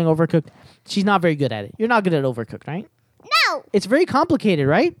likes playing Overcooked. She's not very good at it. You're not good at Overcooked, right? No. It's very complicated,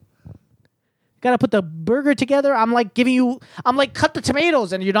 right? Gotta put the burger together. I'm like cut the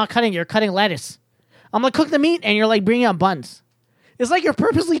tomatoes and you're cutting lettuce. I'm like cook the meat and you're like bringing out buns. It's like you're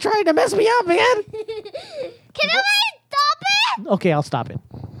purposely trying to mess me up, man. Can you stop it? Okay, I'll stop it.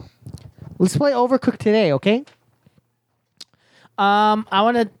 Let's play Overcooked today, okay? I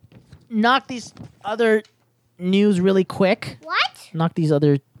want to knock these other news really quick. What? Knock these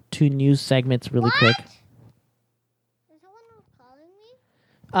other 2 news segments really quick. Is someone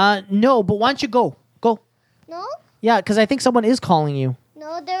calling me? No, but why don't you go? Go. No? Yeah, because I think someone is calling you.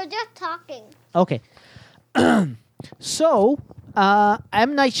 No, they're just talking. Okay. So,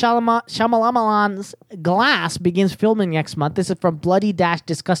 M. Night Shyamalan's Glass begins filming next month. This is from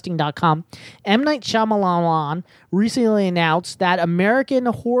bloody-disgusting.com. M. Night Shyamalan recently announced that American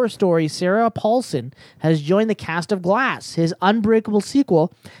Horror Story Sarah Paulson has joined the cast of Glass, his unbreakable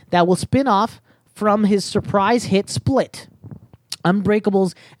sequel that will spin off from his surprise hit Split.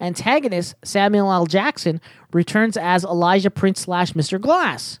 Unbreakable's antagonist, Samuel L. Jackson, returns as Elijah Prince / Mr.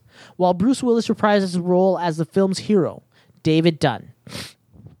 Glass, while Bruce Willis reprises his role as the film's hero, David Dunn.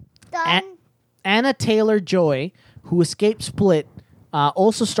 Anna Taylor-Joy, who escaped Split,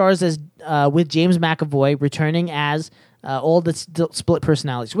 also stars as with James McAvoy, returning as all the Split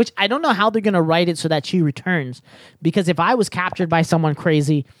personalities, which I don't know how they're going to write it so that she returns, because if I was captured by someone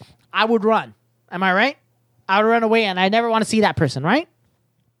crazy, I would run. Am I right? I would run away, and I never want to see that person, right?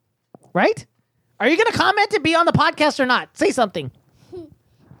 Right? Are you going to comment to be on the podcast or not? Say something.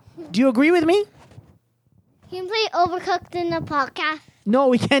 Do you agree with me? You can play Overcooked in the podcast. No,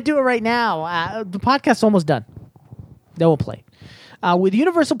 we can't do it right now. The podcast's almost done. Then we'll play. With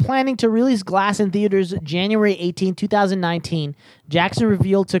Universal planning to release Glass in theaters January 18, 2019, Jackson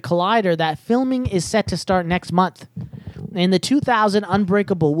revealed to Collider that filming is set to start next month. In the 2000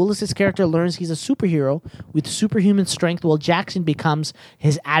 Unbreakable, Willis's character learns he's a superhero with superhuman strength while Jackson becomes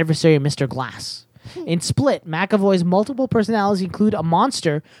his adversary, Mr. Glass. In Split, McAvoy's multiple personalities include a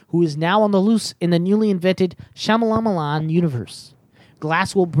monster who is now on the loose in the newly invented Shyamalan universe.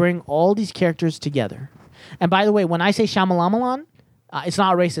 Glass will bring all these characters together. And by the way, when I say Shyamalan, it's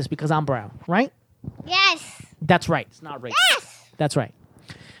not racist because I'm brown, right? Yes. That's right. It's not racist. Yes. That's right.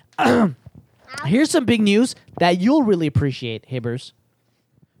 Here's some big news that you'll really appreciate, Hibbers.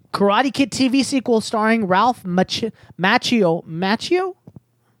 Karate Kid TV sequel starring Ralph Macchio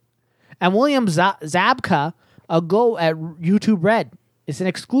and William Zabka a go at YouTube Red. It's an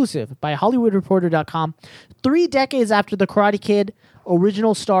exclusive by HollywoodReporter.com. 3 decades after the Karate Kid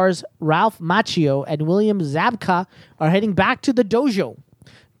original stars Ralph Macchio and William Zabka are heading back to the dojo.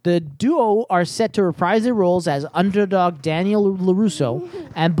 The duo are set to reprise their roles as underdog Daniel LaRusso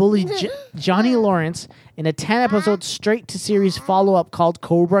and bully Johnny Lawrence in a 10-episode straight-to-series follow-up called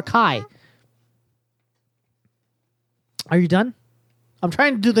Cobra Kai. Are you done? I'm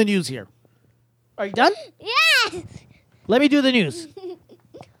trying to do the news here. Are you done? Yes. Let me do the news.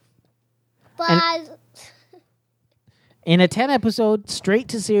 But In a 10-episode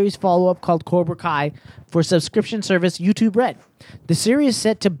straight-to-series follow-up called Cobra Kai for subscription service YouTube Red. The series,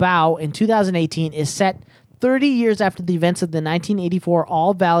 set to bow in 2018, is set 30 years after the events of the 1984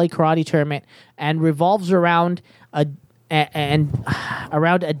 All Valley Karate Tournament and revolves around and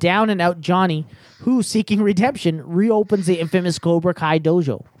around a down and out Johnny who, seeking redemption, reopens the infamous Cobra Kai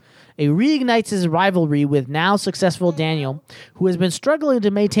dojo. It reignites his rivalry with now successful Daniel, who has been struggling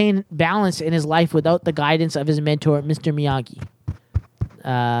to maintain balance in his life without the guidance of his mentor, Mr. Miyagi,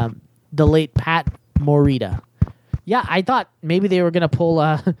 the late Pat Morita. Yeah, I thought maybe they were going to pull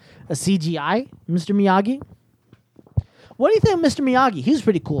a CGI Mr. Miyagi. What do you think of Mr. Miyagi? He was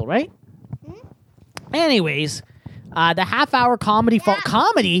pretty cool, right? Anyways, the half-hour comedy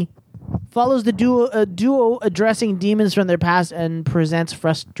follows the duo addressing demons from their past and present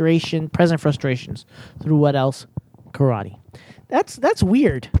frustrations through what else? Karate. That's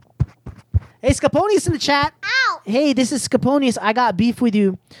weird. Hey, Scaponius in the chat. Ow! Hey, this is Scaponius. I got beef with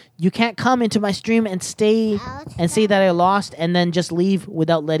you. You can't come into my stream and say that I lost and then just leave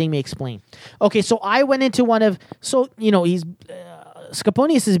without letting me explain. Okay, so I went into he's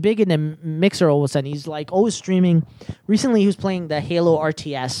Scaponius is big in the Mixer all of a sudden. He's like always streaming. Recently, he was playing the Halo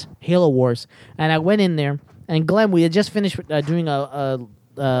RTS, Halo Wars, and I went in there. And Glenn, we had just finished doing a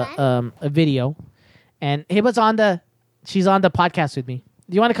video, and Hiba's she's on the podcast with me.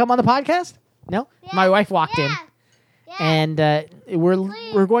 Do you want to come on the podcast? No, Yeah. my wife walked in, Yeah. and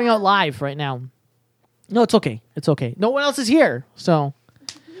we're going out live right now. No, it's okay. It's okay. No one else is here, so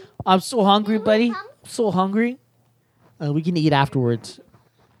I'm so hungry, buddy. So hungry. We can eat afterwards.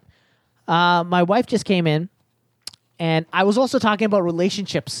 My wife just came in, and I was also talking about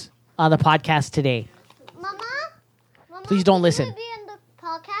relationships on the podcast today. Mama? Please don't can listen. you be in the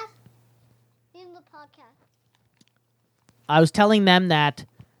podcast? Be in the podcast. I was telling them that,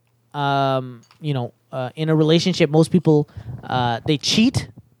 in a relationship, most people, they cheat,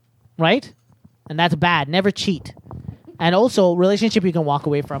 right? And that's bad. Never cheat. And also, relationship you can walk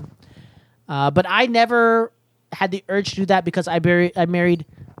away from. But I never had the urge to do that because I married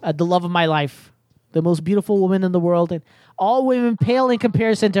the love of my life, the most beautiful woman in the world, and all women pale in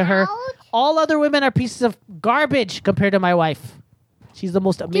comparison to her. Ouch. All other women are pieces of garbage compared to my wife. She's the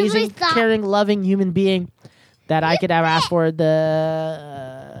most amazing, stop? caring, loving human being that I could ever ask for,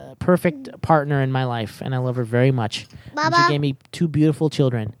 the perfect partner in my life, and I love her very much. And she Baba. gave me 2 beautiful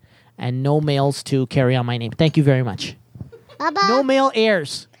children and no males to carry on my name. Thank you very much. Baba. No male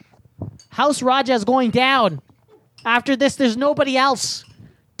heirs. House Raja is going down. After this, there's nobody else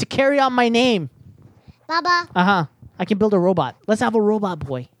to carry on my name. Baba. Uh-huh. I can build a robot. Let's have a robot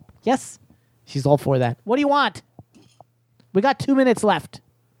boy. Yes? She's all for that. What do you want? We got 2 minutes left.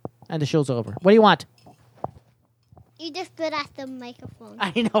 And the show's over. What do you want? You just spit at the microphone.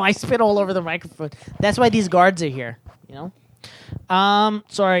 I know, I spit all over the microphone. That's why these guards are here,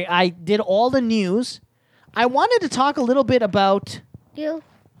 Sorry, I did all the news. I wanted to talk a little bit about You.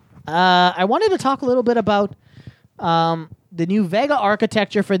 The new Vega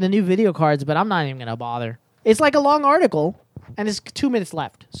architecture for the new video cards, but I'm not even going to bother. It's like a long article, and it's 2 minutes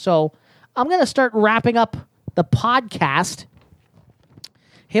left. So I'm going to start wrapping up the podcast.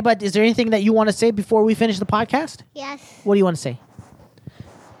 Hey, bud, is there anything that you want to say before we finish the podcast? Yes. What do you want to say?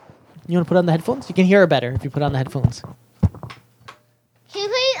 You want to put on the headphones? You can hear her better if you put on the headphones. Can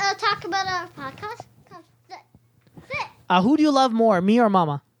we talk about our podcast? Come, sit. Sit. Who do you love more, me or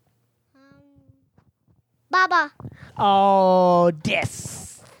Mama? Baba. Oh,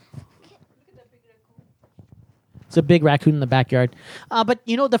 this. It's a big raccoon in the backyard. But,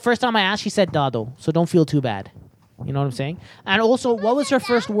 the first time I asked, she said Dado, so don't feel too bad. You know what I'm saying? And also, what was her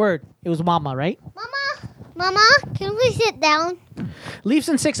first word? It was Mama, right? Mama, can we sit down? Leafs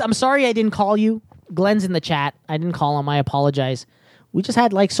and 6, I'm sorry I didn't call you. Glenn's in the chat. I didn't call him. I apologize. We just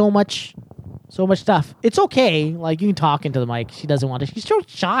had, so much stuff. It's okay. You can talk into the mic. She doesn't want to. She's so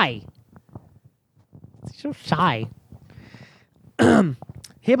shy.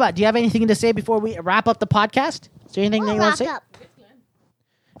 Hiba, do you have anything to say before we wrap up the podcast? Is there anything that you want to say? Up.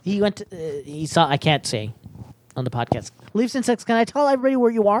 He went to, he saw, I can't say on the podcast. Leafs and 6, can I tell everybody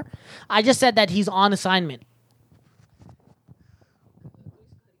where you are? I just said that he's on assignment.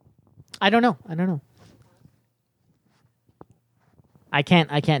 I don't know. I can't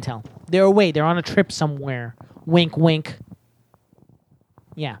tell. They're away. They're on a trip somewhere. Wink, wink.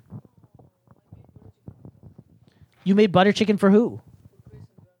 Yeah. You made butter chicken for who?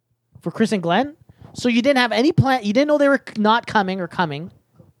 For Chris and Glenn? So you didn't have any plan? You didn't know they were not coming or coming?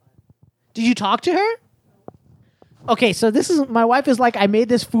 Did you talk to her? Okay, so my wife is like, I made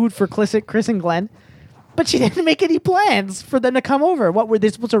this food for Chris and Glenn, but she didn't make any plans for them to come over. What, were they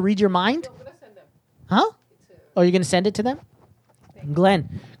supposed to read your mind? I'm going to send them. Huh? Oh, you're going to send it to them?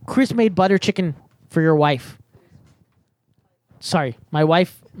 Glenn, Chris made butter chicken for your wife. Sorry, my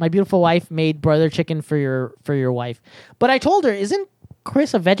beautiful wife made butter chicken for your wife. But I told her, isn't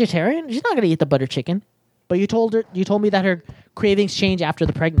Chris a vegetarian? She's not going to eat the butter chicken. But you told me that her cravings change after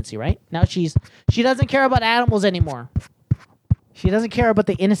the pregnancy, right? Now she doesn't care about animals anymore. She doesn't care about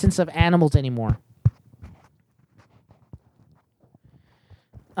the innocence of animals anymore.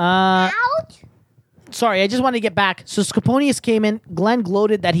 Ouch! Sorry, I just wanted to get back. So Scaponius came in. Glenn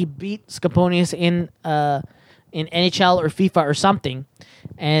gloated that he beat Scaponius in NHL or FIFA or something.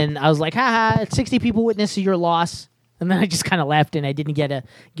 And I was like, haha, 60 people witnessed your loss. And then I just kind of left and I didn't give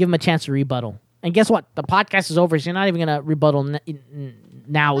him a chance to rebuttal. And guess what? The podcast is over, so you're not even going to rebuttal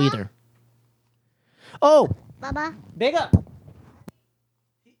now either. Oh! Baba. Big up! Glenn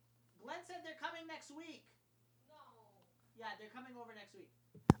said they're coming next week. No. Yeah, they're coming over next week.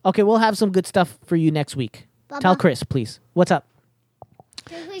 Okay, we'll have some good stuff for you next week. Baba. Tell Chris, please. What's up?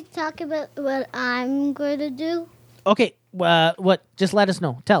 Can we talk about what I'm going to do? Okay, what? Just let us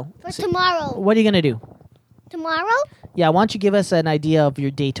know. Tell. For tomorrow. What are you going to do? Tomorrow? Yeah, why don't you give us an idea of your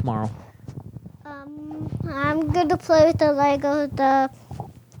day tomorrow? I'm going to play with the Lego.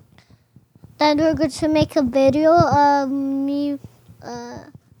 Then we're going to make a video of me.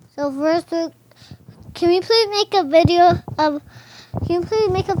 So first, can we please make a video of... Can you please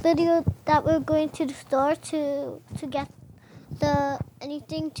make a video that we're going to the store to get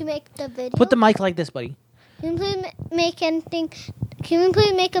anything to make the video? Put the mic like this, buddy. Can we please make anything? Can we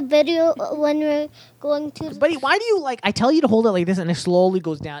please make a video when we're going to? Buddy, why do you I tell you to hold it like this and it slowly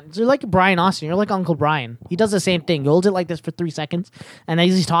goes down. You're like Brian Austin. You're like Uncle Brian. He does the same thing. He holds it like this for 3 seconds, and as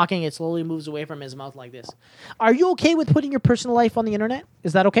he's talking, it slowly moves away from his mouth like this. Are you okay with putting your personal life on the internet?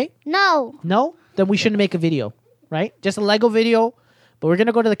 Is that okay? No. No? Then we shouldn't make a video, right? Just a Lego video. But we're going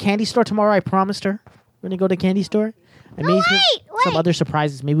to go to the candy store tomorrow. I promised her. We're going to go to the candy store. And maybe some other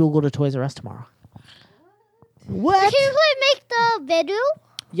surprises. Maybe we'll go to Toys R Us tomorrow. What? Can you please make the video?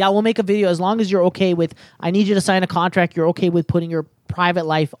 Yeah, we'll make a video as long as you're okay with... I need you to sign a contract. You're okay with putting your private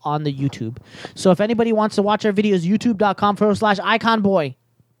life on the YouTube. So if anybody wants to watch our videos, youtube.com/iconboy.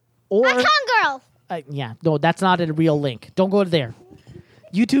 Or... Icon Girl. Yeah, no, that's not a real link. Don't go there.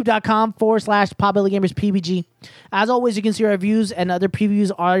 youtube.com/PopBellyGamers PBG. As always, you can see our reviews and other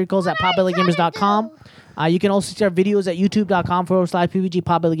previews articles at PopBellyGamers.com. You can also see our videos at youtube.com/PBG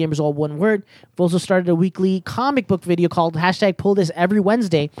PopBellyGamers, all one word. We've also started a weekly comic book video called #PullThis every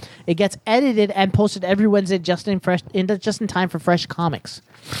Wednesday. It gets edited and posted every Wednesday just in time for fresh comics.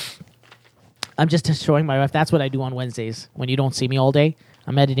 I'm just showing my wife. That's what I do on Wednesdays when you don't see me all day.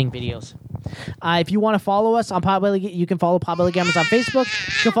 I'm editing videos. If you want to follow us on Potbelly, you can follow Potbelly Gamers on Facebook.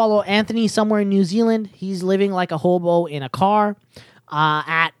 You can follow Anthony somewhere in New Zealand. He's living like a hobo in a car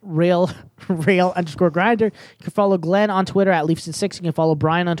at rail_grinder. You can follow Glenn on Twitter at Leafson6. You can follow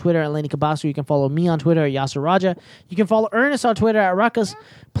Brian on Twitter at Lenny Cabasso. You can follow me on Twitter at Yasser Raja. You can follow Ernest on Twitter at Ruckus.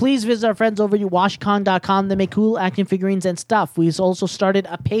 Please visit our friends over at washcon.com. They make cool action figurines and stuff. We've also started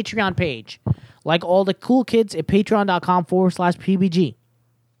a Patreon page. Like all the cool kids at patreon.com/PBG.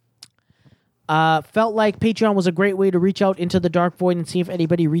 Felt like Patreon was a great way to reach out into the dark void and see if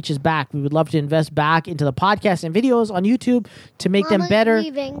anybody reaches back. We would love to invest back into the podcast and videos on YouTube to make them better.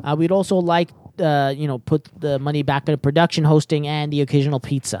 We'd also like, put the money back into production, hosting, and the occasional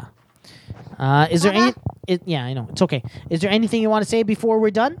pizza. Is there any? Yeah, I know. It's okay. Is there anything you want to say before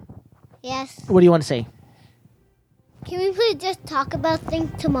we're done? Yes. What do you want to say? Can we please just talk about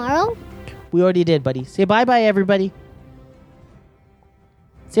things tomorrow? We already did, buddy. Say bye-bye, everybody.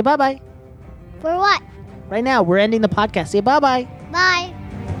 Say bye-bye. For what? Right now, we're ending the podcast. Say bye-bye. Bye.